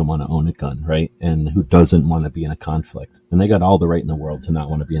who doesn't want to own a gun, right? And who doesn't want to be in a conflict. And they got all the right in the world to not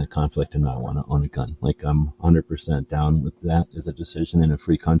want to be in a conflict and not want to own a gun. Like I'm 100% down with that as a decision in a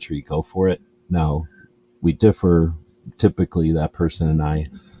free country. Go for it. Now, we differ typically, that person and I,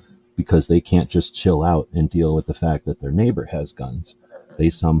 because they can't just chill out and deal with the fact that their neighbor has guns. They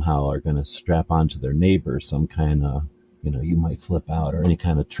somehow are going to strap onto their neighbor some kind of, you might flip out or any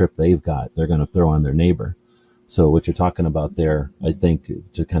kind of trip they've got, they're going to throw on their neighbor. So what you're talking about there, I think,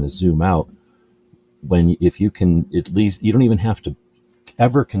 to kind of zoom out, if you can, at least, you don't even have to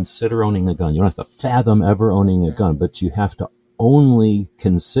ever consider owning a gun. You don't have to fathom ever owning a gun, but you have to only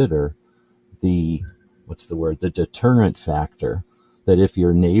consider the, what's the word, the deterrent factor, that if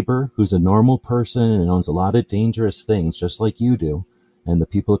your neighbor, who's a normal person and owns a lot of dangerous things, just like you do, and the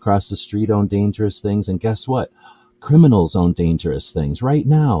people across the street own dangerous things, and guess what? Criminals own dangerous things right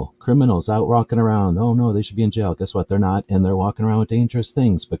now. Criminals out walking around. Oh no, they should be in jail. Guess what? They're not, and they're walking around with dangerous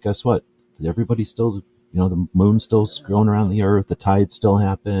things. But guess what? Everybody's still, the moon's still going around the earth. The tides still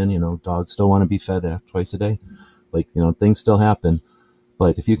happen. Dogs still want to be fed twice a day. Like, things still happen.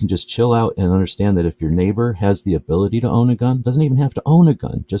 But if you can just chill out and understand that if your neighbor has the ability to own a gun, doesn't even have to own a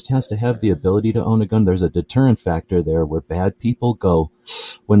gun, just has to have the ability to own a gun, there's a deterrent factor there where bad people go,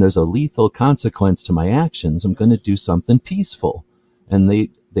 when there's a lethal consequence to my actions, I'm going to do something peaceful. And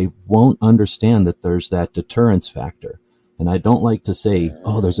they won't understand that there's that deterrence factor. And I don't like to say,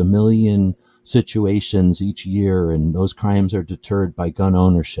 oh, there's a million situations each year and those crimes are deterred by gun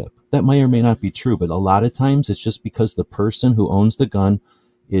ownership. That may or may not be true, but a lot of times it's just because the person who owns the gun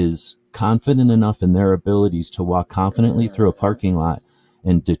is confident enough in their abilities to walk confidently through a parking lot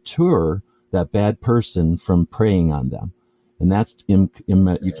and deter that bad person from preying on them. And that's, you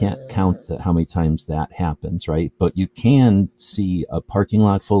can't count how many times that happens, right? But you can see a parking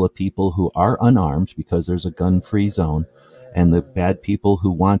lot full of people who are unarmed because there's a gun-free zone, and the bad people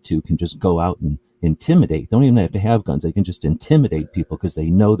who want to can just go out and intimidate. They don't even have to have guns. They can just intimidate people because they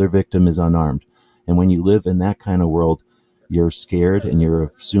know their victim is unarmed. And when you live in that kind of world, you're scared and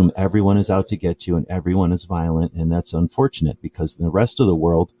you assume everyone is out to get you and everyone is violent. And that's unfortunate because in the rest of the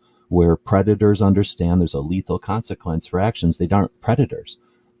world, where predators understand there's a lethal consequence for actions, they aren't predators.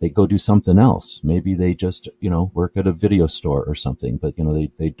 They go do something else. Maybe they just, work at a video store or something, but,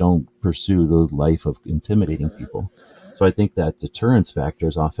 they don't pursue the life of intimidating people. So I think that deterrence factor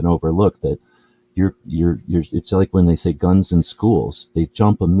is often overlooked, that it's like when they say guns in schools, they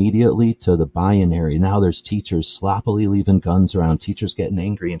jump immediately to the binary. Now there's teachers sloppily leaving guns around, teachers getting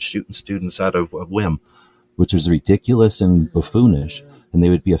angry and shooting students out of a whim, which is ridiculous and buffoonish. And they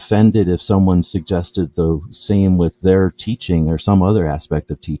would be offended if someone suggested the same with their teaching or some other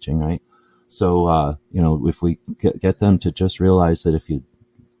aspect of teaching, right? So, if we get them to just realize that if you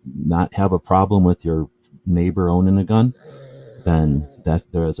not have a problem with your neighbor owning a gun, then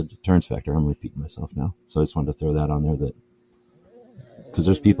that there is a deterrence factor. I'm repeating myself now. So I just wanted to throw that on there, that because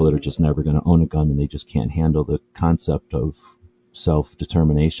there's people that are just never going to own a gun and they just can't handle the concept of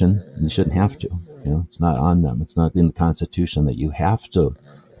self-determination, and they shouldn't have to. It's not on them. It's not in the Constitution that you have to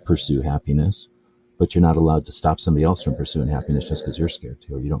pursue happiness, but you're not allowed to stop somebody else from pursuing happiness just because you're scared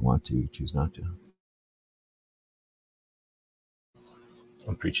to or you don't want to, you choose not to.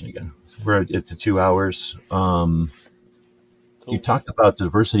 I'm preaching again. We're at the 2 hours. Cool. You talked about the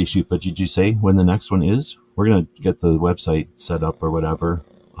diversity shoot, but did you say when the next one is? We're going to get the website set up or whatever.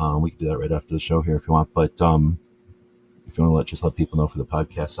 We can do that right after the show here if you want, but if you want to just let people know for the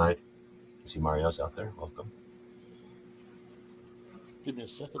podcast side. I see Mario's out there. Welcome. Give me a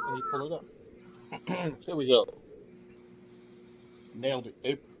second. Let me pull it up. Here we go. Nailed it.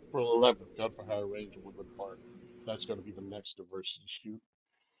 April 11th, Gun for Hire Range in Woodland Park. That's going to be the next diversity shoot.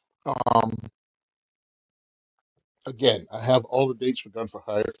 Um, Again, I have all the dates for Gun for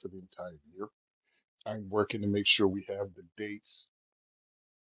Hire for the entire year. I'm working to make sure we have the dates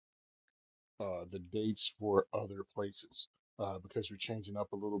for other places, because we're changing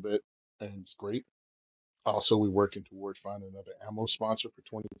up a little bit, and it's great. Also, we're working towards finding another ammo sponsor for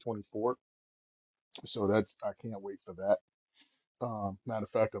 2024. So I can't wait for that. Matter of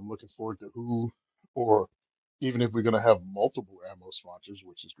fact, I'm looking forward to or even if we're going to have multiple ammo sponsors,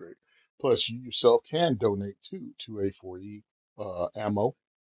 which is great. Plus, you yourself can donate to A4E ammo.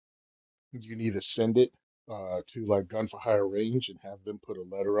 You can either send it to like Gun for Hire Range and have them put a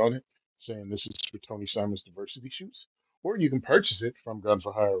letter on it saying this is for Tony Simon's diversity shoots, or you can purchase it from Gun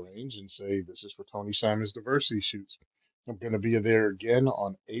for Hire Range and say this is for Tony Simon's diversity shoots. I'm going to be there again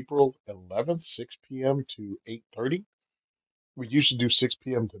on April 11th, 6 p.m. to 8:30. We usually do 6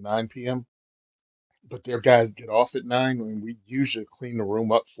 p.m. to 9 p.m., but their guys get off at 9, and we usually clean the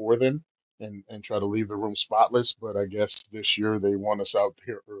room up for them and try to leave the room spotless. But I guess this year they want us out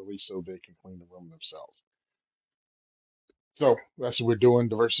here early so they can clean the room themselves. So that's what we're doing.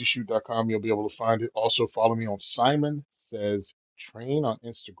 DiversityShoot.com. You'll be able to find it. Also, follow me on Simon Says Train on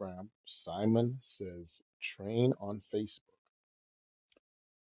Instagram. Simon Says Train on Facebook.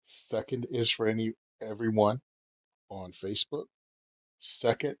 Second is for everyone on Facebook.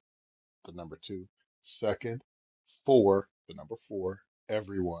 Second, the number 2. Second, the number 4,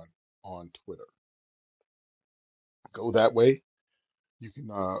 everyone on Twitter. Go that way. You can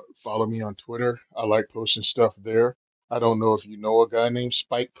follow me on Twitter. I like posting stuff there. I don't know if you know a guy named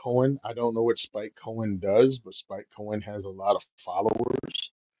Spike Cohen. I don't know what Spike Cohen does, but Spike Cohen has a lot of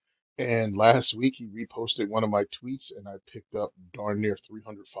followers. And last week he reposted one of my tweets, and I picked up darn near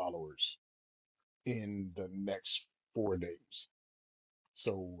 300 followers in the next 4 days.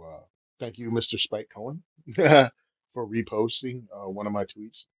 So thank you, Mr. Spike Cohen, for reposting one of my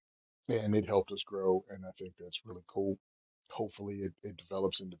tweets. And it helped us grow, and I think that's really cool. Hopefully, it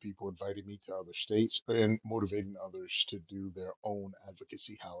develops into people inviting me to other states and motivating others to do their own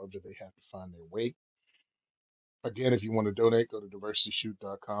advocacy, however they have to find their way. Again, if you want to donate, go to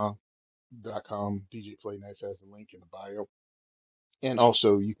diversityshoot.com. DJ Play Nice has the link in the bio. And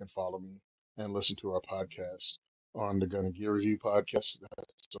also, you can follow me and listen to our podcast on the Gun and Gear Review podcast.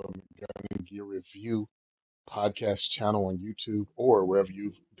 That's on the Gun and Gear Review podcast channel on YouTube or wherever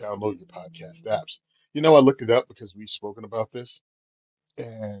you download your podcast apps. I looked it up because we've spoken about this,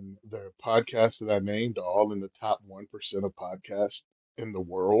 and the podcasts that I named are all in the top 1% of podcasts in the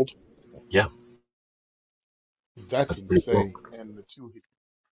world. Yeah, That's that's pretty cool. insane.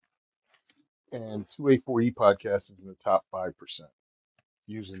 And the 2A4E podcast is in the top 5%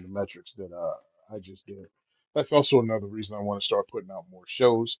 using the metrics that I just did. That's also another reason I want to start putting out more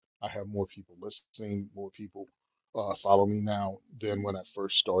shows. I have more people listening, more people follow me now than when I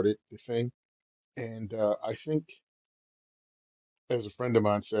first started the thing. And I think as a friend of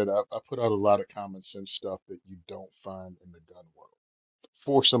mine said, I put out a lot of common sense stuff that you don't find in the gun world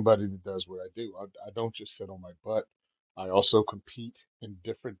for somebody that does what I do. I don't just sit on my butt. I also compete in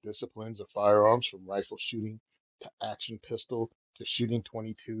different disciplines of firearms, from rifle shooting to action pistol to shooting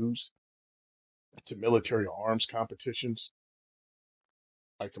 22s to military arms competitions.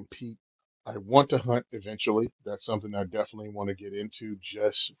 I compete. I want to hunt eventually. That's something I definitely want to get into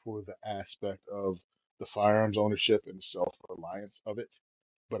just for the aspect of the firearms ownership and self-reliance of it.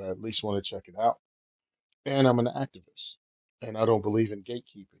 But I at least want to check it out. And I'm an activist, and I don't believe in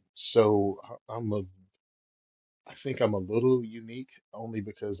gatekeeping. So I think I'm a little unique only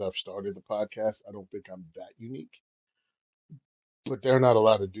because I've started the podcast. I don't think I'm that unique, but there are not a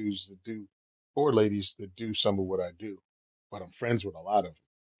lot of dudes that do, or ladies that do some of what I do. But I'm friends with a lot of them.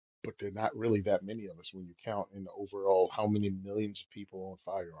 But there are not really that many of us when you count in the overall how many millions of people own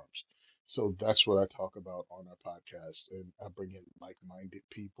firearms. So that's what I talk about on our podcast, and I bring in like-minded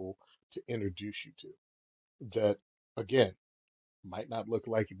people to introduce you to that, again, might not look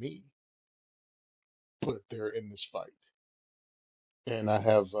like me, but they're in this fight. And I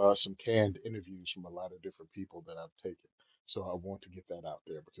have some canned interviews from a lot of different people that I've taken. So I want to get that out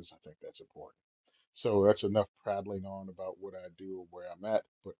there because I think that's important. So that's enough prattling on about what I do or where I'm at.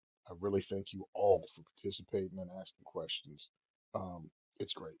 But I really thank you all for participating and asking questions. Um,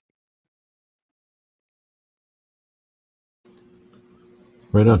 it's great.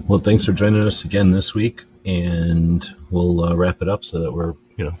 Right on. Well, thanks for joining us again this week, and we'll wrap it up so that we're,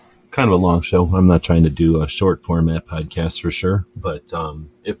 kind of a long show. I'm not trying to do a short format podcast for sure, but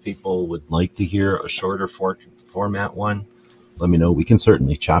if people would like to hear a shorter format one, let me know. We can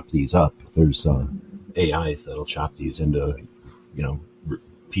certainly chop these up. There's AIs that'll chop these into,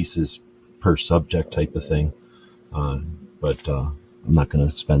 pieces per subject type of thing. But I'm not going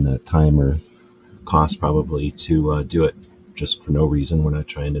to spend that time or cost probably to do it just for no reason. We're not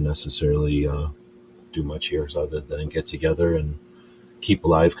trying to necessarily do much here other than get together and keep a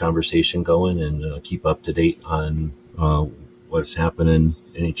live conversation going and keep up to date on what's happening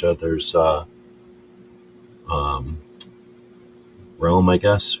in each other's realm, I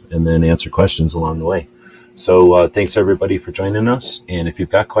guess, and then answer questions along the way. So thanks everybody for joining us. And if you've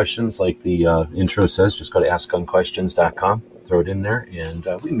got questions, like the intro says, just go to askgunquestions.com, throw it in there, and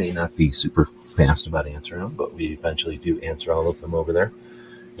we may not be super fast about answering them, but we eventually do answer all of them over there.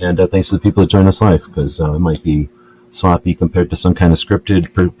 And thanks to the people that join us live, because it might be sloppy compared to some kind of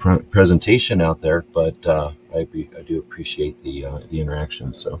scripted presentation out there, but I do appreciate the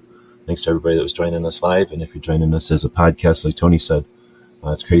interaction. So thanks to everybody that was joining us live. And if you're joining us as a podcast, like Tony said,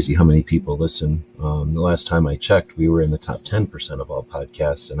 it's crazy how many people listen. The last time I checked, we were in the top 10% of all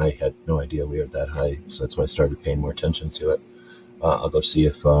podcasts, and I had no idea we were that high. So that's why I started paying more attention to it. I'll go see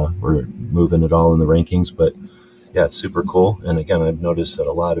if we're moving at all in the rankings. But yeah, it's super cool. And again, I've noticed that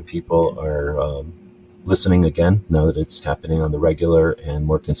a lot of people are listening again now that it's happening on the regular and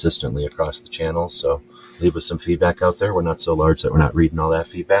more consistently across the channel. So leave us some feedback out there. We're not so large that we're not reading all that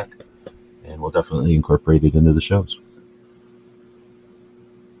feedback, and we'll definitely incorporate it into the shows.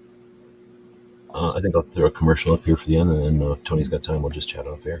 I think I'll throw a commercial up here for the end, and then if Tony's got time, we'll just chat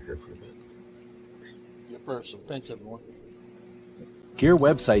off air here for a bit. Yeah, personal. Thanks, everyone.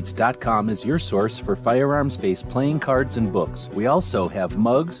 GearWebsites.com is your source for firearms-based playing cards and books. We also have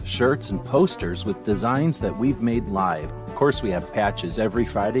mugs, shirts, and posters with designs that we've made live. Of course, we have patches. Every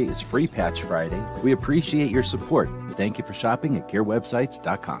Friday is Free Patch Friday. We appreciate your support. Thank you for shopping at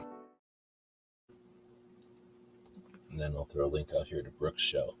GearWebsites.com. And then I'll throw a link out here to Brooke's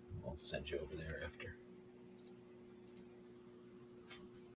show. I'll send you over there after.